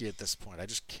Arlovski at this point. I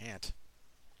just can't.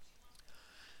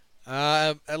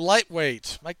 At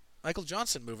lightweight, Michael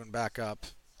Johnson moving back up.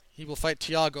 He will fight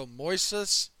Thiago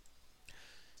Moises.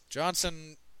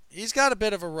 Johnson, he's got a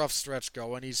bit of a rough stretch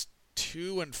going. He's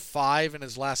 2-5 in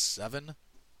his last 7.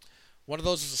 One of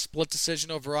those was a split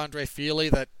decision over Andre Fili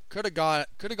that could have gone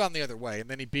the other way, and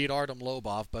then he beat Artem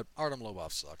Lobov, but Artem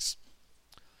Lobov sucks.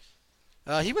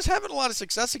 He was having a lot of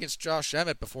success against Josh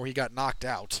Emmett before he got knocked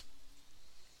out.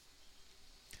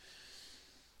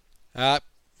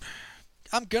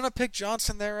 I'm going to pick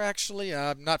Johnson there, actually.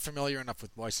 I'm not familiar enough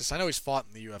with Moises. I know he's fought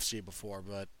in the UFC before,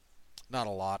 but not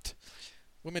a lot.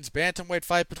 Women's bantamweight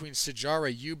fight between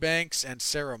Sijara Eubanks and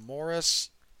Sarah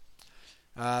Morris.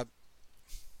 I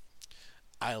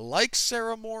like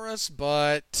Sarah Morris,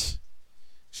 but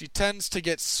she tends to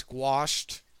get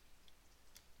squashed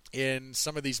in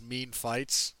some of these mean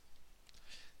fights.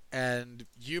 And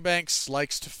Eubanks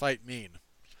likes to fight mean.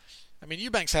 I mean,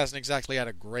 Eubanks hasn't exactly had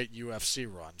a great UFC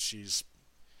run. She's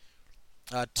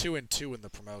 2-2 in the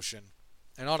promotion,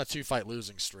 and on a 2-fight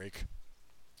losing streak.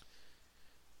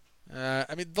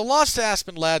 I mean, the loss to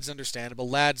Aspen Ladd's understandable.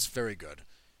 Ladd's very good.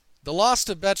 The loss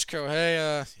to Betch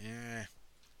Correia,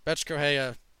 Betch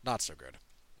Correia, not so good.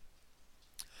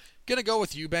 Gonna go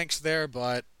with Eubanks there,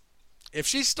 but if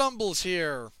she stumbles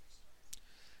here,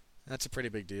 that's a pretty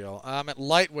big deal. At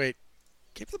lightweight,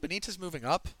 Gabriel Benitez moving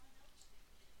up.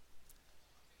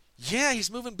 Yeah, he's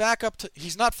moving back up to...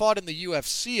 He's not fought in the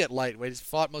UFC at lightweight. He's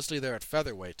fought mostly there at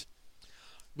featherweight.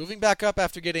 Moving back up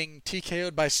after getting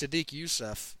TKO'd by Sadiq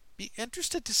Youssef. Be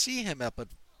interested to see him up at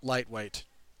lightweight.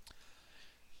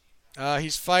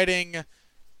 He's fighting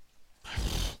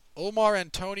Omar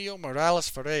Antonio Morales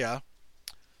Ferreira.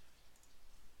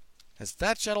 Has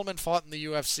that gentleman fought in the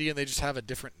UFC and they just have a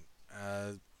different...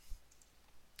 has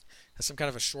some kind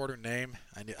of a shorter name?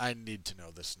 I need to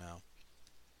know this now.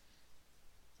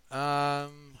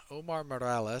 Omar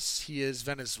Morales. He is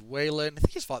Venezuelan. I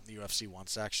think he's fought in the UFC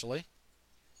once, actually.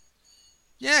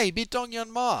 Yeah, he beat Dong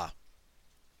Yun Ma.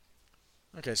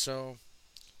 Okay, so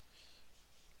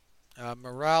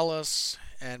Morales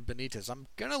and Benitez. I'm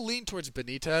gonna lean towards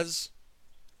Benitez.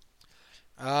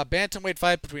 Bantamweight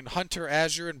fight between Hunter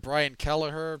Azure and Brian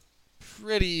Kelleher.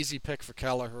 pretty easy pick for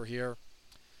Kelleher here.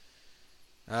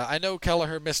 I know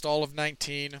Kelleher missed all of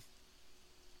 19,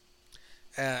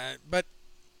 but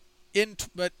in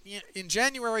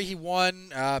January he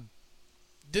won.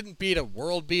 Didn't beat a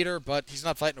world beater, but he's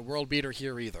not fighting a world beater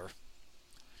here either.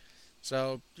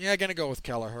 So yeah, gonna go with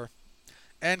Kelleher.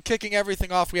 And kicking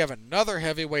everything off, we have another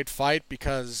heavyweight fight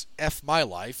because F my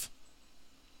life.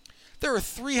 There are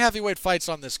 3 heavyweight fights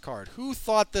on this card. Who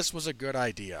thought this was a good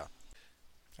idea?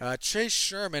 Chase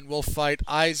Sherman will fight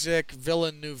Isaac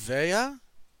Villanueva.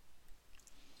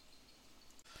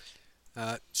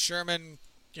 Sherman,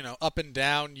 up and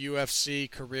down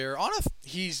UFC career.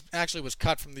 He's actually was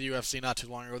cut from the UFC not too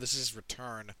long ago. This is his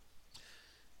return.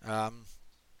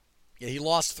 He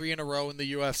lost 3 in a row in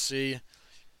the UFC.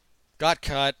 Got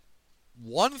cut.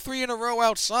 Won 3 in a row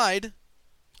outside.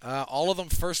 All of them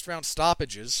first-round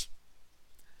stoppages.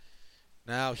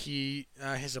 Now,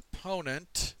 his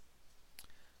opponent,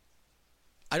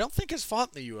 I don't think has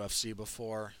fought in the UFC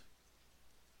before.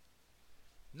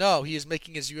 No, he is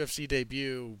making his UFC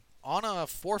debut on a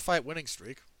 4-fight winning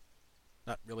streak.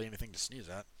 Not really anything to sneeze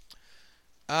at.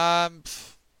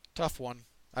 Tough one.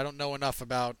 I don't know enough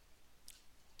about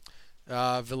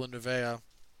Villanueva.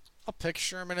 I'll pick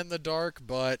Sherman in the dark,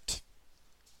 but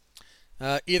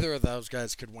either of those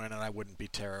guys could win, and I wouldn't be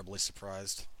terribly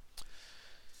surprised.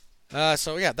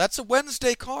 So yeah, that's a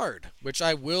Wednesday card, which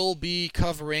I will be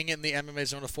covering in the MMA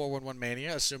Zone of 411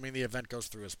 Mania, assuming the event goes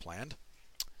through as planned.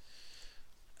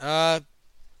 And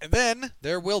then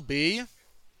there will be,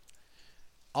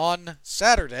 on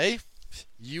Saturday,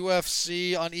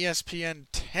 UFC on ESPN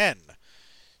 10.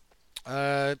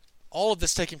 All of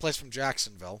this taking place from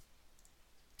Jacksonville.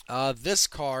 This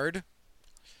card,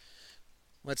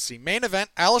 let's see, main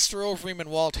event, Alistair Overeem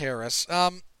and Walt Harris.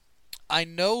 I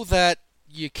know that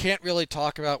you can't really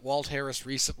talk about Walt Harris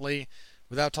recently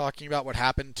without talking about what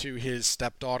happened to his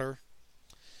stepdaughter.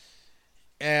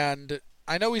 And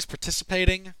I know he's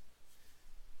participating,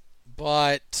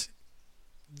 but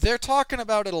they're talking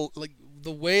about it, like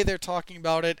the way they're talking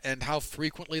about it and how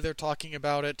frequently they're talking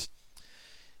about it.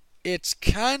 It's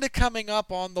kind of coming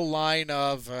up on the line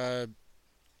of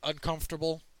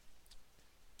uncomfortable,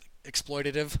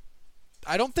 exploitative.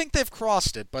 I don't think they've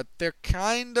crossed it, but they're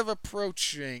kind of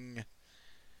approaching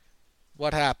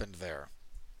what happened there.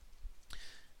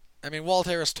 I mean, Walt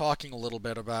Harris talking a little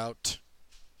bit about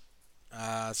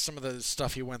some of the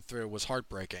stuff he went through was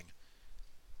heartbreaking.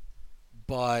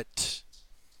 But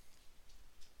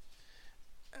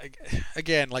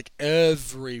again, like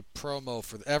every promo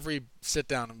for every sit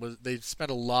down, they spent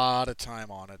a lot of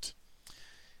time on it.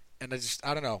 And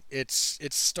I don't know. It's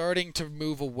starting to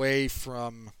move away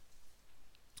from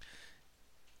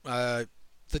the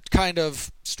kind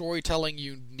of storytelling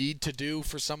you need to do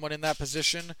for someone in that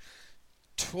position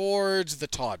towards the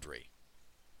tawdry.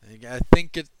 I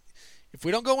think if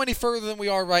we don't go any further than we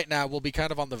are right now, we'll be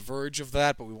kind of on the verge of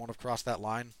that, but we won't have crossed that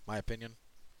line, my opinion.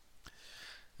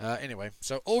 Anyway,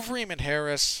 so Overeem and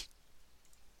Harris.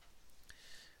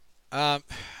 I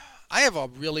have a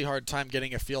really hard time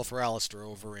getting a feel for Alistair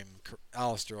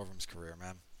Overeem's career,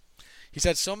 man. He's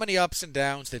had so many ups and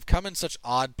downs. They've come in such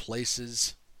odd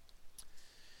places.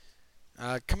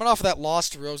 Coming off of that loss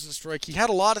to Rosenstruik, he had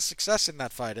a lot of success in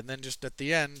that fight, and then just at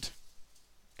the end,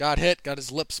 got hit, got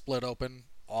his lip split open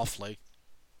awfully.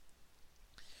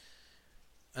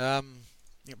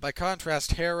 By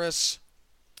contrast, Harris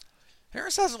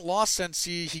hasn't lost since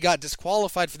he got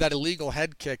disqualified for that illegal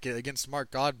head kick against Mark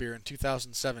Godbeer in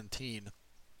 2017.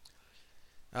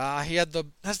 He has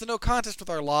the no contest with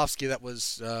Arlovsky. That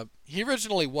was he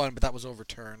originally won, but that was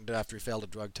overturned after he failed a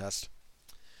drug test.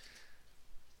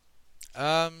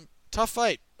 Tough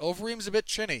fight. Overeem's a bit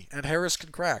chinny, and Harris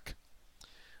can crack.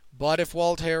 But if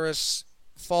Walt Harris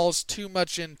falls too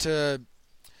much into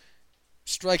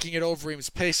striking at Overeem's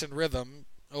pace and rhythm,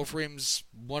 Overeem's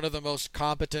one of the most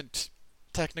competent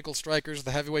technical strikers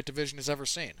the heavyweight division has ever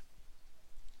seen.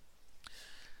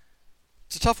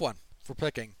 It's a tough one for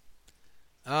picking.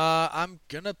 I'm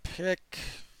gonna pick...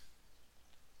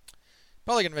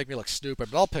 Probably gonna make me look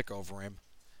stupid, but I'll pick Overeem.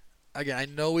 Again, I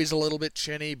know he's a little bit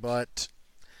chinny, but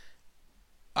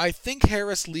I think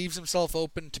Harris leaves himself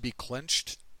open to be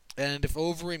clinched, and if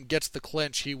Overeem gets the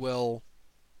clinch, he's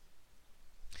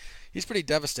pretty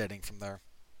devastating from there.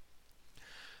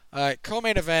 Alright,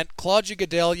 co-main event, Claudia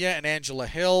Gadelha and Angela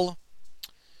Hill.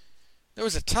 There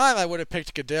was a time I would have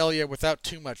picked Gadelha without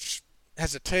too much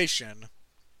hesitation.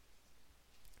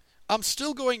 I'm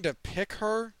still going to pick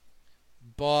her,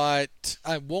 but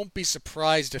I won't be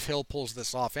surprised if Hill pulls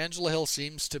this off. Angela Hill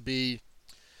seems to be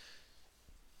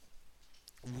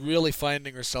really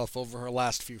finding herself over her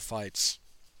last few fights.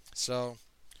 So,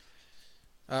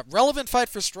 Relevant fight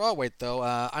for strawweight, though.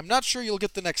 I'm not sure you'll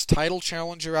get the next title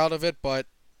challenger out of it, but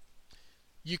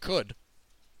you could.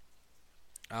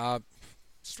 Uh,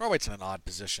 Strawweight's in an odd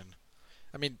position.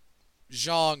 I mean,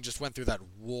 Zhang just went through that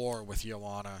war with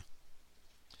Joanna.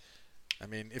 I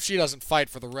mean, if she doesn't fight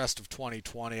for the rest of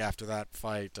 2020 after that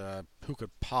fight, who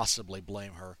could possibly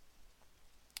blame her?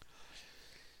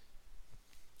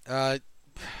 Uh,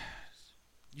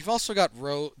 you've also got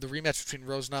the rematch between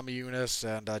Rose Namajunas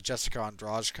and Jessica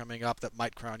Andrade coming up that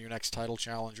might crown your next title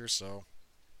challenger, so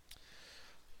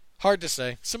hard to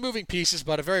say. Some moving pieces,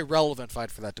 but a very relevant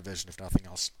fight for that division, if nothing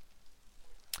else.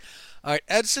 All right,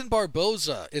 Edson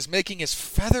Barboza is making his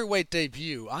featherweight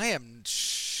debut. I am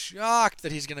shocked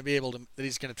that he's going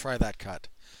to try that cut.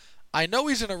 I know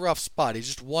he's in a rough spot. He's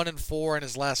just 1-4 in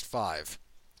his last 5.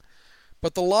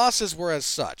 But the losses were as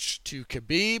such: to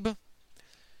Khabib,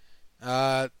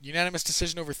 unanimous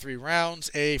decision over 3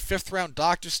 rounds, a 5th-round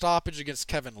doctor stoppage against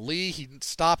Kevin Lee. He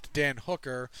stopped Dan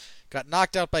Hooker, got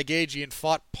knocked out by Gaethje, and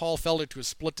fought Paul Felder to a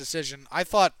split decision. I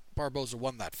thought Barboza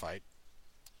won that fight.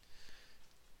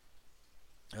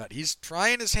 He's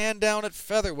trying his hand down at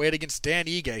featherweight against Dan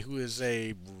Ige, who is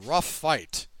a rough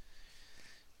fight.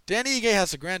 Dan Ige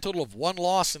has a grand total of 1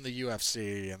 loss in the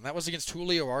UFC, and that was against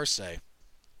Julio Arce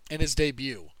in his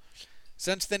debut.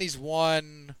 Since then, he's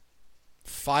won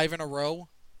 5 in a row.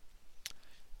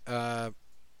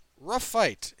 Rough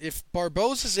fight. If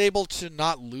Barboza is able to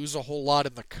not lose a whole lot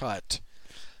in the cut,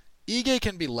 Ige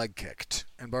can be leg kicked,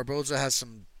 and Barboza has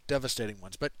some devastating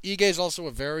ones. But Ige is also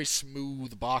a very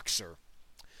smooth boxer,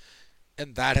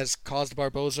 and that has caused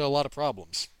Barboza a lot of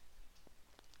problems.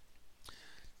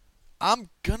 I'm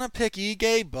gonna pick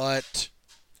Ige, but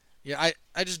yeah,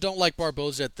 I just don't like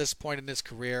Barboza at this point in his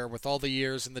career, with all the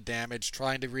years and the damage,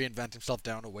 trying to reinvent himself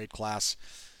down a weight class.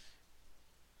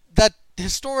 That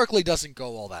historically doesn't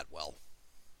go all that well.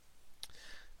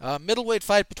 Middleweight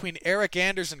fight between Eric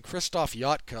Anders and Krzysztof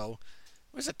Jotko.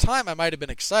 There was a time I might have been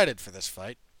excited for this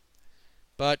fight,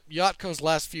 but Jotko's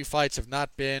last few fights have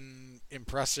not been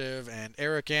impressive, and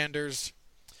Eric Anders,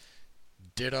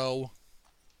 ditto.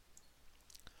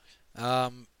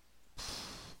 I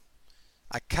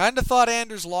kind of thought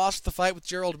Anders lost the fight with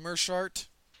Gerald Meerschaert.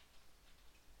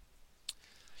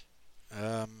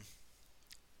 I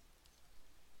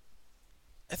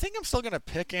think I'm still going to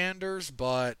pick Anders,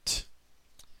 but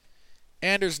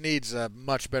Anders needs a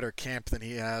much better camp than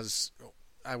he has.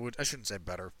 I shouldn't say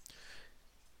better.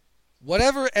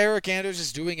 Whatever Eric Anders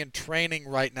is doing in training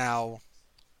right now,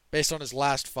 based on his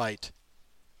last fight,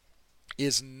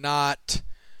 is not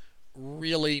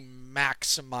really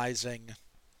maximizing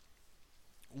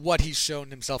what he's shown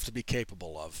himself to be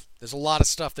capable of. There's a lot of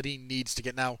stuff that he needs to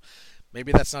get. Now,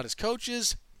 maybe that's not his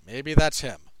coaches, maybe that's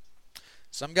him.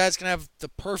 Some guys can have the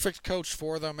perfect coach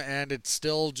for them, and it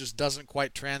still just doesn't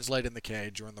quite translate in the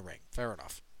cage or in the ring. Fair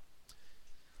enough.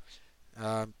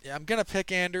 Yeah, I'm going to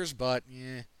pick Anders, but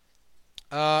yeah.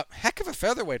 Heck of a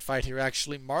featherweight fight here,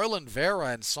 actually. Marlon Vera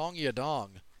and Song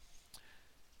Yadong.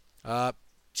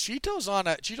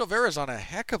 Chito Vera's on a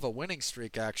heck of a winning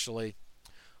streak, actually.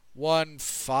 Won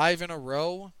 5 in a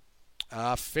row.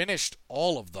 Finished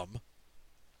all of them.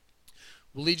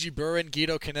 Luigi Burin,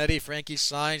 Guido Canetti, Frankie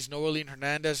Saenz, Noeline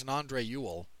Hernandez, and Andre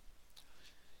Ewell.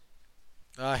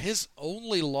 His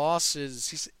only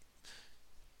losses...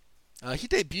 he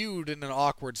debuted in an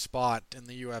awkward spot in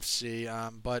the UFC,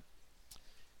 but...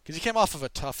 because he came off of a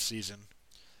tough season.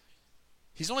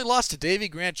 He's only lost to Davey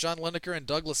Grant, John Lineker, and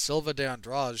Douglas Silva de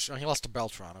Andrade. Oh, he lost to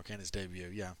Beltran, okay, in his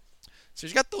debut, yeah. So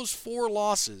he's got those 4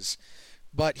 losses,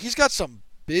 but he's got some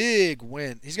big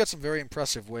wins. He's got some very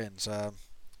impressive wins.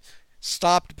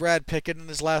 Stopped Brad Pickett in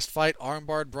his last fight,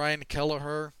 armbarred Brian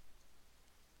Kelleher.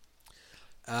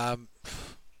 Again,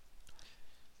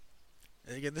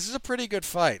 this is a pretty good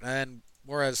fight, and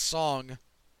whereas Song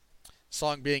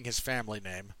being his family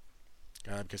name,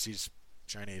 because he's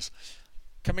Chinese,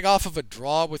 coming off of a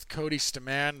draw with Cody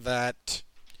Stamann that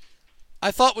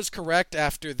I thought was correct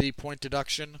after the point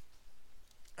deduction.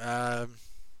 Yeah,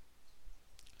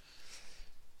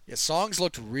 Song's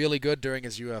looked really good during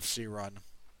his UFC run.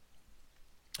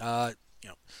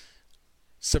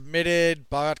 Submitted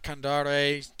Bharat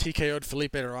Kandare, TKO'd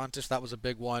Felipe Durantes, that was a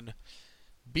big one.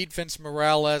 Beat Vince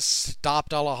Morales,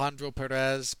 stopped Alejandro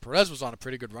Perez. Perez was on a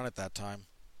pretty good run at that time.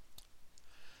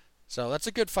 So that's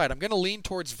a good fight. I'm going to lean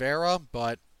towards Vera,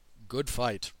 but good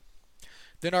fight.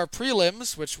 Then our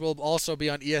prelims, which will also be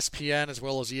on ESPN as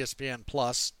well as ESPN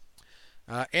Plus.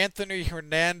 Anthony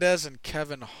Hernandez and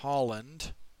Kevin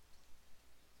Holland.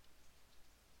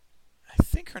 I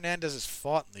think Hernandez has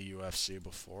fought in the UFC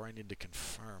before. I need to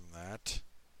confirm that.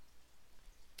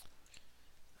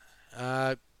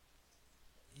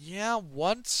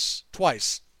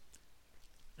 Twice.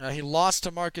 He lost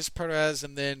to Marcus Perez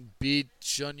and then beat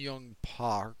Jun Young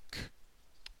Park.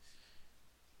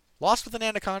 Lost with an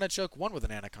anaconda choke, won with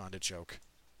an anaconda choke.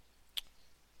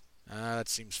 That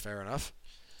seems fair enough.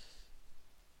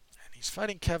 And he's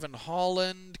fighting Kevin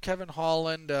Holland. Kevin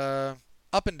Holland,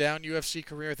 up and down UFC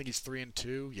career. I think he's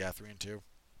 3-2. Yeah,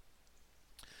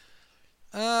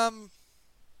 3-2.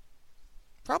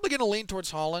 Probably gonna lean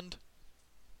towards Holland,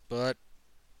 but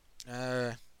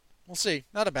we'll see.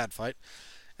 Not a bad fight.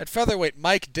 At featherweight,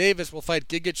 Mike Davis will fight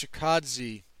Giga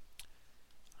Chikadze.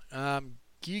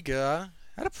 Giga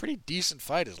had a pretty decent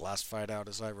fight his last fight out,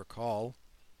 as I recall.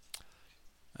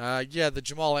 Yeah, the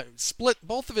Jamal split.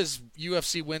 Both of his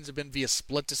UFC wins have been via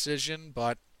split decision,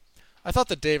 but I thought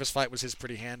the Davis fight was his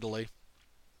pretty handily.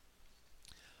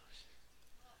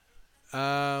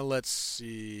 Let's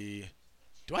see.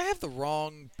 Do I have the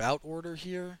wrong bout order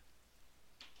here?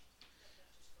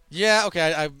 Yeah,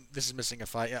 okay. This is missing a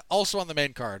fight. Yeah, also on the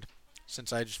main card,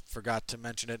 since I just forgot to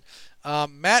mention it.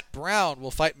 Matt Brown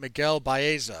will fight Miguel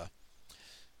Baeza.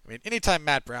 I mean, anytime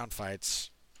Matt Brown fights,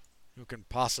 who can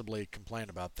possibly complain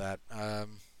about that?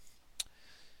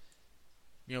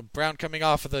 Brown coming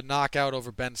off of the knockout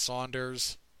over Ben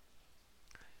Saunders.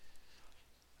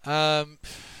 And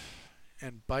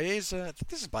Baeza, I think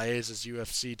this is Baeza's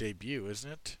UFC debut,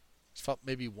 isn't it? He's fought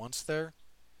maybe once there.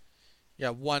 Yeah,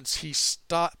 once he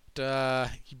stopped Hector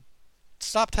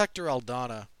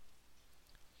Aldana.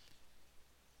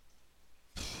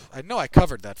 I know I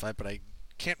covered that fight, but I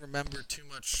can't remember too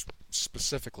much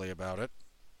specifically about it.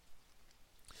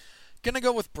 Gonna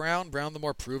go with Brown. Brown, the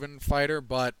more proven fighter,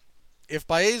 but if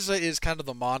Baeza is kind of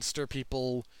the monster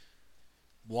people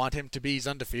want him to be, he's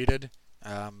undefeated.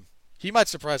 He might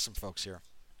surprise some folks here.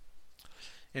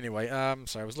 Anyway,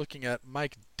 sorry, I was looking at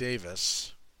Mike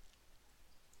Davis.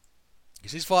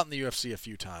 Because he's fought in the UFC a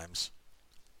few times.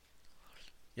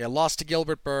 Yeah, lost to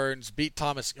Gilbert Burns, beat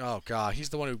Thomas... Oh, God, he's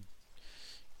the one who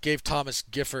gave Thomas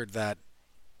Gifford that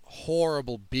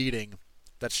horrible beating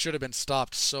that should have been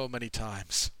stopped so many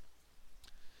times.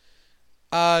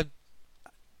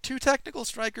 Two technical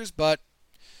strikers, but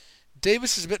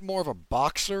Davis is a bit more of a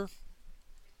boxer.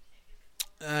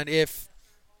 And if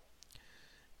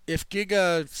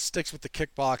Giga sticks with the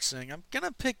kickboxing, I'm going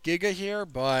to pick Giga here,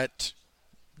 but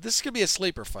this could be a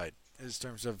sleeper fight in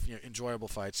terms of enjoyable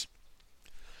fights.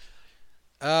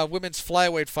 Women's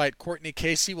flyweight fight, Courtney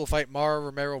Casey will fight Mara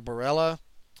Romero Barella.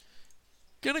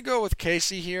 Gonna go with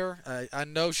Casey here. I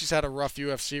know she's had a rough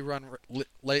UFC run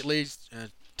lately,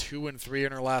 2-3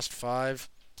 in her last 5.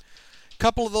 A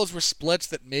couple of those were splits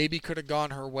that maybe could have gone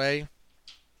her way.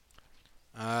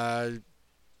 But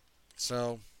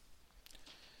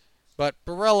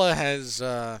Barella has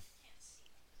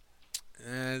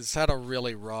had a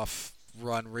really rough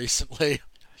run recently.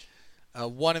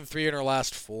 1-3 in her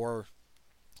last 4.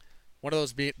 One of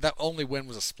those that only win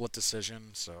was a split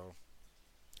decision. So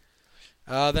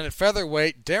then at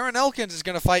featherweight, Darren Elkins is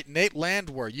going to fight Nate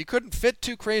Landwehr. You couldn't fit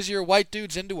 2 crazier white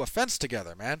dudes into a fence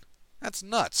together, man. That's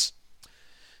nuts.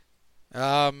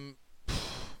 I mean,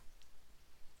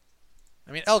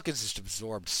 Elkins just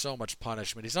absorbed so much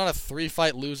punishment. He's on a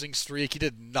 3-fight losing streak. He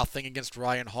did nothing against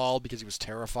Ryan Hall because he was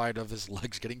terrified of his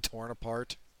legs getting torn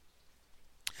apart.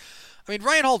 I mean,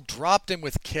 Ryan Hall dropped him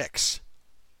with kicks.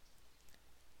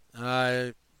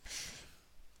 I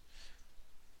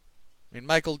mean,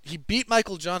 he beat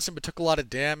Michael Johnson but took a lot of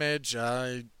damage.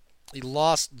 He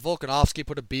lost. Volkanovski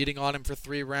put a beating on him for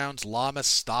 3 rounds. Lamas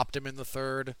stopped him in the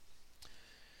 3rd.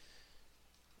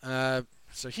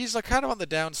 So he's kind of on the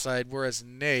downside, whereas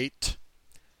Nate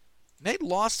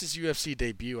lost his UFC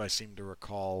debut, I seem to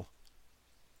recall.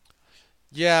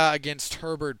 Yeah, against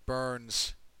Herbert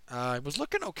Burns. He was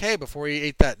looking okay before he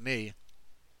ate that knee.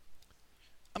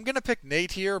 I'm going to pick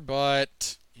Nate here,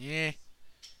 but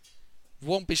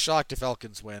won't be shocked if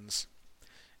Elkins wins.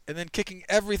 And then kicking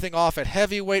everything off at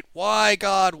heavyweight. Why,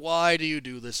 God, why do you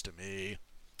do this to me?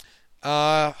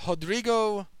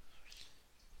 Rodrigo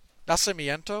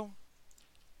Nascimento?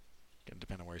 Gonna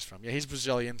depend on where he's from. Yeah, he's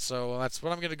Brazilian, so that's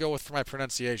what I'm going to go with for my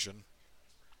pronunciation.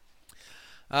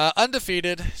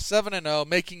 Undefeated, 7-0,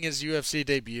 making his UFC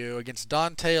debut against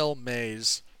Don'Tale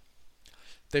Mayes.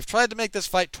 They've tried to make this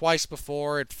fight twice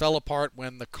before. It fell apart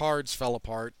when the cards fell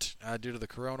apart due to the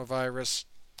coronavirus.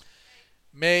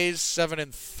 Mayes,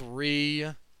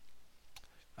 7-3.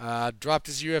 Dropped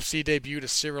his UFC debut to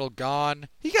Cyril Gane.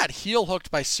 He got heel hooked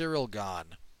by Cyril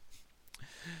Gane.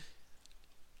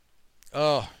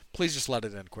 Oh, please just let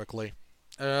it in quickly.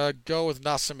 Go with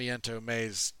Nascimento.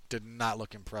 Mayes did not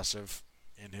look impressive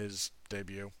in his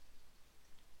debut.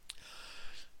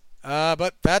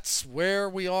 But that's where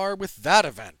we are with that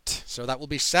event. So that will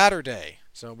be Saturday.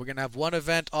 So we're going to have one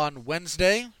event on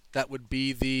Wednesday. That would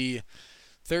be the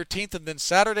 13th, and then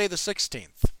Saturday the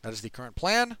 16th. That is the current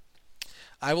plan.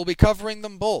 I will be covering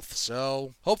them both,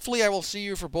 so hopefully I will see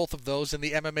you for both of those in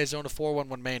the MMA Zone of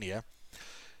 411 Mania.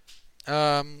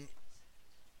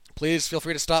 Please feel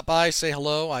free to stop by, say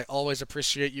hello. I always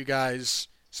appreciate you guys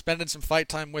spending some fight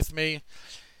time with me,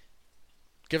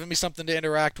 giving me something to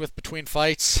interact with between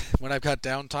fights when I've got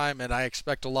downtime, and I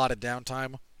expect a lot of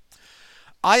downtime.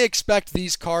 I expect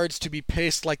these cards to be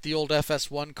paced like the old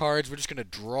FS1 cards. We're just going to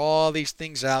draw these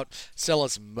things out, sell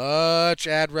as much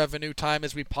ad revenue time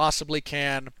as we possibly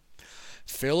can,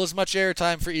 fill as much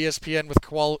airtime for ESPN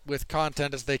with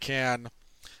content as they can,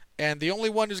 and the only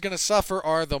one who's going to suffer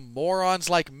are the morons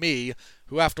like me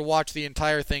who have to watch the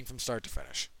entire thing from start to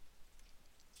finish.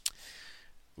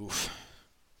 Oof.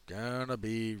 Gonna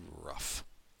be rough.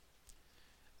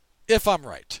 If I'm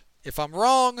right. If I'm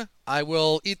wrong, I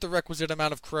will eat the requisite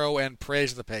amount of crow and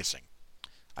praise the pacing.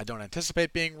 I don't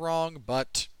anticipate being wrong,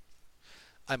 but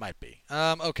I might be.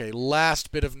 Okay,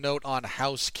 last bit of note on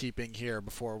housekeeping here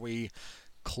before we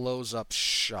close up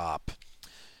shop.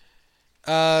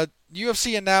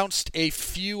 UFC announced a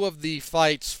few of the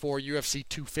fights for UFC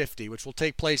 250, which will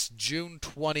take place June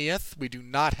 20th. We do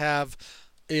not have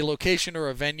a location or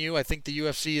a venue. I think the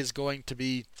UFC is going to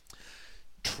be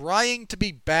trying to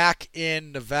be back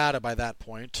in Nevada by that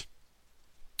point.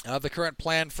 The current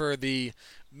plan for the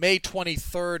May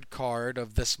 23rd card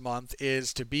of this month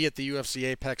is to be at the UFC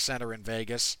Apex Center in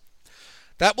Vegas.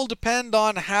 That will depend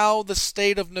on how the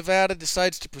state of Nevada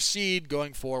decides to proceed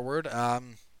going forward,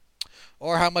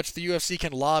 or how much the UFC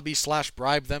can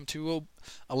lobby/bribe them to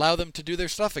allow them to do their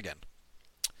stuff again.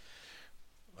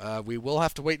 We will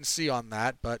have to wait and see on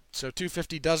that, but so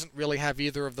 250 doesn't really have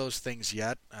either of those things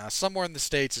yet. Somewhere in the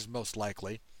States is most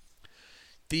likely.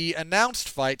 The announced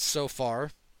fights so far,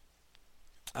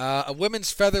 a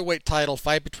women's featherweight title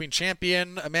fight between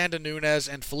champion Amanda Nunes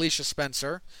and Felicia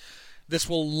Spencer. This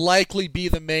will likely be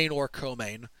the main or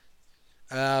co-main.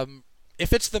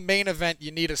 If it's the main event,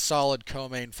 you need a solid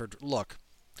co-main for... Look,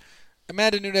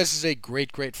 Amanda Nunes is a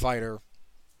great, great fighter.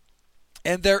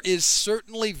 And there is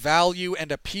certainly value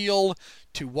and appeal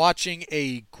to watching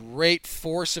a great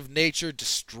force of nature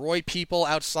destroy people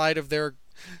outside of their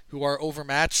who are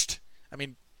overmatched. I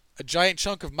mean, a giant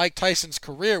chunk of Mike Tyson's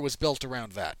career was built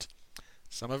around that.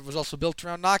 Some of it was also built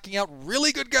around knocking out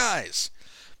really good guys.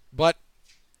 But,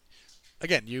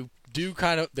 again,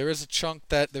 there is a chunk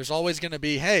that there's always going to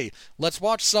be, hey, let's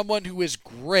watch someone who is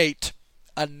great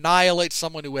annihilate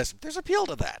someone who isn't. There's appeal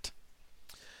to that.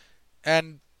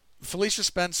 And Felicia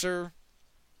Spencer,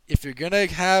 if you're going to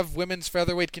have women's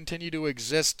featherweight continue to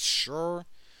exist, sure.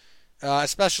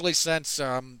 Especially since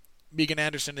Megan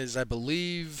Anderson is, I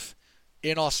believe,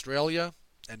 in Australia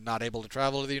and not able to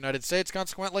travel to the United States,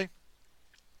 consequently.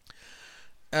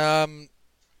 I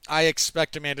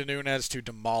expect Amanda Nunes to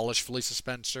demolish Felicia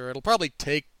Spencer. It'll probably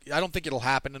take... I don't think it'll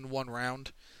happen in one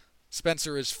round.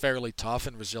 Spencer is fairly tough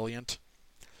and resilient.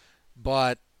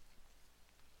 But,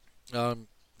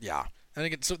 yeah. I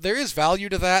think so there is value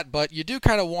to that, but you do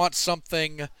kind of want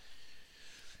something.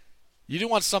 You do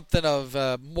want something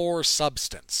of more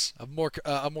substance, a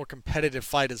more competitive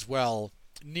fight as well,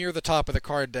 near the top of the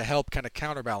card to help kind of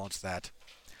counterbalance that.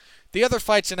 The other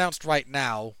fights announced right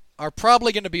now are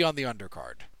probably going to be on the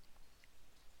undercard,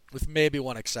 with maybe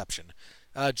one exception.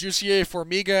 Jussier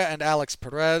Formiga and Alex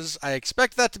Perez. I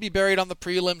expect that to be buried on the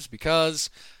prelims because,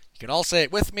 you can all say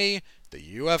it with me,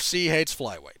 the UFC hates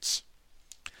flyweights.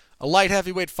 A light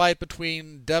heavyweight fight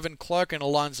between Devin Clark and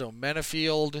Alonzo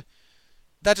Menafield.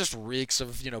 That just reeks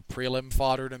of, prelim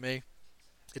fodder to me.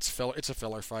 It's a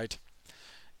filler fight.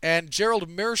 And Gerald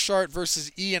Meerschaert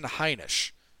versus Ian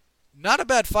Heinisch. Not a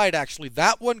bad fight, actually.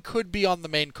 That one could be on the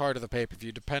main card of the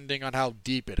pay-per-view, depending on how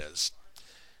deep it is.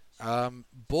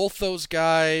 Both those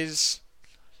guys...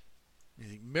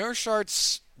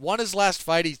 Meerschaert's won his last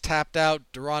fight. He tapped out.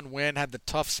 Deron Winn had the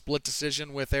tough split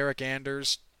decision with Eric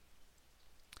Anders.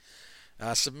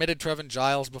 Submitted Trevin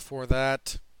Giles before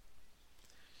that.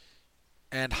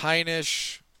 And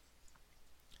Heinisch...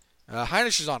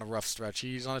 Heinisch is on a rough stretch.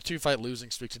 He's on a 2-fight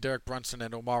losing streak to Derek Brunson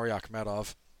and Omari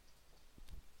Akhmedov.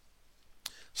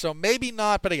 So maybe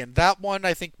not, but again, that one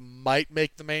I think might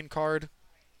make the main card.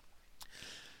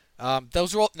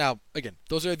 Those are all... Now, again,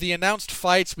 those are the announced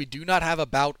fights. We do not have a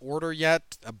bout order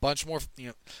yet. A bunch more...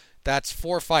 that's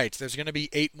 4 fights. There's going to be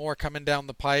 8 more coming down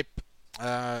the pipe,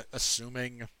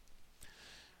 assuming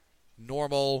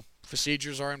normal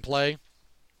procedures are in play.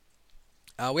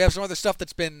 We have some other stuff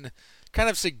that's been kind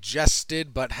of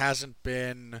suggested but hasn't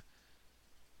been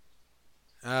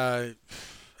Uh,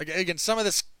 again, some of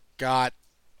this got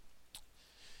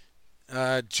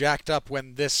jacked up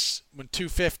when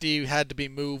 250 had to be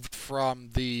moved from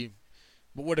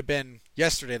what would have been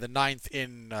yesterday, the 9th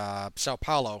in Sao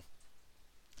Paulo,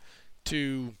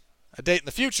 to a date in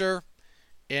the future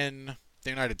in the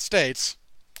United States.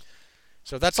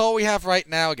 So that's all we have right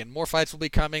now. Again, more fights will be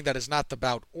coming. That is not the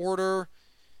bout order.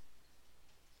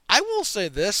 I will say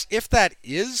this, if that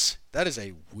is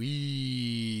a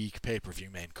weak pay-per-view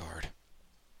main card.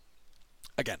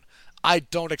 Again, I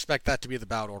don't expect that to be the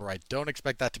bout order. I don't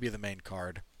expect that to be the main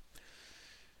card.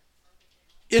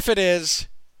 If it is,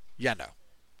 yeah, no.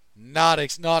 Not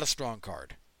a strong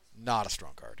card. Not a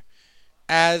strong card.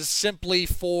 As simply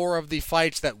 4 of the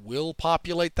fights that will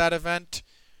populate that event,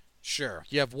 sure.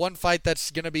 You have one fight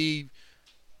that's going to be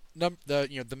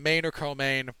the main or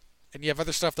co-main, and you have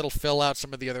other stuff that'll fill out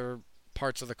some of the other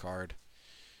parts of the card.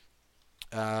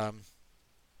 Yeah.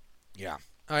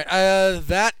 All right.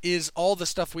 That is all the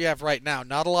stuff we have right now.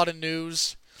 Not a lot of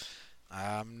news.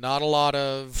 Not a lot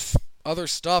of other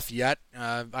stuff yet.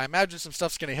 I imagine some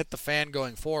stuff's going to hit the fan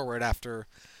going forward after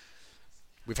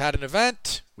we've had an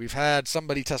event. We've had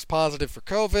somebody test positive for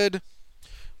COVID.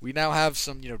 We now have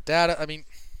some, data. I mean,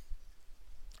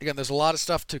 again, there's a lot of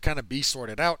stuff to kind of be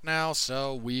sorted out now,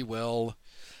 so we will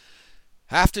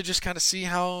have to just kind of see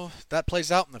how that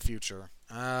plays out in the future.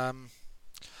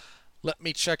 Let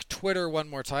me check Twitter one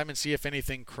more time and see if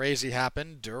anything crazy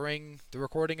happened during the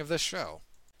recording of this show.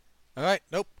 Alright,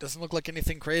 nope, doesn't look like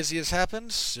anything crazy has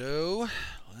happened, so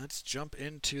let's jump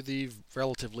into the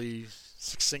relatively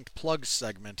succinct plug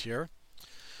segment here.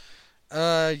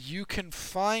 You can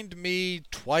find me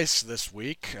twice this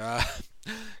week,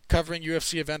 covering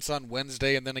UFC events on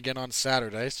Wednesday and then again on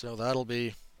Saturday, so that'll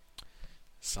be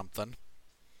something.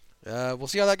 We'll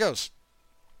see how that goes.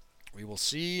 We will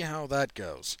see how that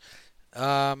goes.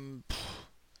 A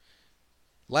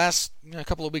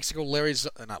couple of weeks ago,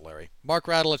 Mark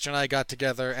Radulich and I got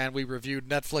together and we reviewed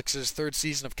Netflix's 3rd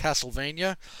season of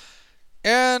Castlevania,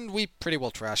 and we pretty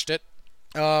well trashed it.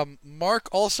 Mark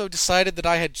also decided that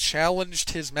I had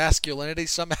challenged his masculinity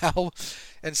somehow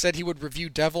and said he would review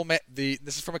this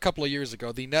is from a couple of years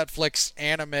ago, the Netflix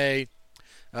anime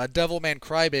Devilman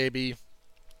Crybaby.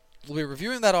 We'll be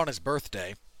reviewing that on his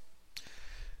birthday.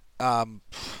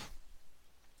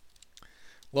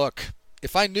 Look,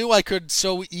 if I knew I could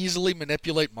so easily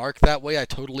manipulate Mark that way, I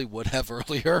totally would have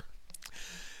earlier.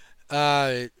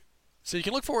 So you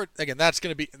can look forward. Again,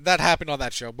 that happened on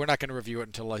that show. We're not going to review it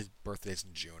until his birthday's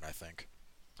in June, I think.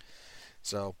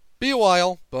 So be a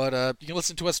while, but you can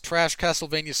listen to us trash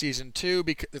Castlevania Season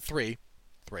 3,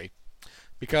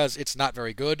 because it's not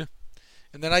very good.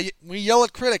 And then we yell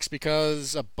at critics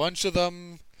because a bunch of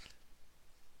them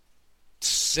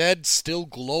said still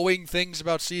glowing things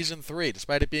about Season 3,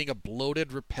 despite it being a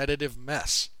bloated, repetitive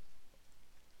mess.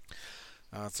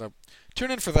 So tune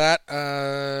in for that.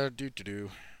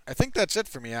 I think that's it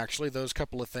for me, actually, those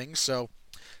couple of things. So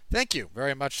thank you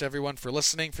very much to everyone for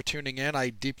listening, for tuning in. I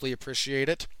deeply appreciate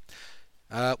it.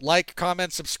 Like,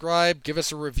 comment, subscribe, give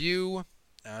us a review.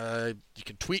 You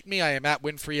can tweet me. I am at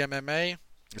Winfree MMA.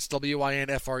 It's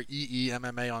WINFREE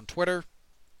MMA on Twitter.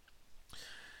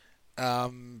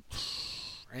 And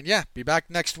yeah, be back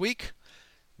next week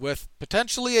with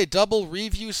potentially a double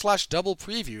review/double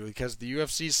preview, because the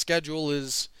UFC's schedule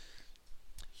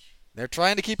they're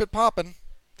trying to keep it popping.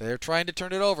 They're trying to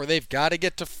turn it over. They've got to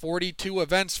get to 42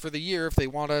 events for the year if they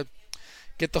want to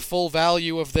get the full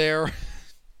value of their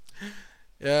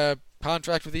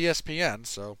contract with ESPN.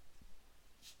 So,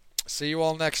 see you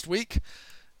all next week.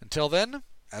 Until then,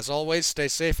 as always, stay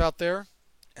safe out there,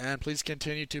 and please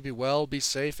continue to be well, be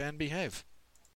safe, and behave.